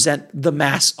not represent the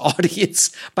mass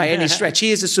audience by any stretch.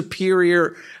 He is a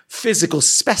superior physical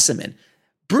specimen.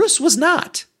 Bruce was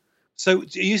not. So are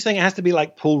you saying it has to be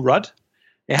like Paul Rudd?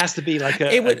 It has to be like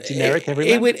a generic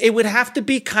everyman? It would have to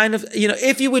be kind of,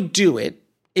 if you would do it,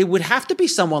 it would have to be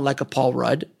someone like a Paul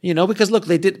Rudd, because look,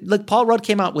 Paul Rudd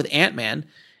came out with Ant-Man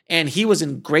and he was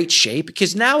in great shape,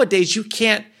 because nowadays you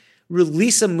can't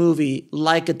release a movie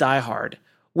like a Die Hard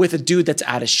with a dude that's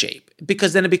out of shape,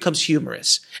 because then it becomes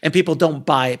humorous and people don't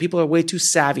buy it. People are way too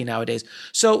savvy nowadays.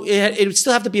 So it would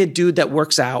still have to be a dude that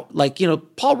works out. Like,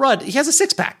 Paul Rudd, he has a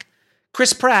six pack.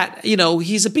 Chris Pratt,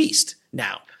 he's a beast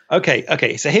now.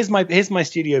 Okay. So here's my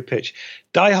studio pitch: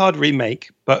 Die Hard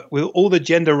remake, but with all the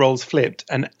gender roles flipped,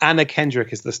 and Anna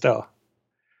Kendrick is the star.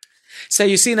 So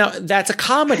you see, now that's a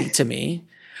comedy to me,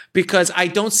 because I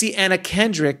don't see Anna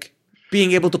Kendrick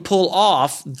being able to pull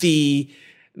off the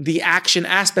action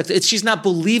aspect. She's not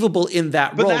believable in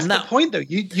that role. But that's the point, though.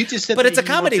 You just said, but it's a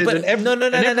comedy. But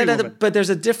no. But there's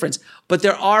a difference. But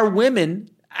there are women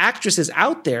actresses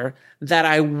out there that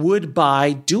I would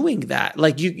buy doing that.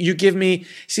 Like you give me,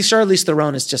 Charlize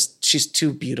Theron is she's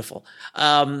too beautiful.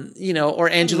 Or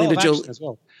Angelina Jolie as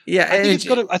well. Yeah,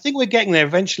 I think we're getting there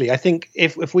eventually. I think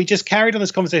if we just carried on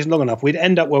this conversation long enough, we'd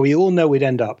end up where we all know we'd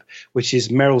end up, which is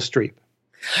Meryl Streep.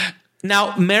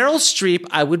 Now, Meryl Streep,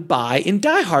 I would buy in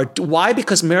Die Hard. Why?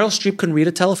 Because Meryl Streep can read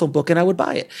a telephone book, and I would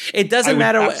buy it. It doesn't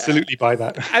matter. Absolutely buy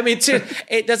that.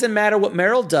 It doesn't matter what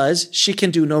Meryl does; she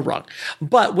can do no wrong.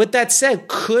 But with that said,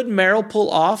 could Meryl pull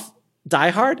off Die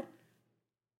Hard?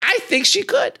 I think she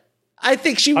could. I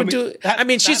think she would do.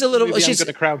 She's a little. She's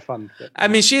going to crowdfund.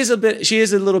 She is a bit. She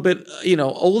is a little bit.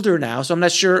 older now, so I'm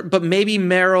not sure. But maybe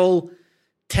Meryl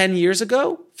 10 years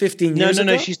ago, 15 years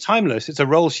ago. No. She's timeless. It's a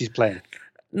role she's playing.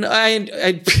 No,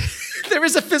 there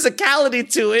is a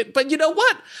physicality to it, but you know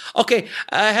what? Okay,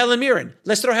 Helen Mirren.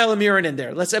 Let's throw Helen Mirren in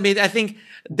there. I think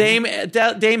Dame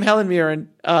Helen Mirren.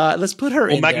 Let's put her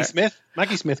in Maggie there. Smith.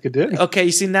 Maggie Smith could do it. Okay,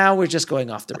 you see, now we're just going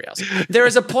off the rails. There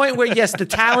is a point where, yes, the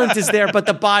talent is there, but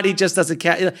the body just doesn't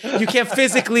carry. You can't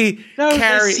physically carry.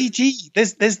 There's CG.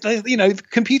 There's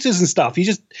computers and stuff.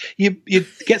 You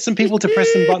get some people to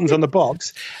press some buttons on the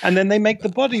box, and then they make the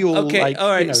body all okay. All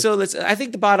right. So I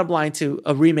think the bottom line to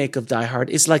a remake of Die Hard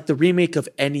is like the remake of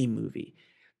any movie.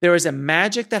 There is a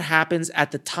magic that happens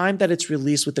at the time that it's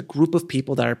released with a group of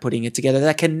people that are putting it together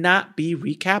that cannot be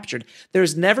recaptured.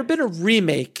 There's never been a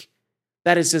remake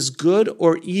that is as good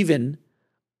or even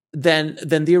than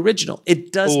the original.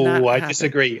 It does not happen. I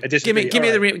disagree. Give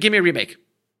me a remake.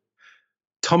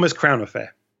 Thomas Crown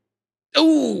Affair.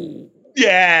 Ooh.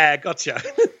 Yeah, gotcha.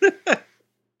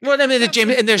 Well,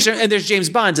 there's James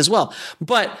Bond as well.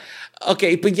 But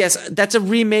yes, that's a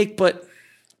remake, but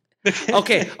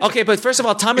okay. But first of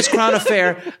all, Thomas Crown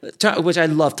Affair, which I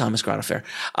love Thomas Crown Affair,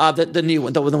 the new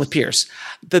one, the one with Pierce.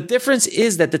 The difference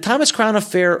is that the Thomas Crown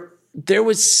Affair, there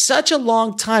was such a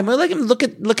long time. Look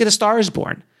at A Star Is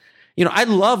Born. I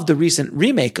love the recent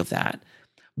remake of that,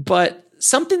 but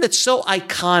something that's so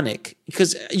iconic,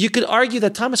 because you could argue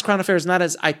that Thomas Crown Affair is not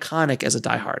as iconic as a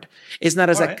Die Hard. It's not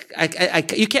as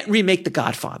you can't remake The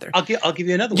Godfather. I'll give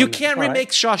you another one. You can't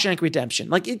remake Shawshank Redemption.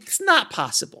 Like, it's not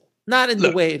possible. Not in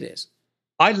the way it is.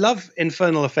 I love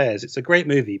Infernal Affairs. It's a great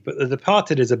movie, but The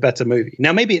Departed is a better movie.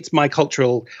 Now, maybe it's my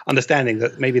cultural understanding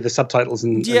that maybe the subtitles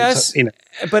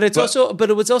but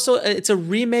it's a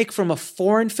remake from a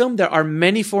foreign film. There are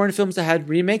many foreign films that had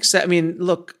remakes. I mean,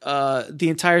 look, the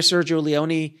entire Sergio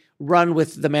Leone run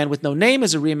with The Man with No Name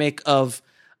is a remake of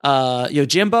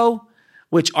Yojimbo,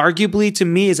 which arguably to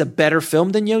me is a better film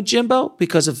than Yojimbo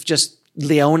because of just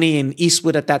Leone and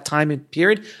Eastwood at that time and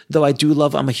period, though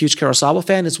I'm a huge Kurosawa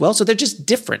fan as well. So they're just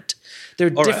different. They're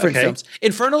different films.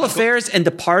 Infernal Affairs and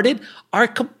Departed are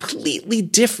completely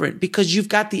different because you've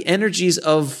got the energies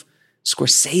of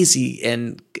Scorsese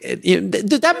and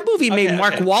that movie made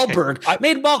Mark Wahlberg.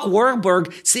 Made Mark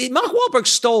Wahlberg. See, Mark Wahlberg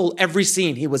stole every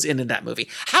scene he was in that movie.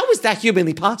 How is that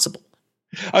humanly possible?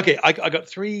 Okay, I got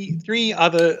three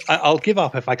other. I'll give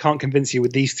up if I can't convince you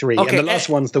with these three. Okay, and the last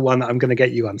one's the one that I'm going to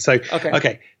get you on. So,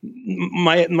 okay.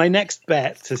 My next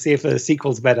bet to see if the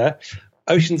sequel's better,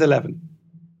 Ocean's 11.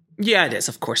 Yeah, it is.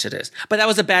 Of course it is. But that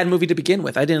was a bad movie to begin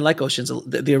with. I didn't like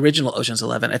the original Ocean's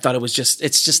 11. I thought it's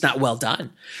just not well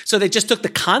done. So they just took the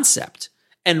concept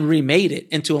and remade it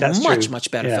into a much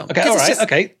better film. Okay, all right.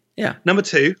 Okay. Yeah. Number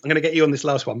 2, I'm going to get you on this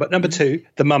last one. But number 2,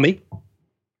 The Mummy.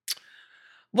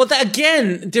 Well,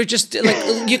 they're just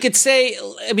like, you could say,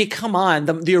 I mean, come on.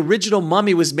 The original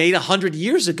Mummy was made 100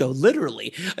 years ago,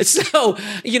 literally. So,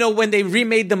 when they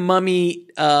remade The Mummy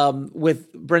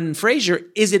with Brendan Fraser,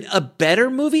 is it a better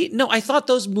movie? No, I thought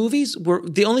those movies were,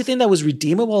 the only thing that was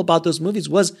redeemable about those movies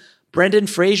was Brendan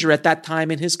Fraser at that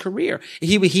time in his career.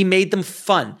 He made them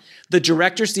fun. The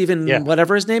director, Stephen,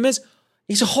 whatever his name is,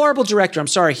 he's a horrible director. I'm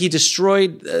sorry. He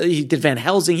did Van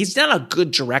Helsing. He's not a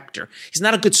good director. He's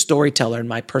not a good storyteller, in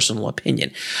my personal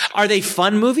opinion. Are they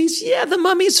fun movies? Yeah, The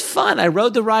Mummy's fun. I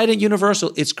rode the ride at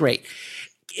Universal. It's great.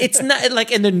 It's not like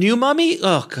in the new Mummy.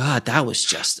 Oh God, that was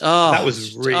just, that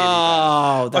was really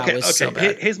bad. That was so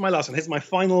bad. Here's my last one. Here's my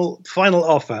final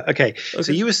offer. Okay.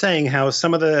 So you were saying how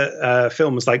some of the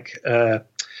films like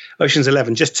Ocean's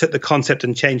 11 just took the concept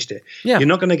and changed it. Yeah. You're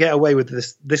not going to get away with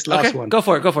this last one. Go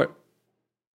for it.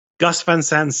 Gus Van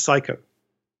Sant's Psycho.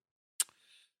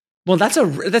 Well, that's a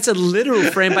literal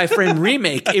frame by frame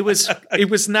remake. It was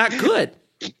not good.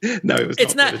 No, it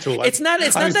was not good at all. It's not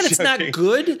that it's not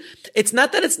good. It's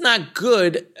not that it's not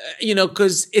good,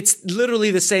 because it's literally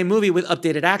the same movie with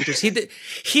updated actors.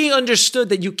 He understood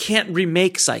that you can't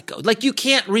remake Psycho. Like, you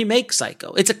can't remake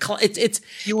Psycho. It's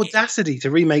the audacity to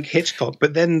remake Hitchcock,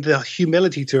 but then the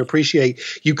humility to appreciate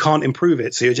you can't improve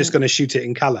it, so you're just going to shoot it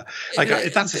in color. Like,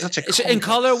 that's such a in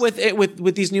color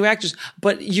with these new actors.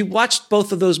 But you watched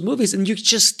both of those movies, and you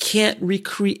just can't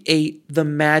recreate the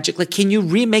magic. Like, can you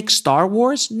remake Star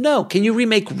Wars? No. Can you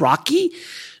remake Rocky?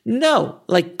 No.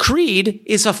 Like, Creed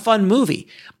is a fun movie,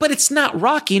 but it's not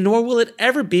Rocky, nor will it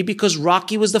ever be, because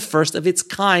Rocky was the first of its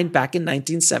kind back in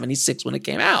 1976 when it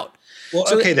came out. Well,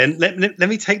 so then let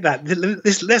me take that.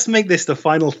 Let's make this the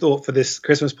final thought for this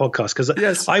Christmas podcast,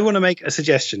 because I want to make a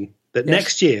suggestion that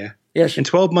next year, in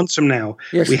 12 months from now,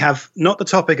 we have not the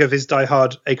topic of is Die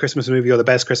Hard a Christmas movie or the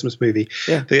best Christmas movie.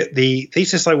 Yeah. The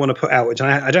thesis I want to put out, which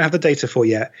I don't have the data for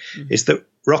yet, is that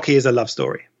Rocky is a love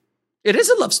story. It is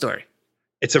a love story.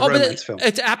 It's a romance film.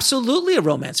 It's absolutely a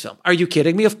romance film. Are you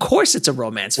kidding me? Of course it's a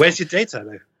romance film. Where's your data,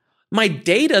 though? My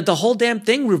data, the whole damn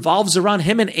thing revolves around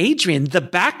him and Adrian. The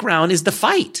background is the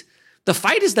fight. The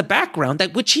fight is the background,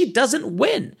 which he doesn't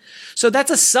win. So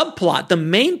that's a subplot. The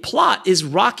main plot is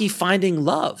Rocky finding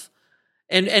love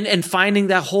and finding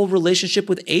that whole relationship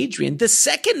with Adrian. The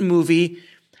second movie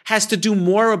has to do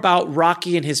more about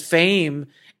Rocky and his fame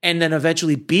and then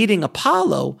eventually beating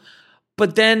Apollo.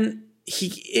 But then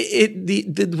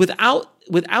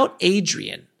without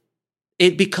Adrian,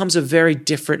 it becomes a very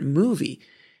different movie.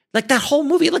 Like, that whole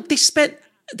movie, like, they spent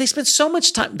so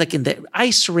much time, like, in the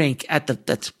ice rink, at the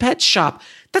pet shop.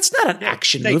 That's not an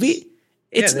action movie.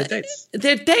 They're dates.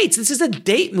 They're dates. This is a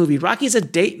date movie. Rocky's a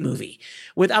date movie.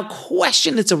 Without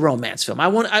question, it's a romance film.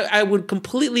 I would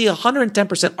completely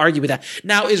 110% argue with that.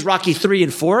 Now, is Rocky 3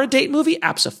 and 4 a date movie?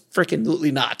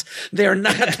 Absolutely not. They're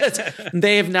not.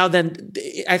 They have now then,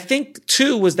 I think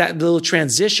 2 was that little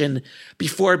transition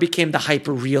before it became the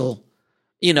hyper real,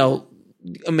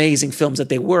 amazing films that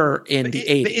they were in the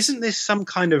 80s. But isn't this some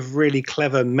kind of really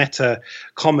clever meta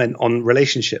comment on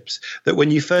relationships? That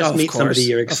when you first meet somebody,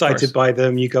 you're excited by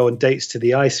them, you go on dates to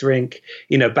the ice rink,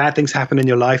 bad things happen in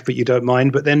your life, but you don't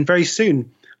mind. But then very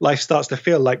soon, life starts to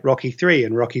feel like Rocky 3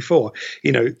 and Rocky 4.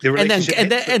 The relationship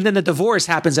and then the divorce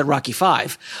happens at Rocky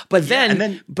 5. But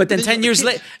then 15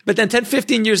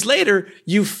 years later,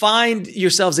 you find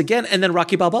yourselves again, and then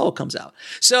Rocky Balboa comes out.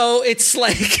 So it's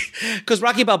like, because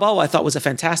Rocky Balboa I thought was a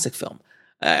fantastic film.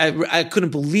 I couldn't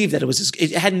believe that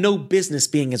it had no business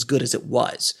being as good as it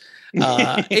was.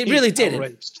 It really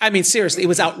didn't. I mean, seriously, it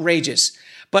was outrageous.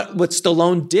 But what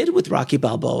Stallone did with Rocky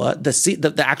Balboa,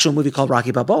 the actual movie called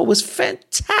Rocky Balboa, was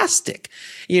fantastic,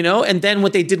 And then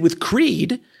what they did with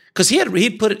Creed, because he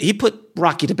put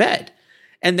Rocky to bed,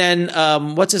 and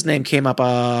then what's his name came up,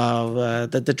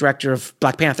 the director of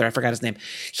Black Panther, I forgot his name.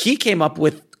 He came up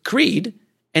with Creed,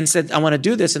 and said, I want to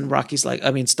do this. And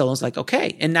Stallone's like,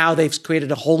 okay. And now they've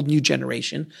created a whole new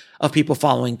generation of people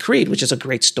following Creed, which is a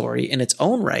great story in its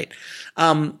own right.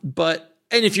 And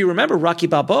if you remember, Rocky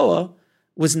Balboa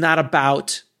was not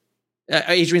about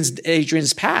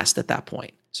Adrian's past at that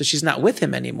point. So she's not with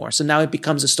him anymore. So now it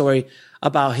becomes a story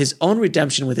about his own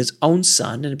redemption with his own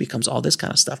son, and it becomes all this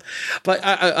kind of stuff. But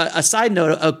a side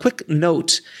note, a quick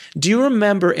note. Do you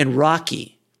remember in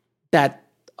Rocky that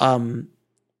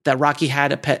Rocky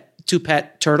had two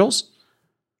pet turtles?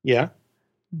 Yeah.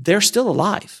 They're still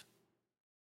alive.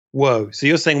 Whoa. So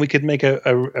you're saying we could make a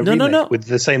remake with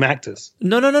the same actors?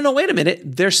 No. Wait a minute.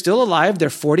 They're still alive. They're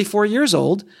 44 years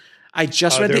old. I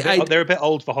just read they're a bit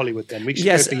old for Hollywood then. We should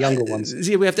go for younger ones.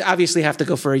 We have to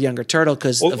go for a younger turtle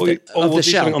because of the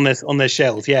shell. On their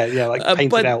shells. Yeah, like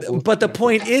painted out. But the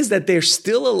point is that they're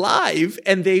still alive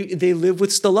and they live with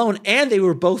Stallone, and they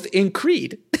were both in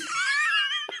Creed.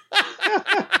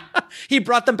 He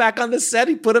brought them back on the set.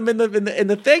 He put them in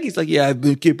the thing. He's like, yeah, I've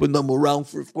been keeping them around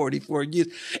for 44 years.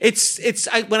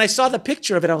 When I saw the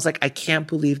picture of it, I was like, I can't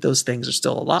believe those things are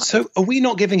still alive. So are we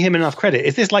not giving him enough credit?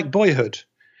 Is this like Boyhood?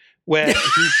 Where it's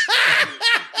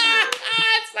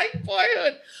like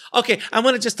Boyhood. Okay, I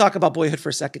want to just talk about Boyhood for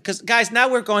a second because, guys, now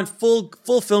we're going full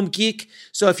film geek.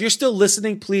 So if you're still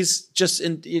listening, please just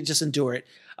endure it.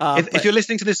 If you're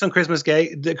listening to this on Christmas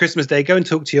Day, go and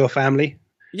talk to your family.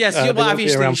 Yes,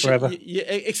 obviously around forever.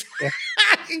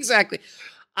 Exactly.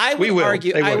 I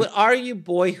would argue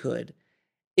Boyhood.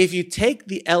 If you take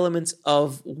the elements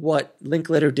of what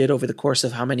Linklater did over the course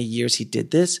of how many years he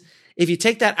did this, if you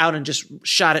take that out and just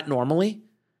shot it normally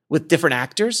with different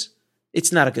actors,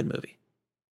 it's not a good movie.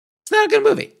 It's not a good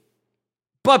movie.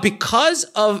 But because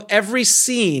of every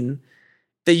scene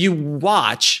that you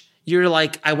watch, you're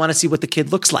like, I want to see what the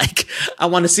kid looks like. I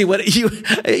want to see what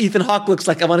Ethan Hawke looks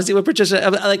like. I want to see what Patricia,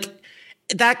 like,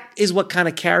 that is what kind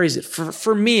of carries it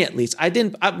for me, at least.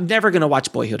 I'm never going to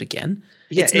watch Boyhood again.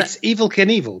 Yeah, it's Evel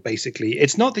Knievel, basically.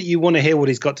 It's not that you want to hear what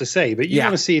he's got to say, but you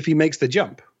want to see if he makes the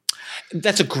jump.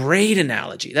 That's a great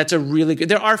analogy. That's a really good.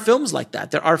 There are films like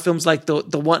that. There are films like the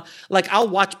one, like I'll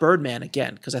watch Birdman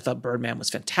again because I thought Birdman was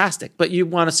fantastic. But you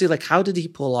want to see, like, how did he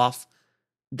pull off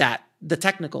that, the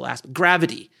technical aspect?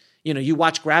 Gravity. You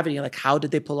watch Gravity, like, how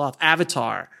did they pull off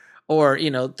Avatar? Or,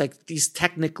 like these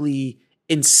technically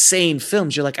insane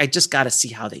films. You're like, I just got to see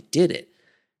how they did it.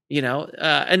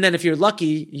 And then if you're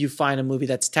lucky, you find a movie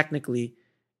that's technically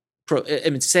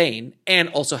insane and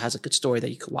also has a good story that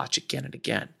you could watch again and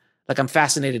again. Like, I'm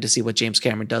fascinated to see what James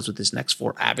Cameron does with his next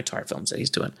 4 Avatar films that he's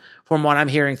doing. From what I'm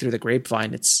hearing through the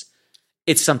grapevine, it's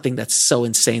something that's so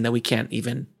insane that we can't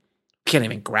even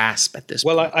grasp at this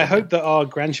point. Well, I hope that our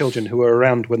grandchildren who are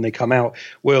around when they come out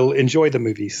will enjoy the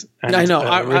movies. And, I know.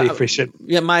 I really appreciate.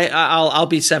 Yeah, I'll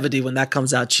be 70 when that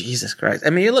comes out. Jesus Christ! I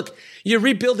mean, look, you're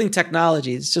rebuilding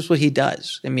technology. It's just what he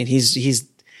does. I mean, he's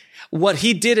what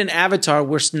he did in Avatar.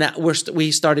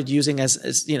 We started using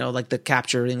as like the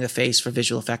capturing the face for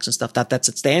visual effects and stuff. That's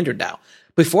a standard now.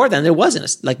 Before then, there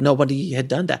wasn't. Like, nobody had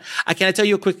done that. Can I tell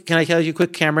you a quick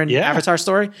Cameron Avatar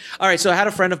story? All right. So I had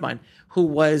a friend of mine who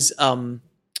was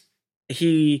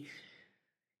he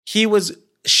was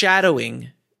shadowing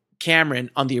Cameron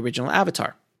on the original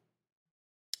Avatar,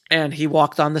 and he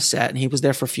walked on the set, and he was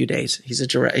there for a few days. He's a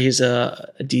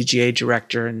DGA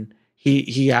director, and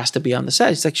he asked to be on the set.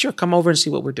 He's like, sure, come over and see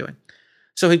what we're doing.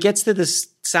 So he gets to this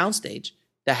soundstage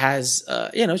that has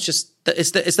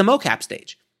it's the mocap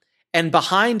stage, and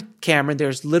behind Cameron,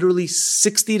 there's literally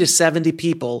 60 to 70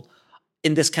 people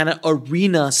in this kind of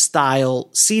arena style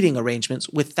seating arrangements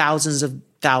with thousands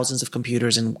of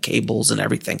computers and cables and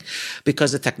everything,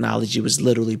 because the technology was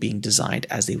literally being designed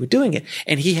as they were doing it.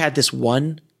 And he had this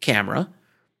one camera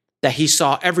that he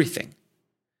saw everything.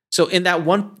 So in that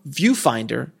one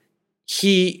viewfinder,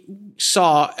 he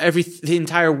saw the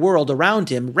entire world around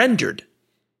him rendered.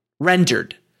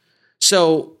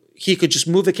 So he could just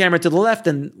move the camera to the left,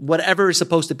 and whatever is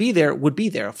supposed to be there would be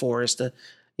there, a forest, a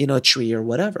tree or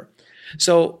whatever.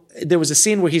 So there was a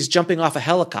scene where he's jumping off a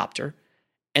helicopter,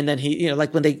 and then he,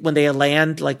 like when they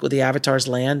land, like when the avatars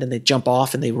land and they jump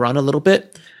off and they run a little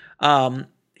bit,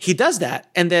 he does that,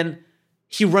 and then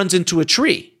he runs into a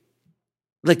tree.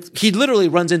 Like, he literally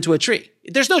runs into a tree.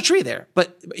 There's no tree there,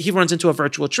 but he runs into a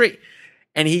virtual tree,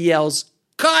 and he yells,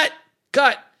 "Cut!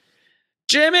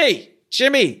 Jimmy,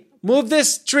 move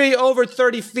this tree over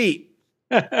 30 feet."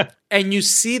 And you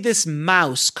see this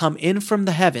mouse come in from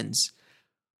the heavens,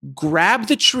 grab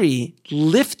the tree,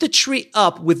 lift the tree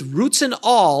up with roots and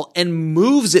all, and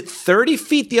moves it 30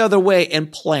 feet the other way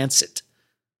and plants it.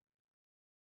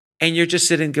 and you're just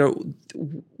sitting there.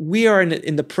 We are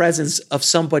in the presence of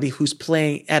somebody who's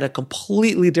playing at a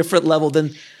completely different level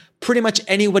than pretty much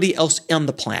anybody else on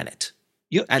the planet.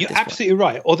 You're absolutely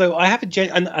right. Although I have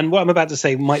and what I'm about to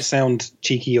say might sound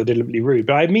cheeky or deliberately rude,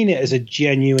 but I mean it as a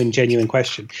genuine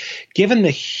question. Given the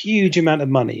huge amount of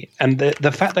money and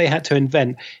the fact they had to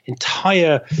invent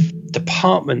entire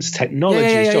departments,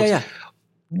 technologies, jobs,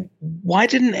 why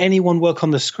didn't anyone work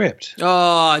on the script?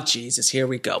 Oh, Jesus, here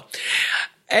we go.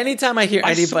 Anytime I hear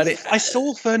anybody... I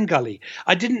saw Fern Gully.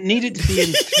 I didn't need it to be in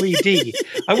 3D.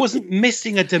 I wasn't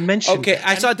missing a dimension. Okay,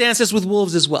 I saw Dances with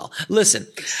Wolves as well. Listen.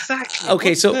 Exactly.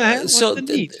 Okay, this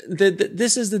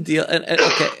is the deal. And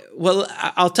okay, well,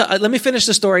 let me finish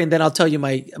the story and then I'll tell you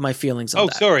my feelings on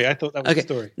that. Oh, sorry. I thought that was the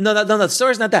story. No, the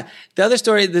story's not that. The other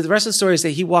story, the rest of the story is that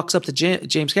he walks up to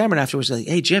James Cameron afterwards like,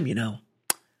 hey, Jim,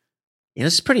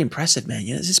 this is pretty impressive, man.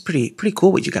 This is pretty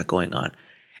cool what you got going on.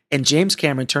 And James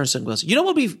Cameron turns to him and goes, what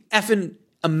would be effing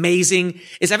amazing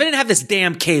is if I didn't have this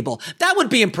damn cable. That would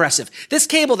be impressive. This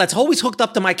cable that's always hooked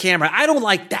up to my camera. I don't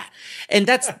like that. And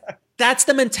that's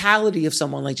the mentality of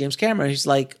someone like James Cameron. He's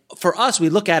like, for us, we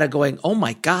look at it going, oh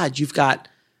my God, you've got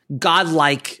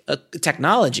godlike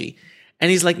technology. And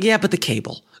he's like, yeah, but the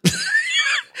cable.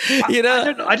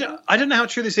 I don't know how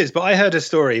true this is, but I heard a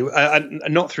story,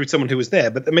 not through someone who was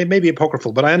there, but maybe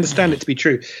apocryphal, but I understand it to be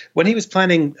true. When he was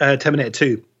planning Terminator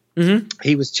 2,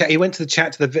 he went to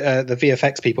the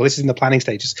VFX people. This is in the planning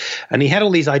stages, and he had all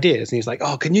these ideas. And he was like,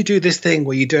 "Oh, can you do this thing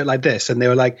where you do it like this?" And they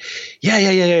were like,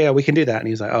 "Yeah, we can do that." And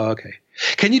he was like, "Oh, okay."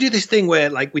 Can you do this thing where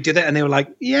like we did that? And they were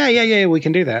like, yeah, we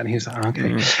can do that. And he was like, oh, okay.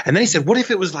 And then he said, what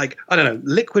if it was like, I don't know,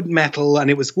 liquid metal and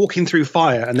it was walking through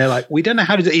fire? And they're like, we don't know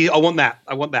how to do it. I want that.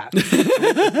 I want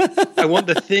I want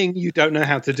the thing you don't know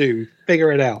how to do.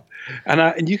 Figure it out.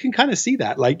 And you can kind of see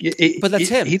that. Like, but that's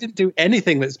him. He didn't do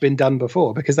anything that's been done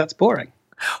before because that's boring.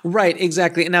 Right,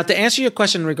 exactly. Now, to answer your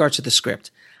question in regards to the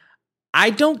script, I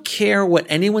don't care what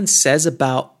anyone says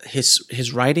about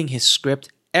his writing, his script.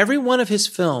 Every one of his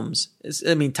films,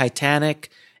 Titanic,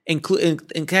 and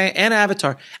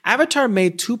Avatar. Avatar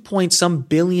made $2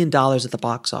 billion at the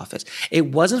box office. It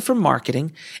wasn't from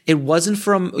marketing. It wasn't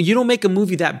from, you don't make a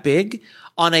movie that big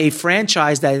on a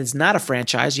franchise that is not a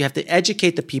franchise. You have to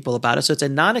educate the people about it. So it's a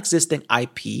non-existent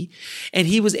IP. And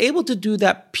he was able to do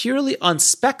that purely on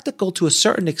spectacle to a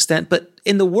certain extent. But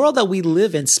in the world that we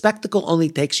live in, spectacle only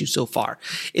takes you so far.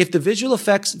 If the visual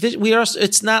effects,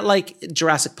 it's not like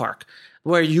Jurassic Park,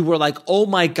 where you were like, oh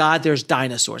my God, there's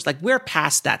dinosaurs. Like, we're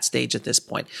past that stage at this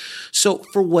point. So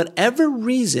for whatever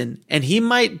reason, and he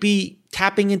might be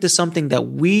tapping into something that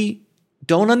we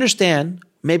don't understand,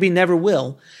 maybe never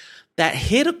will, that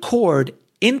hit a chord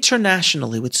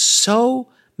internationally with so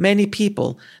many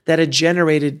people that it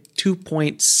generated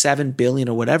 2.7 billion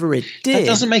or whatever it did. That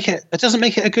doesn't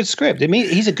make it a good script. I mean,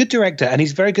 he's a good director and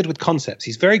he's very good with concepts.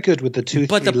 He's very good with the two.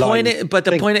 But the point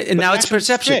is, and now it's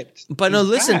perception. But no,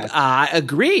 listen,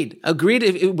 agreed.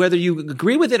 Whether you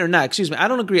agree with it or not. Excuse me, I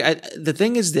don't agree. The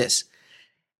thing is this: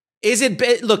 is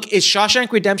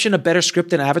Shawshank Redemption a better script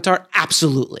than Avatar?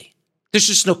 Absolutely. There's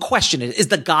just no question. Is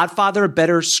The Godfather a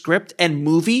better script and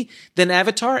movie than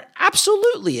Avatar?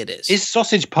 Absolutely it is. Is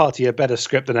Sausage Party a better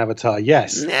script than Avatar?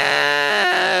 Yes.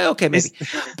 Okay, maybe.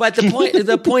 But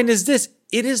the point is this.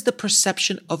 It is the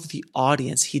perception of the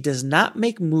audience. He does not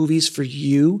make movies for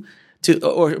you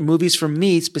or movies for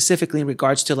me specifically in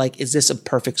regards to like, is this a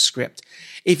perfect script?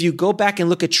 If you go back and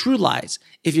look at True Lies,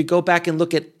 if you go back and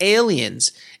look at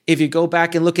Aliens, if you go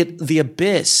back and look at The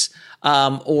Abyss,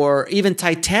 or even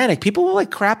Titanic. People were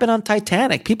like crapping on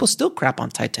Titanic. People still crap on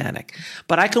Titanic.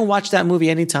 But I can watch that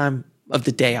movie any time of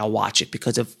the day. I'll watch it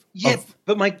because of...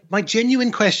 But my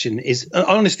genuine question is,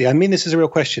 honestly, I mean this is a real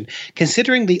question.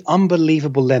 Considering the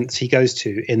unbelievable lengths he goes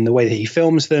to in the way that he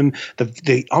films them,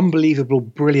 the unbelievable,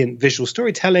 brilliant visual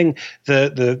storytelling,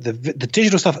 the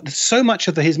digital stuff, so much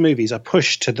of his movies are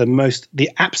pushed to the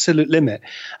absolute limit.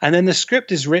 And then the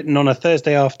script is written on a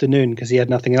Thursday afternoon because he had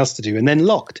nothing else to do and then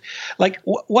locked. Like,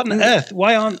 what on earth?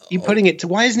 Why aren't you putting it to...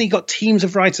 Why hasn't he got teams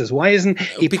of writers? Why isn't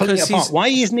he pulling it apart? Why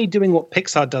isn't he doing what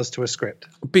Pixar does to a script?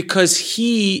 Because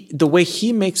the way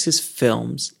he makes his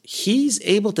films, he's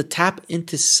able to tap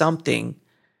into something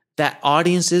that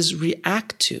audiences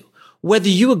react to. Whether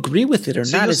you agree with it or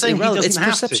not is irrelevant. It's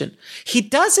perception. He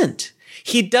doesn't.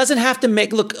 He doesn't have to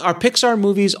make... Look, our Pixar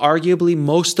movies, arguably,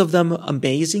 most of them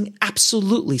amazing.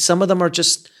 Absolutely. Some of them are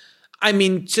just... they're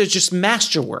just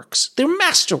masterworks. They're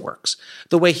masterworks.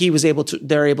 The way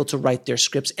they're able to write their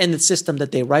scripts and the system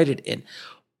that they write it in.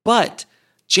 But...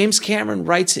 James Cameron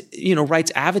writes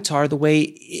Avatar the way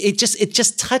it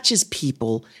just touches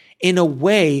people in a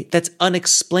way that's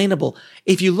unexplainable.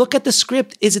 If you look at the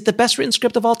script, is it the best written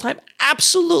script of all time?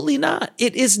 Absolutely not.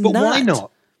 It is not. But why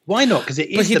not? Why not? Because it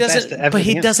is the best at everything But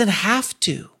he else. doesn't have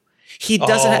to. He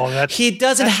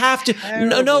doesn't have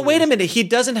to. No, wait a minute. He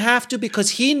doesn't have to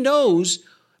because he knows.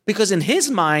 Because in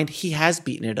his mind, he has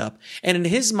beaten it up. And in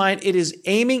his mind, it is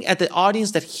aiming at the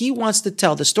audience that he wants to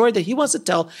tell, the story that he wants to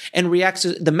tell, and reacts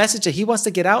to the message that he wants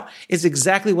to get out is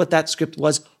exactly what that script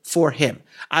was for him.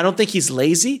 I don't think he's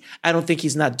lazy. I don't think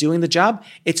he's not doing the job.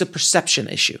 It's a perception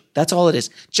issue. That's all it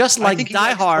is. Just like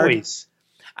Die Hard.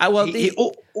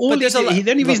 The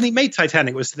only reason he made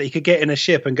Titanic was so that he could get in a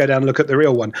ship and go down and look at the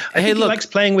real one. I think he likes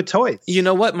playing with toys. You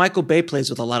know what? Michael Bay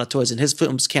plays with a lot of toys, and his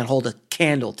films can't hold a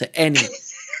candle to any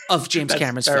of James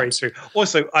Cameron's films. Very true.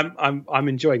 Also, I'm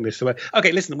enjoying this.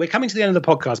 Okay, listen, we're coming to the end of the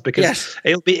podcast because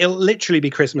it'll literally be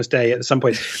Christmas Day at some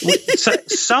point.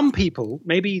 Some people,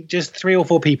 maybe just 3 or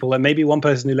 4 people, and maybe one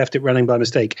person who left it running by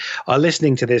mistake, are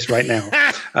listening to this right now.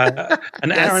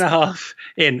 An hour and a half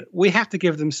in, we have to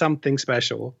give them something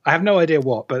special. I have no idea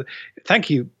what, but thank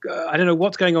you. I don't know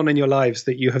what's going on in your lives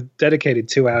that you have dedicated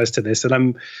 2 hours to this, and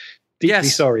I'm deeply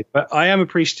sorry, but I am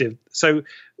appreciative. So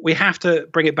we have to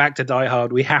bring it back to Die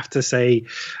Hard. We have to say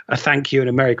a thank you and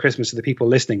a Merry Christmas to the people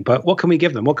listening. But what can we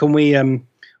give them? What can we?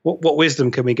 What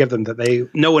wisdom can we give them that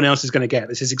no one else is going to get?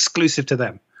 This is exclusive to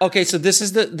them. Okay, so this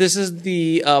is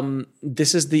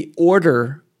the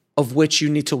order of which you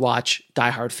need to watch Die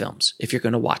Hard films if you're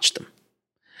going to watch them.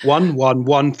 1 1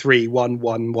 1 3 1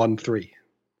 1 1 3.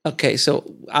 Okay,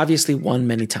 so obviously 1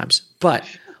 many times, but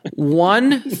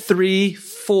 1 3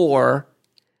 4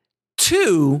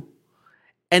 2.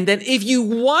 And then if you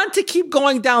want to keep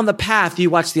going down the path, you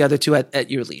watch the other 2 at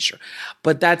your leisure.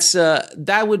 But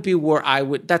that would be where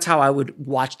that's how I would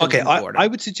watch them in order. I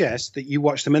would suggest that you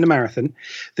watch them in a marathon,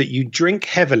 that you drink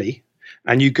heavily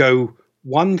and you go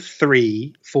 1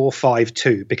 3 4 5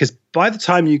 2, because by the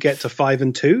time you get to 5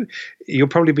 and 2, you'll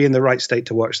probably be in the right state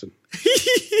to watch them.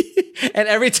 And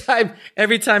every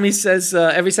time he says,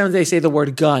 every time they say the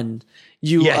word gun,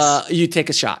 you take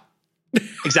a shot.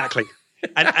 Exactly.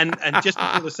 And just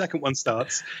before the second one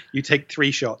starts, you take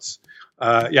 3 shots.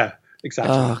 Yeah,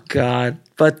 exactly. Oh God!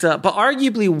 But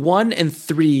arguably 1 and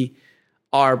 3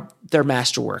 are their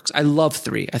masterworks. I love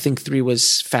 3. I think 3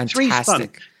 was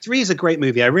fantastic. 3 is a great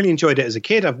movie. I really enjoyed it as a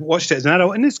kid. I've watched it as an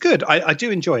adult, and it's good. I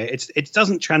do enjoy it. It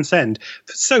doesn't transcend.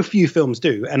 So few films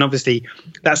do, and obviously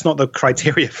that's not the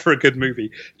criteria for a good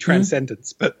movie,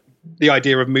 transcendence. Mm-hmm. But the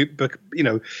idea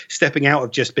of stepping out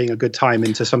of just being a good time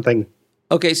into something.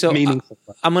 Okay, so I'm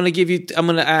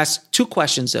going to ask 2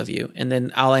 questions of you, and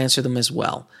then I'll answer them as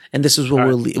well. And this is where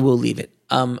we'll leave it.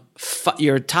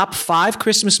 Your top 5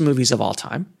 Christmas movies of all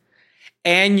time,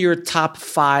 and your top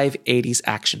 5 80s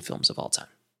action films of all time.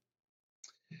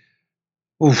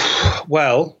 Oof,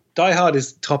 well, Die Hard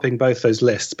is topping both those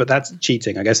lists, but that's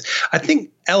cheating, I guess. I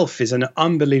think Elf is an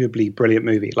unbelievably brilliant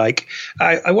movie. Like,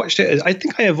 I watched it. I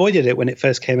think I avoided it when it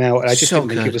first came out, and I just didn't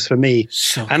think it was for me.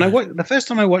 The first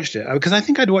time I watched it, because I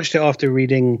think I'd watched it after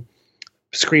reading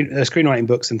screenwriting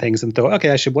books and things, and thought,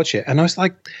 okay, I should watch it. And I was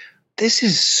like, this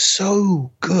is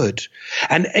so good.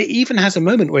 And it even has a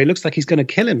moment where he looks like he's going to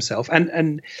kill himself.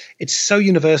 And it's so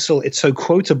universal. It's so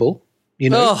quotable,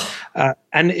 and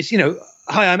it's,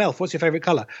 hi, I'm Elf. What's your favorite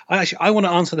color? I want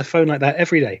to answer the phone like that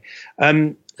every day.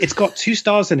 It's got 2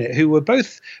 stars in it who were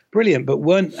both brilliant, but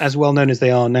weren't as well known as they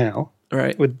are now.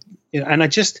 Right. And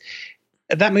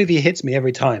that movie hits me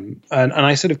every time, and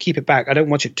I sort of keep it back. I don't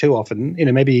watch it too often,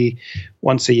 maybe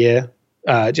once a year,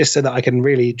 just so that I can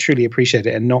really truly appreciate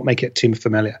it and not make it too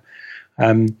familiar.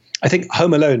 I think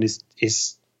Home Alone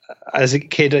is as a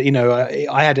kid,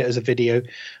 I had it as a video,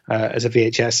 as a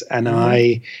VHS, and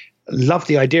I love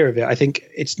the idea of it. I think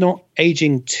it's not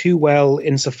aging too well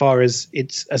insofar as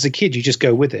it's, as a kid, you just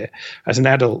go with it. As an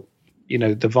adult,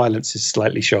 the violence is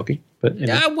slightly shocking. But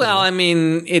I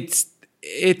mean, it's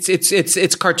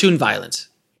cartoon violence.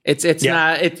 It's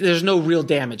not. There's no real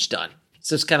damage done.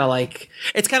 So it's kind of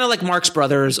like Marx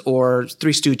Brothers or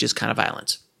Three Stooges kind of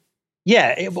violence.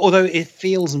 Yeah, although it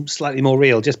feels slightly more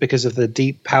real just because of the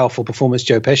deep, powerful performance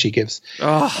Joe Pesci gives.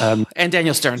 And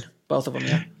Daniel Stern, both of them.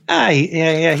 Yeah.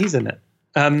 Yeah, he's in it.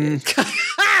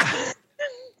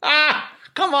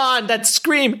 Come on, that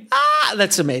scream!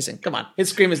 That's amazing. Come on, his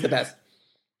scream is the best.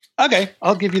 Okay,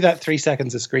 I'll give you that 3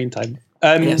 seconds of screen time.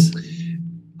 Yes,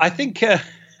 I think.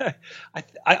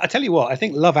 I tell you what, I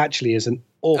think Love Actually is an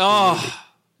awful movie.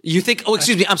 You think? Oh,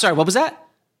 excuse me. I'm sorry. What was that?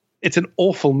 It's an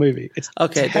awful movie. It's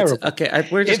terrible.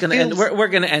 We're just going to end. We're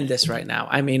going to end this right now.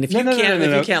 I mean, if you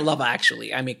can't love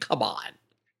Actually, I mean, come on.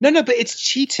 No, but it's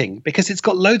cheating because it's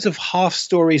got loads of half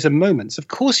stories and moments. Of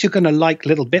course, you're going to like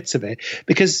little bits of it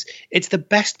because it's the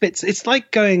best bits. It's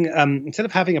like going, instead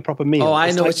of having a proper meal, I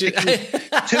know like what you 2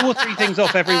 or 3 things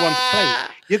off everyone's plate.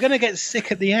 You're going to get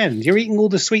sick at the end. You're eating all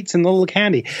the sweets and all the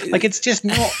candy. Like, it's just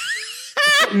not,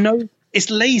 it's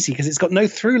lazy because it's got no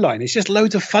through line. It's just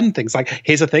loads of fun things. Like,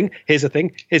 here's a thing, here's a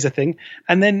thing, here's a thing.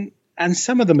 And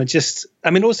some of them are just, I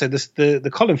mean, also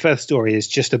the Colin Firth story is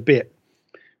just a bit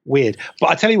weird. But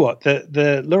I tell you what,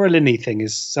 the Laura Linney thing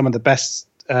is some of the best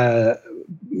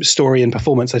story and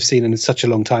performance I've seen in such a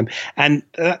long time. And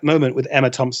that moment with Emma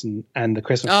Thompson and the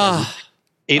Christmas present,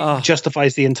 it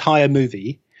justifies the entire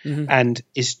movie and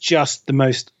is just the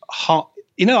most hot.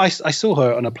 You know, I saw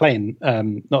her on a plane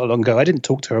not long ago. I didn't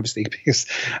talk to her, obviously, because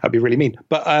I'd be really mean.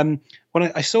 But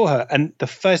when I saw her, and the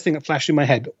first thing that flashed through my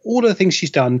head, all of the things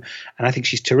she's done, and I think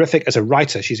she's terrific as a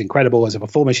writer. She's incredible as a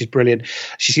performer. She's brilliant.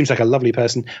 She seems like a lovely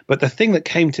person. But the thing that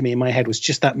came to me in my head was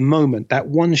just that moment, that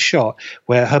one shot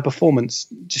where her performance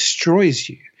destroys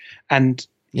you. And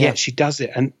yet she does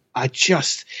it. And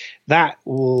that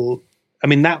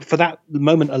for that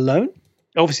moment alone,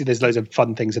 obviously, there's loads of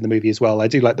fun things in the movie as well. I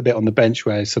do like the bit on the bench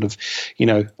where sort of, you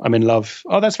know, I'm in love.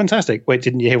 Oh, that's fantastic. Wait,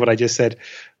 didn't you hear what I just said?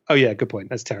 Oh, yeah, good point.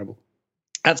 That's terrible.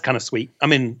 That's kind of sweet. I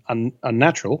mean,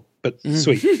 unnatural, but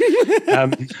sweet.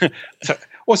 So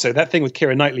also, that thing with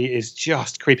Keira Knightley is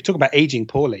just creepy. Talk about aging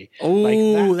poorly. Oh,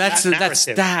 like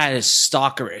that is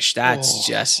stalkerish. That's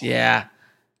just, yeah.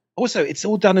 Also, it's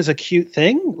all done as a cute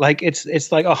thing. Like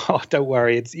it's like, oh, don't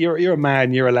worry. You're a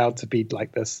man. You're allowed to be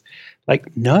like this.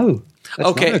 Like, no.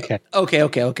 Okay.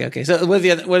 So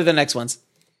what are the next ones?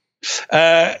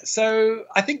 So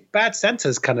I think Bad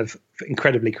Santa's kind of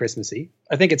incredibly Christmassy.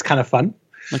 I think it's kind of fun.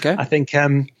 Okay. I think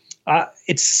I'm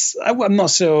not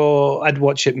sure I'd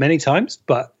watch it many times,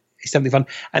 but it's definitely fun.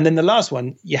 And then the last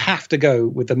one, you have to go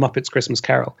with the Muppets Christmas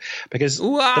Carol because the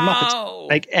Muppets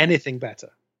make anything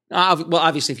better. Well,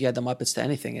 obviously, if you add the Muppets to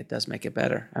anything, it does make it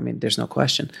better. I mean, there's no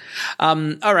question.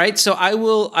 All right, so I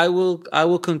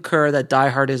will concur that Die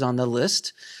Hard is on the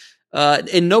list.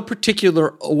 In no particular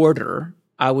order,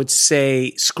 I would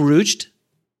say Scrooged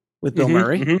with Bill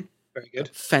Murray. Mm-hmm. Very good,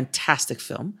 fantastic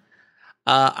film.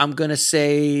 I'm gonna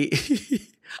say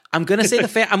the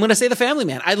Family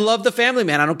Man. I love the Family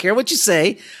Man. I don't care what you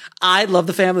say. I love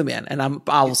the Family Man, and I'm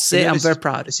very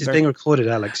proud. This is being recorded,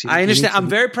 Alex. I understand. I'm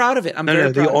very proud of it.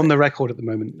 You're on the record at the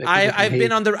moment.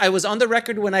 I was on the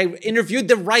record when I interviewed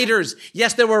the writers.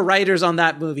 Yes, there were writers on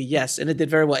that movie. Yes, and it did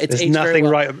very well.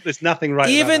 There's nothing right.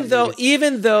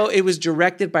 Even though it was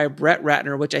directed by Brett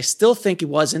Ratner, which I still think it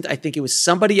wasn't. I think it was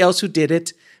somebody else who did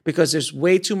it because there's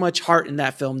way too much heart in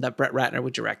that film that Brett Ratner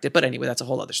would direct it. But anyway, that's a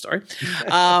whole other story.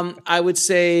 I would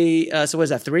say. So what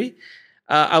is that? 3?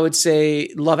 I would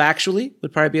say Love Actually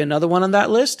would probably be another one on that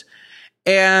list.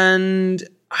 And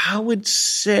I would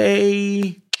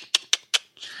say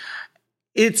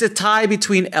it's a tie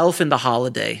between Elf and The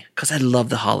Holiday because I love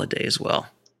The Holiday as well.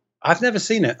 I've never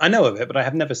seen it. I know of it, but I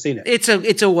have never seen it. It's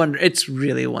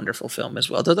really a wonderful film as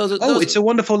well. It's a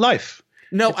Wonderful Life.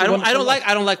 No, I don't like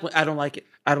it.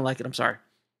 I'm sorry.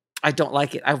 I don't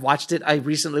like it. I watched it. I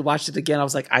recently watched it again. I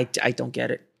was like, I don't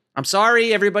get it. I'm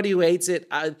sorry, everybody who hates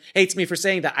it, hates me for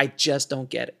saying that. I just don't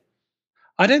get it.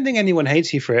 I don't think anyone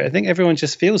hates you for it. I think everyone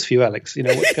just feels for you, Alex. You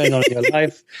know what's going on in your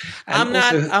life. And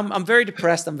I'm very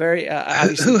depressed. I'm very.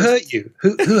 Who hurt you?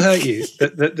 Who hurt you?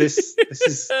 This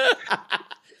is.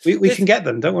 We can get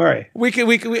them. Don't worry.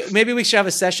 Maybe we should have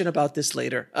a session about this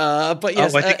later. But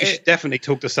yes, I think you should definitely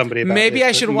talk to somebody about it. Maybe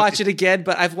I should watch it again.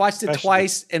 But I've watched it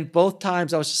twice, and both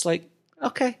times I was just like,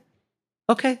 okay,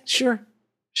 sure.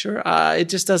 It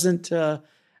just doesn't.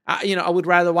 I would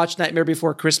rather watch Nightmare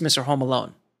Before Christmas or Home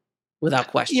Alone, without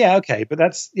question. Yeah, okay, but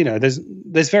that's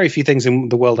there's very few things in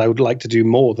the world I would like to do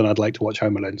more than I'd like to watch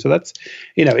Home Alone. So that's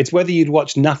it's whether you'd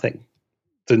watch nothing.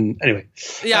 Then anyway.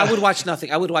 Yeah, I would watch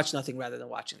nothing. I would watch nothing rather than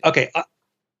watching it. Okay,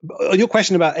 your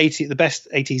question about the best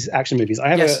 80s action movies. I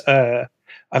have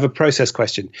a process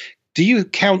question. Do you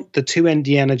count the 2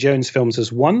 Indiana Jones films as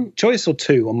one choice or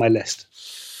 2 on my list?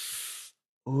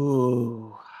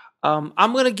 Ooh. I'm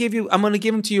gonna give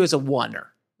them to you as a oneer.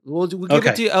 We'll give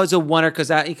it to you as a oneer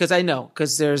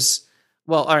because there's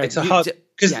all right. It's a hard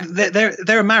because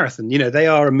they're a marathon. They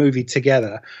are a movie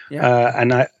together. Yeah.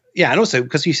 And also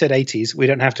because you said 80s, we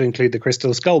don't have to include the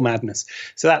Crystal Skull madness,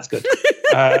 so that's good.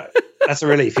 That's a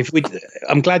relief.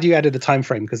 I'm glad you added the time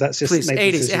frame because that's just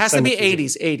 80s. It has to be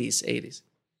 80s.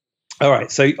 All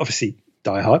right, so obviously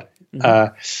Die Hard.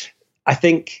 Mm-hmm. I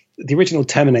think the original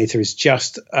Terminator is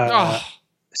just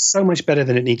so much better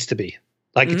than it needs to be.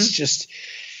 Like it's just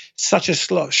such a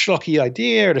schlocky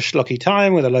idea at a schlocky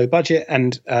time with a low budget,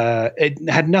 and it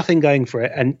had nothing going for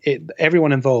it, and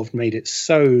everyone involved made it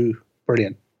so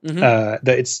brilliant that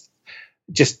it's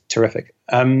just terrific.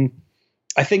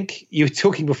 I think you were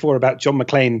talking before about John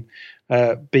McClane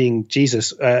being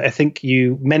Jesus. I think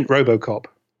you meant RoboCop.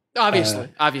 Obviously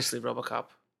RoboCop.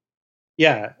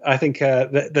 Yeah, I think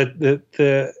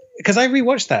the because I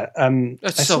rewatched that.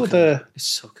 It's so good.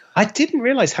 I didn't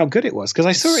realize how good it was because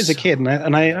I saw it as a kid,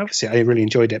 and I obviously I really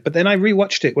enjoyed it. But then I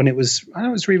rewatched it when it was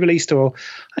re-released, or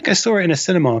like I saw it in a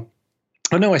cinema.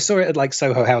 Oh no, I saw it at like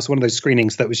Soho House, one of those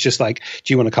screenings that was just like,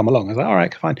 do you want to come along? I was like, all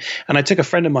right, fine. And I took a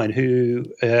friend of mine who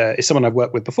is someone I've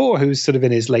worked with before, who's sort of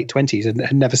in his late 20s and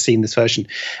had never seen this version.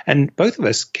 And both of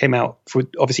us came out for,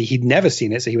 obviously he'd never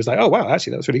seen it. So he was like, oh wow,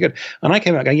 actually that was really good. And I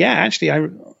came out going, yeah,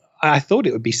 actually I thought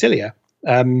it would be sillier.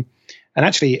 And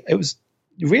actually it was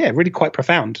really quite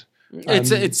profound.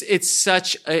 It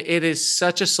is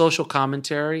such a social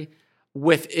commentary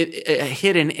with it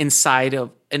hidden inside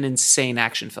of an insane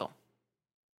action film.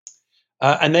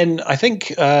 And then I think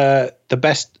the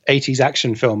best 80s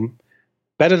action film,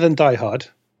 better than Die Hard,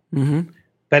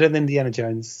 better than Indiana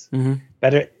Jones,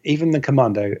 better even than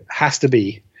Commando, has to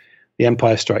be The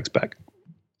Empire Strikes Back.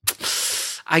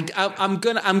 I'm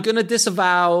gonna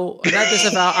disavow. Not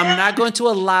disavow. I'm not going to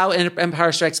allow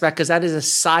Empire Strikes Back because that is a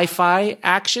sci-fi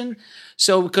action.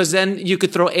 So because then you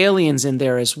could throw aliens in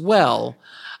there as well.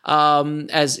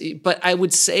 But I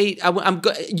would say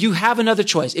you have another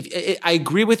choice. If I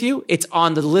agree with you, it's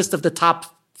on the list of the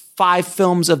top 5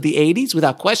 films of the 80s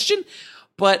without question.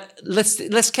 But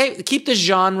let's keep the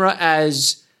genre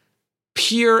as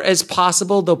pure as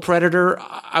possible. Though Predator,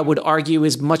 I would argue,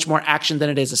 is much more action than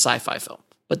it is a sci-fi film.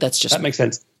 But that's just makes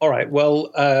sense. All right.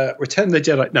 Well, Return of the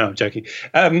Jedi. No, I'm joking.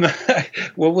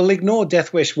 Well, we'll ignore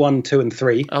Death Wish 1, 2, and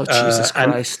 3. Oh, Jesus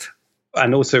Christ.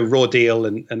 And also Raw Deal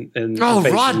and Raw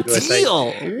USA.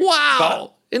 Deal!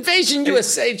 Wow, Invasion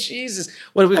USA, Jesus!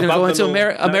 What are we going to go into?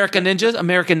 American Ninja?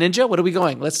 American Ninja? What are we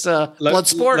going? Let's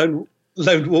Bloodsport.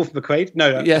 Lone Wolf McQuaid.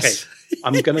 No, yes. Okay.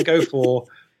 I'm going to go for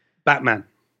Batman.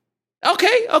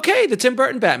 Okay, the Tim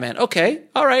Burton Batman. Okay,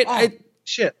 all right. Oh,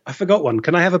 shit, I forgot one.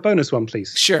 Can I have a bonus one,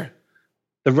 please? Sure.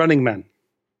 The Running Man.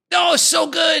 Oh, so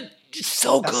good.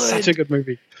 So good. Such a good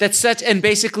movie. And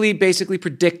basically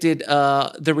predicted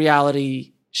the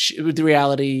reality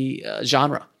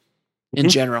genre in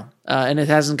general, and it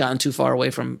hasn't gotten too far away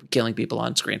from killing people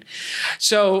on screen.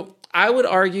 So I would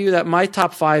argue that my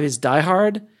top 5 is Die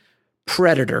Hard,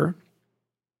 Predator,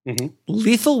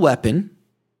 Lethal Weapon,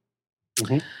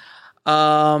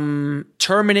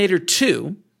 Terminator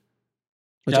 2.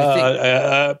 Which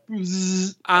I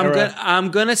think I'm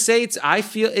gonna say it's. I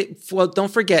feel it. Well,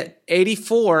 don't forget,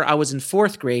 84. I was in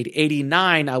 4th grade.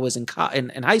 89. I was in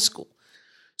high school.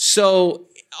 So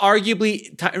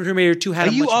arguably, Terminator 2 had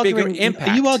a much bigger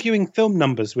impact. Are you arguing film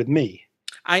numbers with me?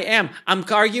 I am. I'm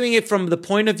arguing it from the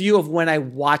point of view of when I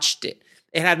watched it.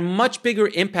 It had much bigger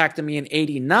impact on me in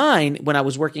 89 when I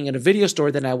was working at a video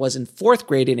store than I was in 4th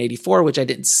grade in 84, which I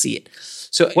didn't see it.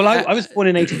 So, well, I was born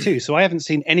in 82, so I haven't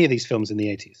seen any of these films in the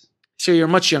 80s. So you're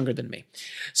much younger than me.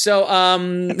 So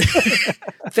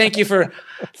thank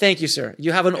you, sir.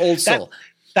 You have an old soul.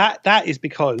 That is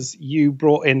because you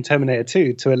brought in Terminator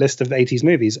 2 to a list of 80s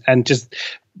movies and just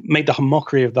made the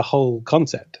mockery of the whole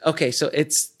concept. Okay, so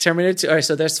it's Terminator 2. All right,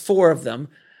 so there's 4 of them.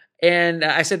 And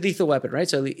I said Lethal Weapon, right?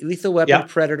 So Lethal Weapon,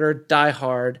 Predator, Die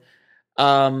Hard.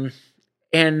 And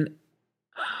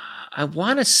I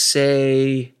want to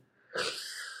say...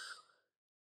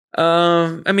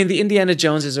 I mean, the Indiana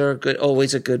Joneses are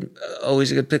always a good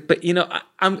pick. But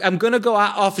I'm going to go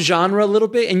off genre a little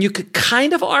bit, and you could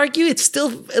kind of argue it's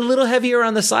still a little heavier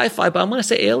on the sci-fi. But I'm going to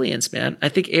say Aliens, man. I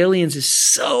think Aliens is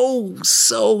so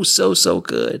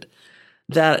good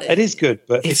that it is good.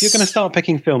 But if you're going to start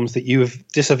picking films that you have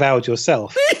disavowed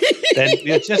yourself, then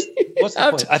you're just. What's the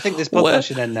point? I think this podcast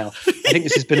should end now. I think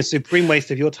this has been a supreme waste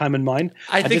of your time and mine.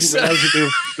 I didn't realize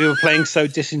that we were playing so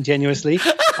disingenuously.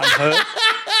 I'm hurt.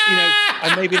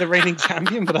 I may be the reigning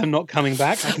champion, but I'm not coming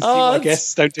back. I can see my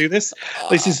guests don't do this.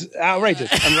 This is outrageous.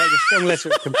 I'm writing a strong letter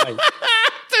of complaint.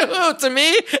 To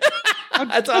me?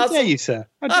 That's awesome. How dare you, sir?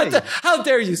 How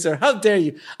dare you, sir? How dare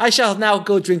you? I shall now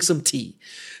go drink some tea.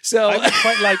 So I would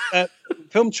quite like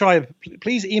Film Tribe.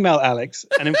 Please email Alex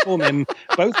and inform him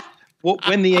both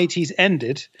when the 80s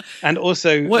ended and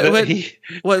also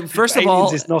first of all,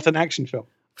 Aliens is not an action film.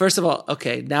 First of all,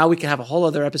 okay, now we can have a whole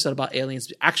other episode about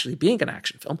Aliens actually being an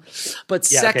action film. But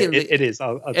secondly, okay, it is.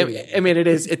 I'll do that. I mean, it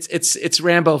is. It's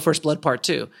Rambo: First Blood Part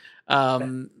 2.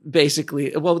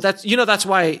 Basically, well, that's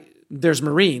why there's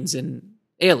Marines in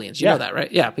Aliens. You know that,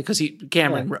 right? Yeah, because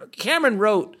Cameron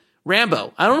wrote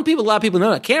Rambo. I don't know a lot of people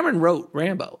know that. Cameron wrote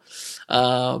Rambo,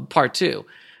 Part 2,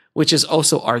 which is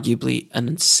also arguably an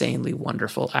insanely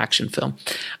wonderful action film.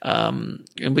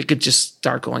 And we could just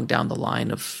start going down the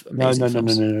line of amazing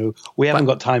films. No. We haven't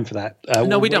got time for that.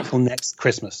 No, we don't. Until next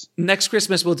Christmas. Next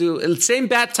Christmas we'll do same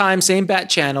bat time, same bat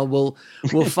channel.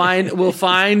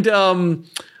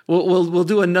 We'll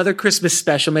do another Christmas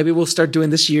special. Maybe we'll start doing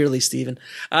this yearly, Stephen.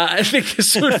 I think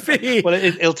this would be. Well,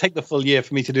 it'll take the full year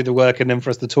for me to do the work and then for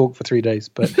us to talk for 3 days.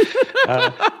 But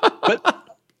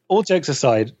all jokes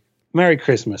aside, Merry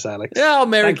Christmas, Alex. Oh,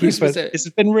 Merry Christmas! It's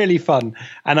been really fun,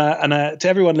 and to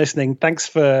everyone listening, thanks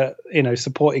for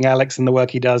supporting Alex and the work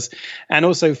he does, and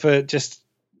also for just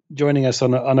joining us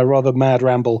on a rather mad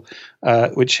ramble,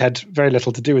 which had very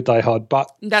little to do with Die Hard.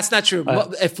 But that's not true.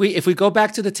 If we go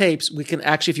back to the tapes, we can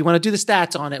actually, if you want to do the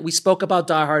stats on it, we spoke about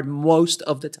Die Hard most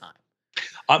of the time.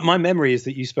 My memory is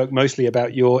that you spoke mostly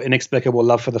about your inexplicable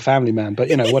love for the Family Man, but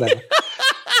whatever.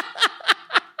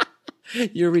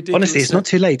 You're ridiculous. Honestly, it's not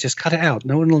too late. Just cut it out.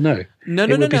 No one will know. No.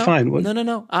 Be fine.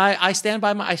 No. I stand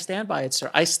by it, sir.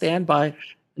 I stand by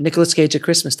Nicolas Cage at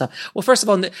Christmas time. Well, first of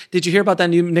all, did you hear about that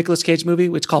new Nicolas Cage movie?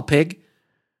 It's called Pig,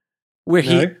 where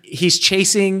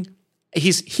he's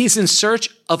in search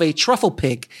of a truffle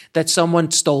pig that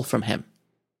someone stole from him.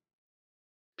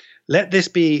 Let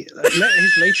his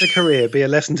later career be a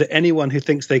lesson to anyone who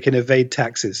thinks they can evade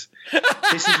taxes.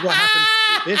 This is what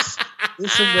happens.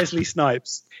 This is Wesley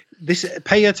Snipes.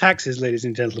 Pay your taxes, ladies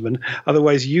and gentlemen.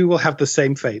 Otherwise, you will have the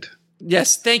same fate.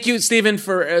 Yes, thank you, Stephen,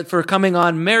 for coming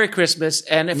on. Merry Christmas,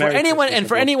 and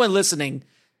for anyone listening,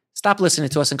 stop listening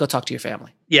to us and go talk to your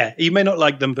family. Yeah, you may not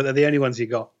like them, but they're the only ones you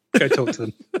got. Go talk to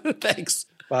them. Thanks.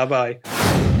 Bye.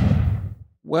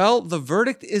 Well, the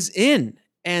verdict is in,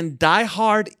 and Die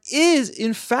Hard is,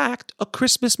 in fact, a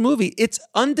Christmas movie. It's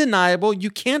undeniable. You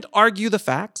can't argue the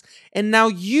facts, and now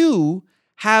you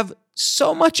have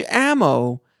so much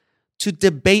ammo to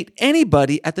debate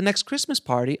anybody at the next Christmas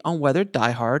party on whether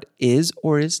Die Hard is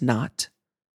or is not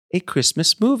a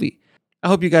Christmas movie. I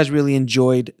hope you guys really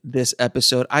enjoyed this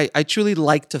episode. I truly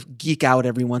like to geek out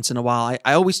every once in a while.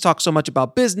 I always talk so much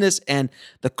about business and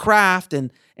the craft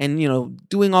and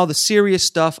doing all the serious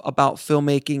stuff about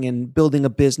filmmaking and building a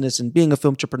business and being a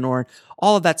film entrepreneur,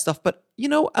 all of that stuff. But,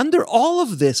 under all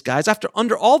of this, guys,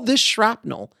 under all this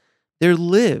shrapnel, there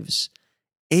lives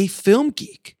a film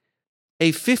geek.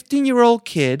 A 15-year-old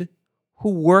kid who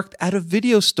worked at a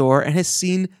video store and has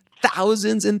seen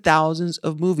thousands and thousands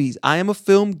of movies. I am a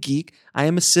film geek. I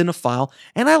am a cinephile,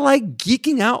 and I like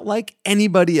geeking out like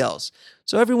anybody else.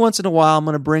 So every once in a while, I'm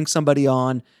going to bring somebody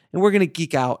on, and we're going to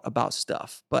geek out about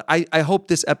stuff. But I hope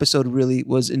this episode really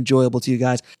was enjoyable to you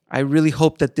guys. I really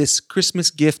hope that this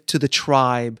Christmas gift to the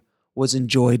tribe was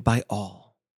enjoyed by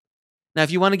all. Now,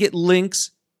 if you want to get links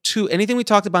to anything we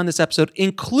talked about in this episode,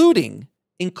 including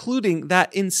that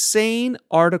insane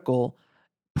article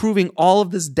proving all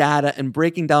of this data and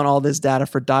breaking down all this data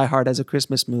for Die Hard as a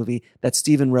Christmas movie that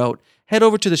Stephen wrote, head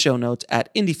over to the show notes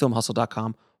at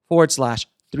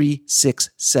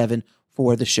indiefilmhustle.com/367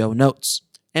 for the show notes.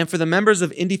 And for the members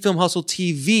of Indie Film Hustle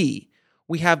TV,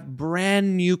 we have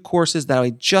brand new courses that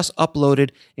I just uploaded,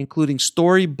 including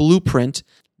Story Blueprint,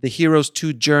 The Hero's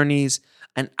Two Journeys,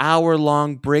 an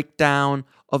hour-long breakdown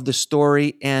of the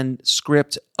story and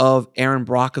script of Aaron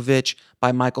Brockovich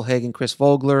by Michael Haig and Chris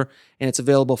Vogler, and it's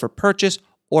available for purchase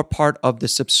or part of the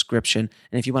subscription.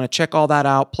 And if you want to check all that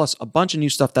out, plus a bunch of new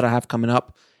stuff that I have coming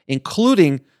up,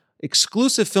 including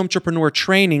exclusive film entrepreneur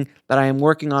training that I am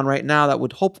working on right now that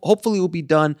would hopefully will be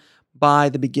done by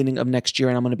the beginning of next year.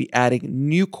 And I'm going to be adding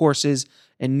new courses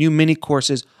and new mini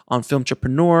courses on film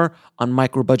entrepreneur, on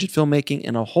micro budget filmmaking,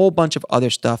 and a whole bunch of other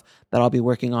stuff that I'll be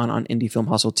working on Indie Film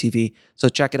Hustle TV. So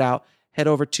check it out. Head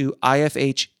over to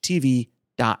ifhtv.com.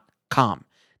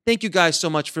 Thank you guys so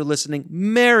much for listening.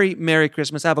 Merry, Merry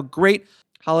Christmas. Have a great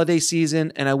holiday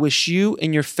season, and I wish you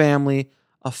and your family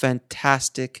a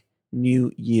fantastic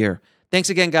new year.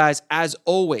 Thanks again, guys. As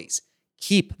always,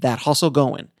 keep that hustle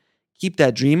going. Keep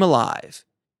that dream alive.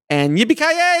 And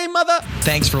yippee-ki-yay, mother!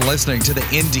 Thanks for listening to the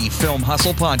Indie Film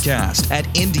Hustle podcast at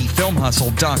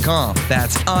indiefilmhustle.com.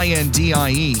 That's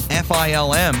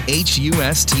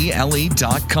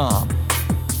INDIEFILMHUSTLE.com.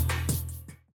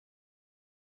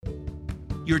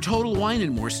 Your Total Wine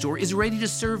 & More store is ready to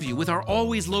serve you with our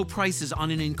always low prices on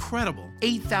an incredible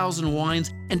 8,000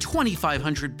 wines and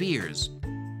 2,500 beers.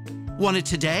 Want it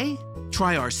today?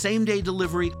 Try our same-day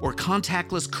delivery or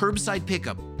contactless curbside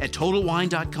pickup at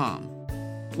TotalWine.com.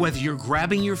 Whether you're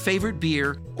grabbing your favorite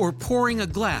beer or pouring a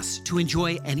glass to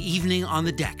enjoy an evening on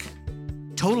the deck,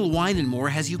 Total Wine & More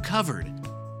has you covered.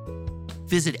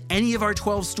 Visit any of our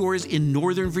 12 stores in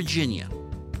Northern Virginia.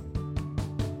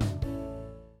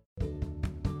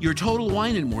 Your Total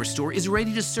Wine & More store is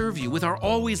ready to serve you with our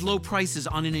always low prices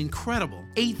on an incredible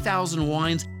 8,000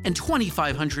 wines and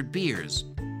 2,500 beers.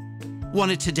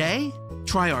 Want it today?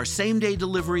 Try our same-day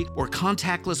delivery or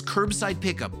contactless curbside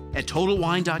pickup at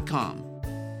TotalWine.com.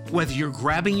 Whether you're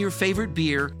grabbing your favorite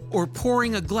beer or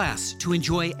pouring a glass to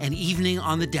enjoy an evening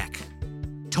on the deck,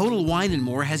 Total Wine &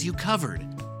 More has you covered.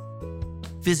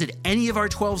 Visit any of our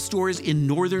 12 stores in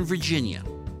Northern Virginia